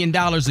 $40 million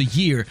a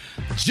year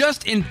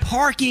just in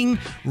parking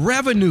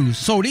revenues.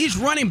 So these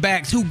running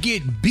backs who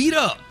get beat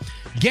up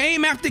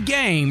game after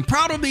game,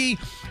 probably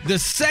the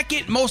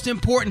second most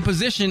important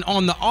position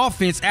on the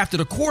offense after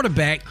the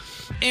quarterback,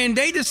 and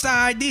they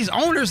decide, these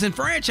owners and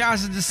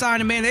franchises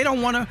decided, man, they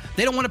don't want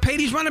to pay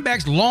these running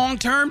backs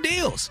long-term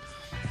deals.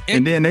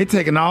 And then they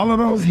taking all of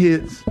those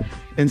hits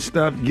and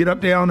stuff, get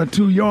up there on the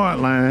 2-yard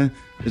line.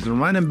 It's the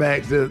running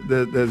backs that's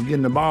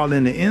getting the ball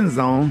in the end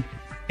zone.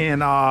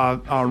 And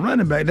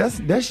running back,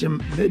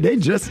 they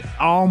just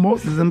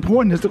almost as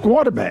important as the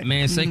quarterback.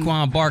 Man,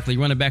 Saquon Barkley,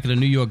 running back of the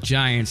New York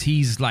Giants,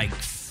 he's like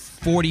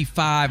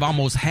 45,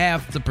 almost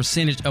half the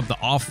percentage of the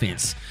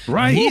offense.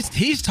 Right.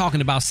 He's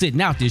talking about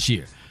sitting out this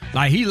year.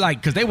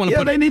 Because they want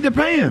to they need to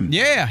pay him.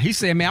 Yeah, he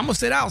said, man, I'm going to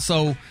sit out.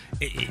 So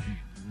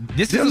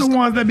they're the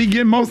ones that be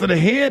getting most of the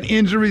head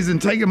injuries and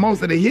taking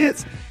most of the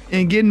hits.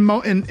 and getting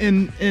more in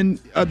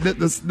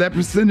that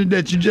percentage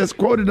that you just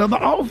quoted of the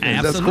offense.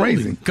 Absolutely. That's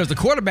crazy. Because the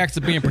quarterbacks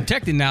are being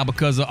protected now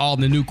because of all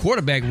the new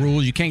quarterback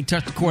rules. You can't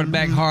touch the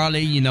quarterback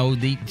hardly. You know,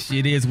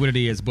 it is what it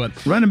is.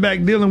 But running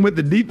back dealing with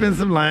the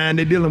defensive line,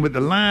 they're dealing with the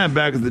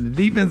linebackers, the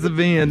defensive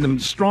end, them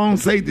strong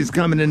safeties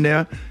coming in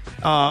there,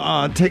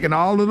 taking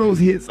all of those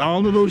hits,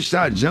 all of those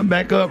shots, jump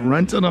back up,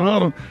 run to the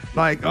huddle.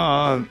 Like,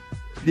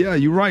 yeah,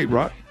 you're right,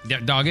 Rock. Yeah,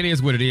 dog, it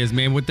is what it is,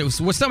 man. What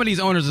some of these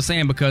owners are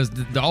saying, because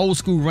the old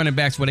school running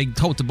backs where they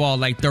tote the ball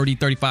like 30,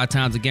 35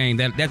 times a game,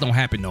 that don't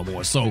happen no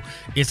more. So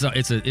it's a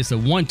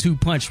 1-2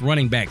 punch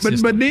running back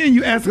system. But then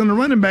you asking the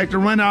running back to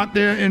run out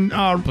there and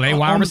play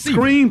wide receiver,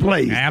 screen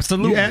plays.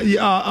 Absolutely.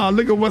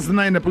 Look at what's the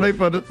name that played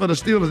for the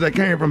Steelers that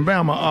came from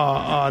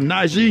Bama,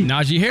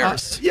 Najee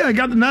Harris.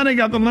 Now they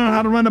got to learn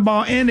how to run the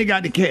ball, and they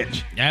got to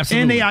catch.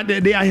 Absolutely. And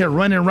they out here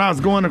running routes,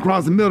 going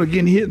across the middle,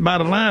 getting hit by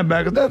the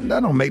linebackers. That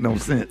don't make no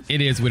sense.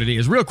 It is what it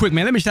is. Real quick,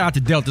 man, let me shout out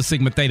to Delta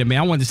Sigma Theta, man.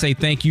 I wanted to say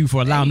thank you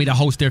for allowing me to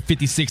host their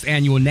 56th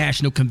annual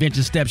National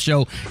Convention Step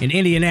Show in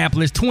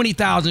Indianapolis,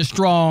 20,000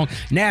 strong.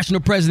 National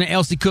President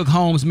Elsie Cook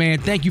Holmes, man,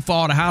 thank you for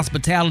all the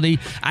hospitality.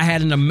 I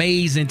had an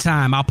amazing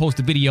time. I'll post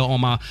a video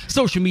on my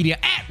social media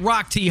at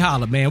Rock T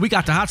Holla, man. We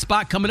got the hot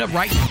spot coming up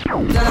right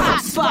now. The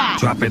hot spot.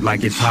 Drop it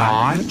like it's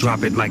hot.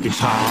 Drop it like it's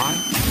hot.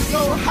 So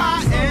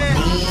hot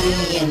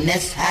and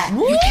that's hot.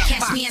 You can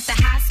catch me at the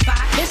hot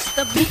spot. It's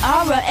the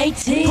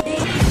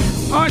BR18.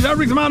 All right, y'all,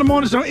 Rick's Mountain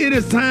Morning Show. It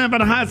is time for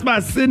the hot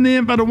spot, sitting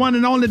in for the one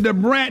and only the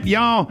Brat,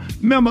 y'all.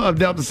 Member of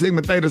Delta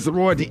Sigma Theta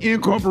Sorority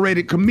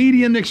Incorporated,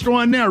 comedian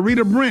extraordinaire,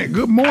 Rita Brent.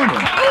 Good morning.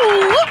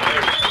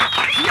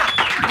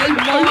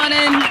 Good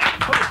morning.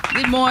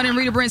 Good morning.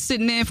 Rita Brent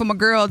sitting in for my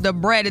girl, the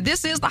Brat.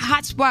 This is the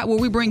hot spot where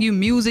we bring you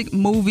music,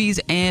 movies,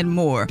 and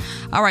more.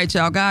 All right,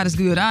 y'all. God is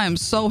good. I am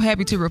so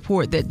happy to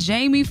report that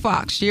Jamie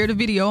Foxx shared a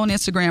video on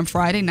Instagram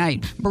Friday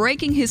night,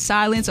 breaking his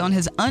silence on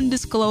his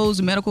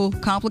undisclosed medical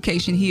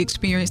complication he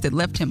experienced that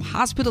left him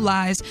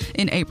hospitalized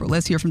in April.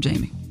 Let's hear from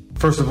Jamie.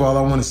 First of all,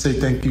 I want to say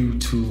thank you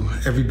to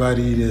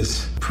everybody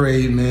that's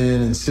prayed,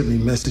 man, and sent me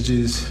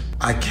messages.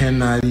 I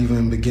cannot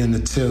even begin to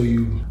tell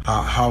you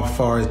how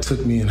far it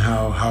took me and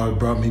how it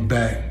brought me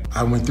back.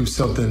 I went through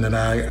something that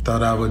I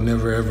thought I would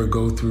never, ever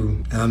go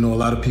through. And I know a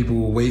lot of people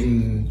were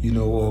waiting,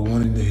 or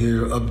wanting to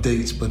hear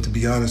updates. But to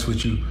be honest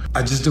with you,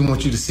 I just didn't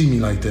want you to see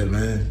me like that,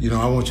 man.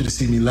 I want you to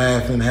see me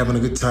laughing, having a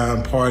good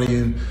time,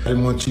 partying. I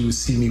didn't want you to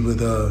see me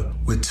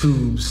with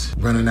tubes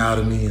running out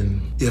of me,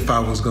 and if I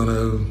was going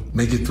to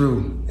make it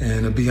through.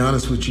 And to be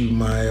honest with you,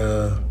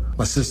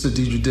 my sister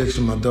Deidre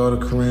Dixon, my daughter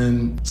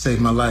Corinne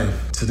saved my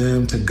life. To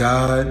them, to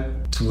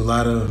God, to a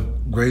lot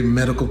of great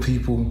medical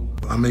people,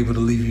 I'm able to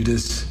leave you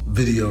this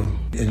video.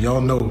 And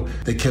y'all know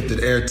they kept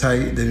it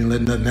airtight. They didn't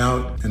let nothing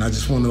out. And I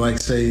just want to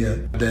say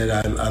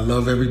that I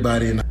love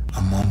everybody, and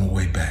I'm on my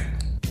way back.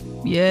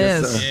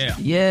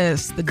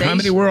 Yes. The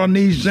comedy world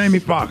needs Jamie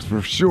Foxx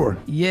for sure.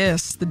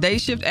 Yes, the day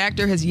shift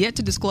actor has yet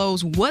to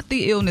disclose what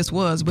the illness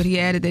was, but he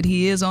added that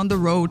he is on the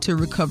road to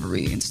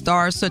recovery. And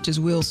stars such as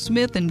Will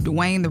Smith and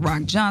Dwayne "The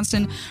Rock"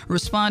 Johnson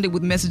responded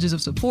with messages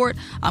of support.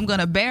 "I'm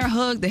gonna bear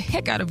hug the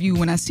heck out of you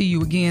when I see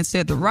you again,"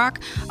 said The Rock.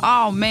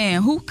 "Oh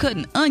man, who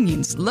cutting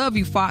onions? Love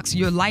you, Fox.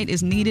 Your light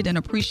is needed and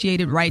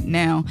appreciated right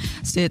now,"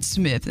 said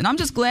Smith. And I'm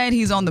just glad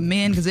he's on the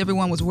mend, because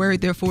everyone was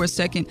worried there for a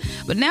second.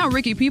 But now,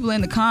 Ricky, people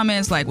in the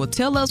comments like, well,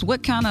 tell us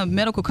what kind of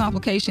medical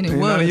complication it was.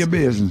 None of your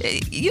business.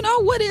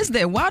 What is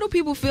that? Why do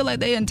people feel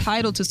like they're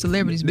entitled to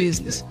celebrities'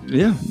 business?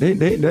 Yeah,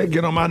 they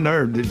get on my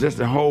nerve. It's just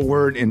the whole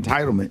word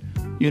entitlement.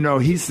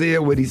 He said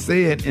what he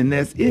said, and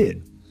that's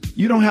it.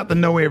 You don't have to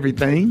know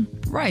everything.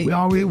 Right.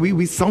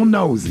 We so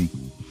nosy.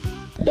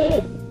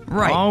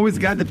 Right. Always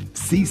got to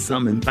see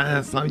something,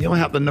 find something. You don't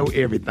have to know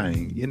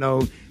everything.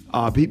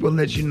 People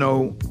let you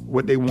know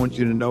what they want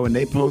you to know, and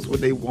they post what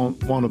they want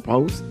to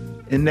post.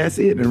 And that's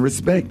it, and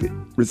respect it.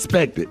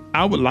 Respect it.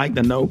 I would like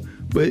to know,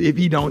 but if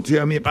you don't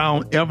tell me, if I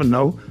don't ever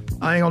know,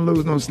 I ain't gonna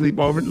lose no sleep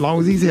over it as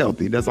long as he's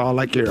healthy. That's all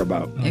I care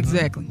about.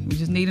 Exactly. We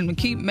just need him to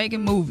keep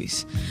making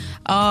movies.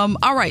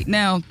 All right,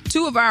 now,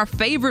 two of our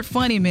favorite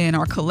funny men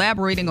are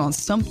collaborating on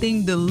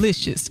something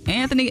delicious.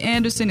 Anthony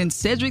Anderson and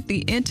Cedric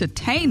the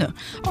Entertainer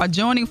are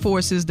joining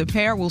forces. The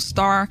pair will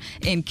star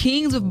in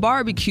Kings of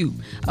Barbecue,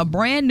 a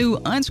brand new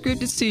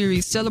unscripted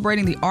series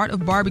celebrating the art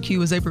of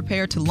barbecue as they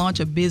prepare to launch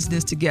a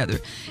business together.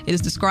 It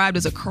is described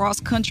as a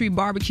cross-country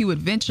barbecue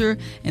adventure,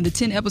 and the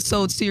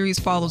 10-episode series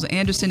follows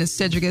Anderson and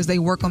Cedric as they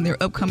work on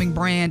their upcoming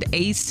brand,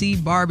 AC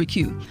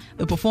Barbecue.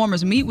 The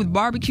performers meet with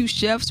barbecue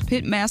chefs,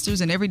 pit masters,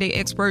 and everyday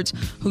experts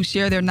who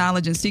share their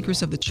knowledge and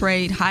secrets of the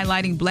trade,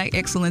 highlighting black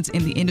excellence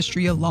in the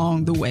industry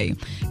along the way.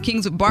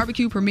 Kings of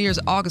Barbecue premieres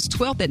August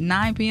 12th at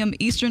 9 p.m.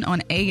 Eastern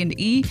on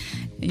A&E.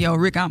 Yo,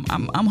 Rick, I'm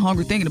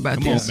hungry thinking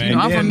about this. On,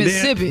 I'm from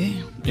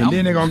Mississippi. And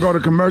then they're going to go to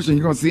commercial.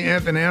 You're going to see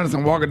Anthony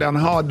Anderson walking down the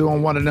hall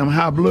doing one of them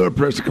high blood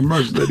pressure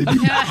commercials that he be.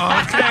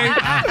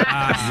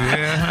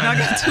 I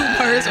got two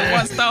birds with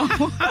one stone.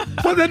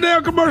 What's that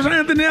damn commercial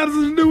Anthony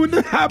Anderson do with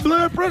the high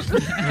blood pressure?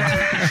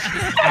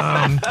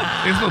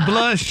 It's for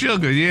blood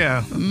sugar,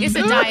 yeah. It's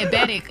a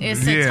diabetic.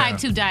 It's a type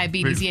 2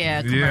 diabetes,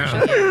 commercial.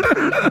 Yeah.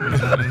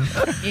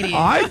 It is. All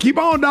right, keep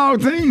on,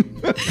 dog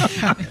team.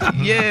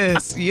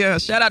 Yes, yeah.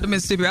 Shout out to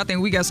Mississippi. I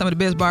think we got some of the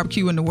best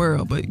barbecue in the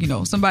world, but,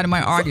 somebody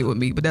might argue with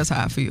me, but that's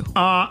how I feel.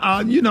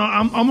 I'm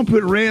going to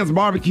put Red's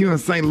Barbecue in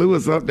St.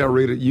 Louis up there,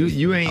 Rita.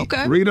 You ain't.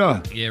 Okay.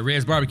 Rita. Yeah,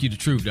 Red's Barbecue, the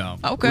truth, dog.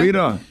 Okay.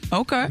 Rita.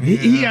 Okay.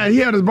 He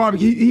had his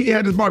barbecue. He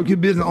had his barbecue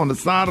business on the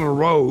side of the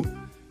road,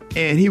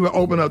 and he would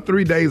open up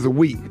 3 days a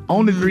week.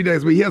 Only 3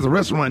 days a week. He has a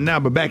restaurant now,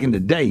 but back in the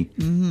day,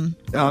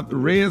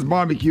 Red's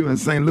Barbecue in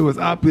St. Louis,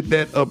 I put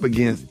that up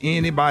against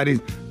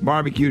anybody's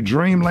barbecue.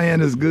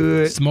 Dreamland is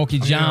good. Smoky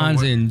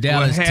John's in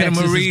Dallas,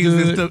 Texas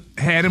is good.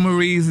 Hattie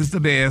Marie's is the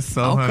best.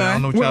 So I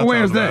don't know what y'all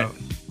Where's talking that? about.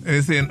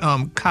 It's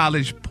in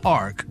College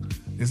Park.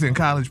 It's in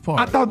College Park.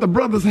 I thought the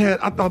brothers had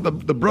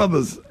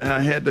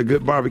the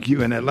good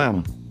barbecue in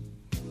Atlanta.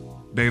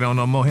 They don't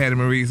know more. Hattie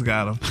Marie's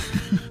got them.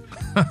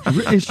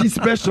 And she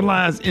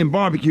specialized in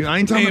barbecue. I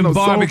ain't talking about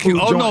barbecue.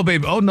 soul food No,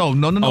 baby. Oh, no.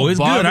 Oh, it's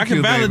good. I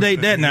can validate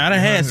baby. that now. I done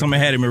had some of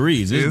Hattie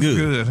Marie's. It's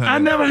good. Honey. I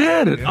never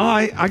had it. All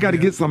right, I got to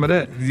get some of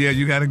that. Yeah,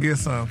 you got to get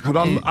some. Cause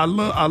I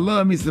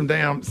love me some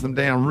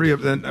damn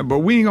ribs. But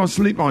we ain't gonna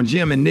sleep on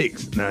Jim and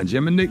Nick's. Now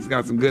Jim and Nick's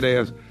got some good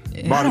ass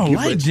barbecue. I don't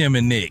like Jim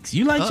and Nick's.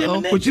 You like Jim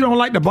and Nick's? But you don't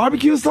like the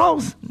barbecue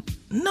sauce?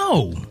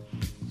 No.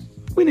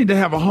 We need to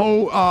have a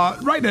whole.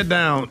 Write that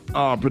down,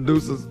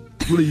 producers.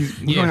 Please,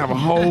 we're gonna have a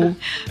whole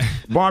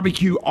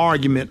barbecue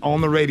argument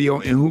on the radio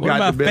and who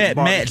got the best Fat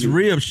barbecue. Matt's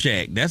Rib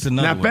Shack? That's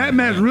another one. Now, Fat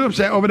Matt's Rib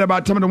Shack over there by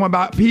the one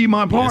about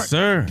Piedmont Park. Yes,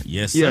 sir.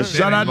 Yes, sir. Yeah,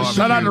 shout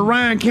out to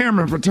Ryan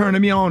Cameron for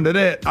turning me on to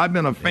that. I've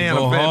been a fan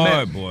of Fat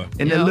Matt. Boy.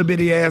 And that little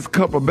bitty ass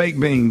cup of baked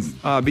beans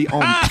be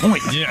on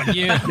point.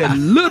 Yeah. That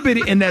little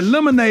bitty and that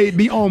lemonade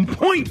be on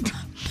point.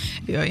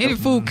 Yeah, any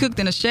food cooked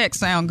in a shack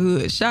sound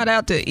good. Shout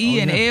out to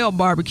E&L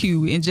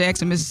Barbecue in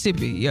Jackson,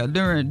 Mississippi. Yeah,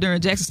 during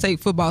Jackson State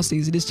football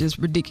season, it's just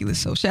ridiculous.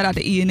 So shout out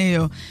to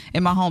E&L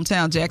in my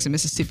hometown, Jackson,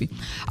 Mississippi.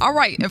 All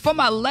right, and for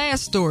my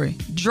last story,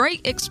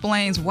 Drake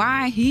explains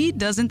why he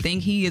doesn't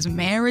think he is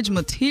marriage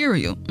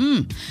material.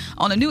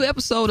 On a new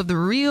episode of the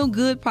Real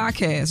Good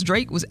podcast,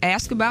 Drake was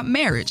asked about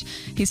marriage.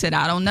 He said,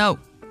 "I don't know.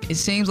 It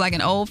seems like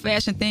an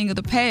old-fashioned thing of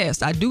the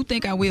past. I do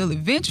think I will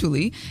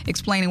eventually,"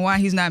 explaining why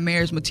he's not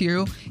marriage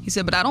material. He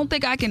said, "But I don't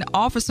think I can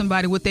offer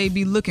somebody what they'd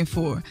be looking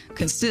for.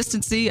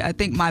 Consistency, I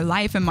think my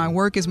life and my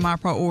work is my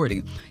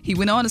priority." He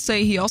went on to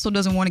say he also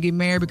doesn't want to get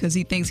married because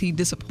he thinks he'd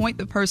disappoint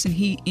the person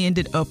he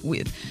ended up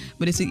with.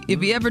 But if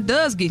he ever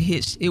does get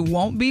hitched, it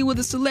won't be with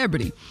a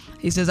celebrity.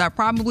 He says, "I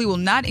probably will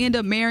not end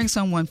up marrying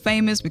someone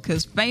famous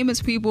because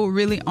famous people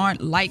really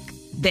aren't like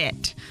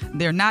that.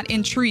 They're not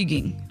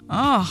intriguing."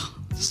 Oh,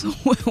 so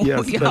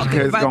yes, it's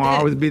going to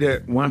always be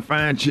that one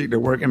fine chick that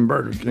work in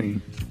Burger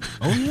King.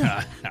 Oh,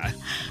 yeah.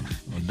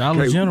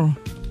 Dollar General.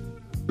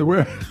 The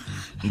where?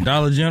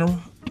 Dollar General.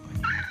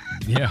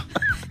 Yeah.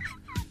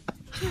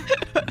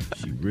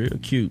 She real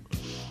cute.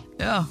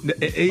 Yeah.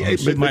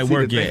 She might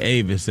work at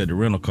Avis at the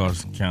rental car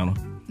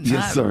counter.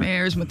 Yes, sir. Not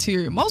marriage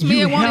material. Most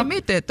men won't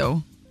admit that,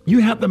 though.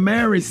 You have to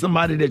marry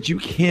somebody that you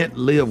can't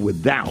live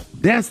without.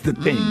 That's the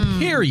thing.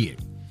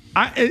 Period.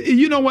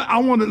 You know what? I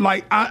want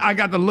to, I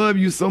got to love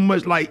you so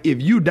much. Like,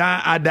 if you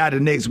die, I die the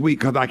next week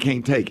because I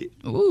can't take it.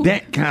 Ooh,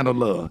 that kind of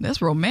love.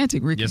 That's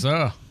romantic, Ricky. Yes,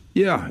 sir.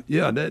 Yeah.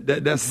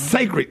 That's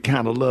sacred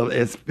kind of love,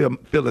 as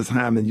Phyllis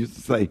Hyman used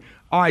to say.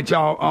 All right,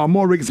 y'all.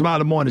 More Rickey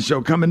Smiley Morning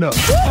Show coming up.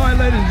 All right,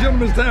 ladies and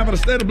gentlemen, it's time for the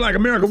State of Black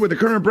America with the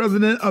current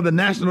president of the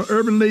National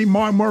Urban League,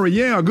 Mark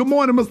Morial. Good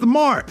morning, Mr.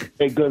 Mark.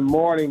 Hey, good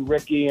morning,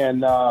 Ricky,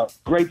 and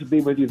great to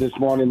be with you this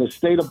morning. The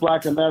State of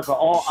Black America,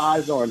 all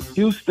eyes are in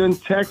Houston,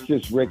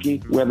 Texas, Ricky,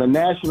 where the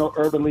National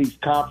Urban League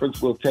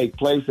Conference will take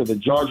place at the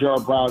George R.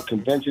 Brown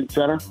Convention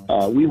Center.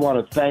 We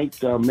want to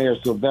thank Mayor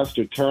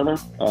Sylvester Turner,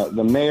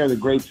 the mayor of the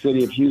great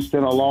city of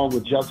Houston, along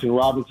with Justin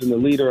Robinson, the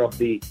leader of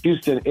the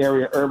Houston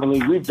Area Urban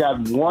League. We've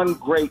got one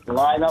great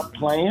lineup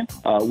planned.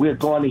 We're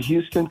going to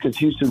Houston because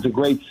Houston's a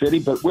great city,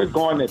 but we're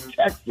going to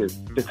Texas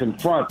to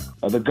confront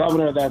the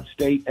governor of that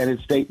state and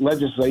its state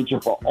legislature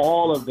for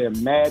all of their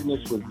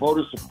madness with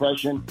voter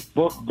suppression,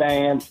 book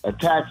bans,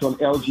 attacks on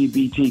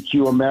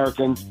LGBTQ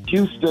Americans.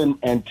 Houston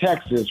and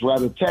Texas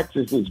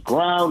is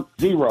ground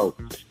zero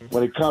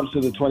when it comes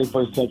to the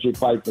 21st century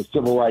fight for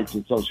civil rights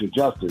and social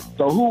justice.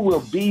 So who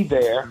will be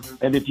there?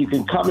 And if you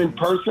can come in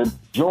person,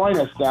 join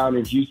us down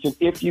in Houston.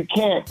 If you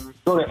can't,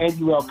 go to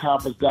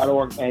NULconference.org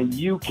and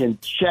you can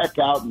check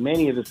out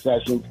many of the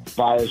sessions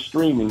via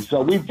streaming.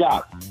 So we've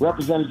got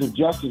Representative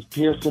Justice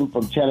Pearson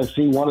from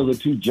Tennessee. One of the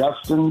two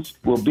Justins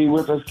will be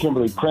with us.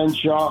 Kimberly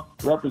Crenshaw,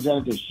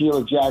 Representative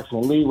Sheila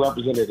Jackson Lee,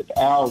 Representative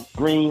Al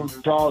Green,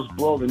 Charles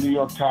Bull, the New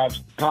York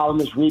Times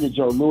columnist, Rita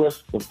Jo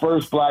Lewis, the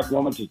first black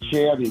woman to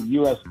chair the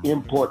U.S.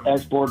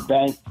 Import-Export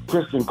Bank,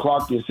 Kristen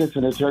Clark, the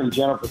Assistant Attorney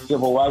General for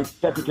Civil Rights,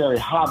 Secretary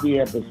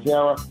Javier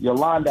Becerra,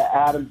 Yolanda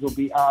Adams will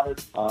be honored,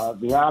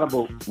 the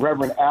Honorable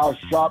Reverend Al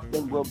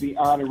Sharpton will be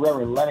honored,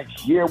 Reverend Lennox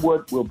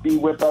Yearwood will be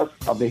with us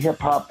of the Hip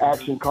Hop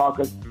Action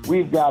Caucus.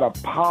 We've got a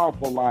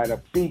powerful line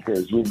of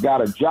speakers. We've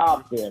got a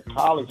job fair,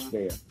 college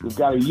fair. We've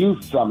got a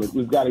youth summit.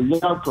 We've got a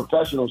young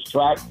professionals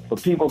track for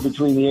people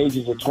between the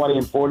ages of 20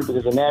 and 40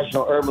 because the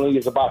National Urban League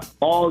is about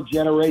all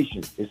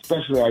generations,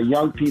 especially our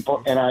young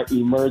people and our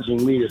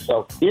emerging leaders.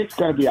 So it's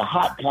going to be a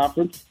hot conference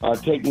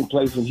taking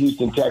place in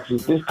Houston,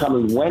 Texas this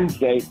coming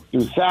Wednesday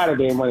through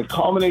Saturday. And when it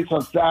culminates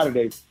on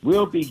Saturday,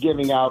 we'll be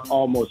giving out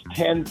almost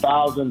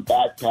 10,000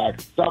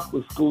 backpacks stuffed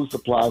with school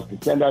supplies to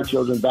send our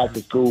children back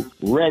to school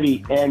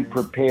ready and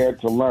prepared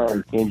to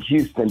learn in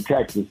Houston,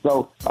 Texas.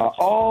 So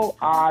all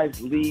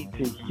eyes lead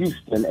to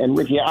Houston. And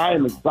Ricky, I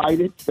am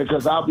excited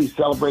because I'll be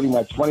celebrating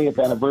my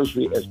 20th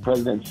anniversary as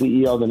president and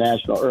CEO of the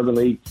National Urban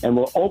League. And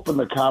we'll open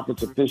the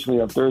conference officially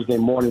on Thursday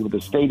morning with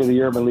the State of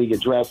the Urban League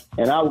address.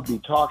 And I will be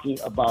talking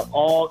about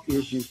all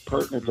issues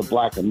pertinent to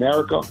Black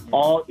America,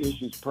 all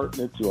issues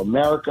pertinent to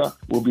America.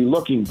 We'll be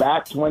looking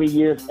back 20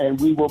 years, and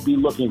we will be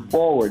looking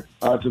forward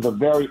to the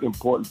very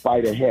important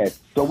fight ahead.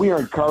 So we are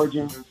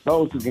encouraging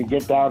those who can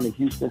get down to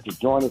Houston to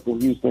join us in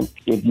Houston.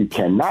 If you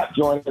cannot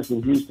join us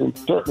in Houston,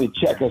 certainly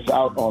check us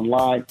out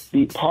online.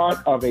 Be part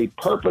of a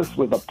purpose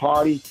with a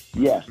party.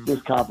 Yes,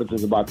 this conference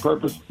is about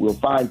purpose. We'll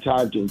find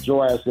time to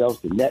enjoy ourselves,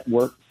 to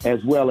network,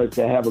 as well as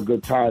to have a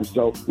good time.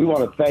 So we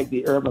want to thank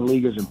the urban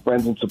leaguers and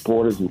friends and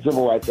supporters and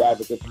civil rights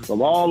advocates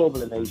from all over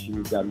the nation.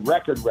 We've got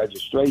record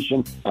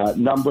registration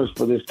numbers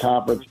for this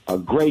conference. A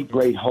great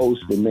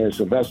host in there,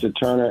 Sylvester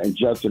Turner and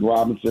Justin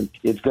Robinson.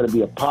 It's going to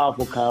be a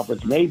powerful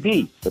conference,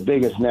 maybe the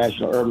biggest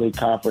National Urban League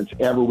conference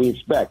ever. We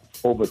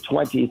expect over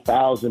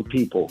 20,000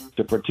 people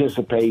to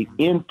participate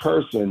in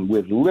person,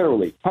 with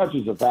literally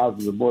hundreds of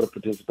thousands of more to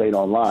participate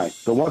online.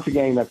 So once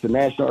again, that's the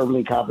National Urban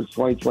League Conference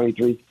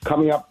 2023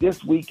 coming up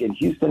this week in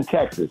Houston,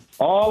 Texas.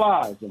 All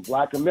eyes in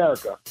Black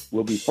America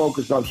will be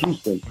focused on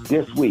Houston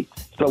this week.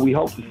 So we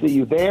hope to see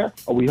you there,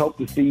 or we hope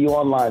to see you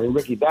online. And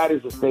Ricky, that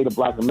is the State of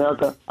Black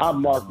America.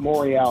 I'm Mark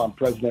Morial. I'm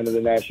president of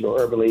the National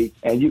Urban League.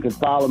 And you can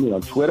follow me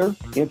on Twitter,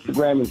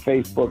 Instagram, and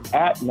Facebook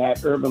at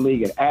Nat Urban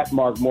League and at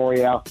Mark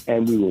Morial.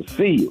 And we will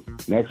see you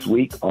next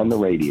week on the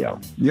radio.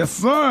 Yes,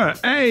 sir.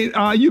 Hey,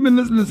 you've been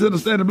listening to the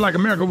State of Black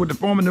America with the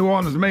former New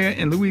Orleans mayor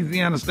and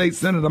Louisiana State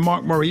Senator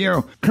Mark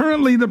Morial,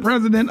 currently the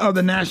president of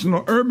the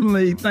National Urban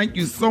League. Thank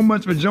you so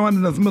much for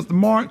joining us, Mr.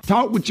 Mark.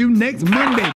 Talk with you next Monday.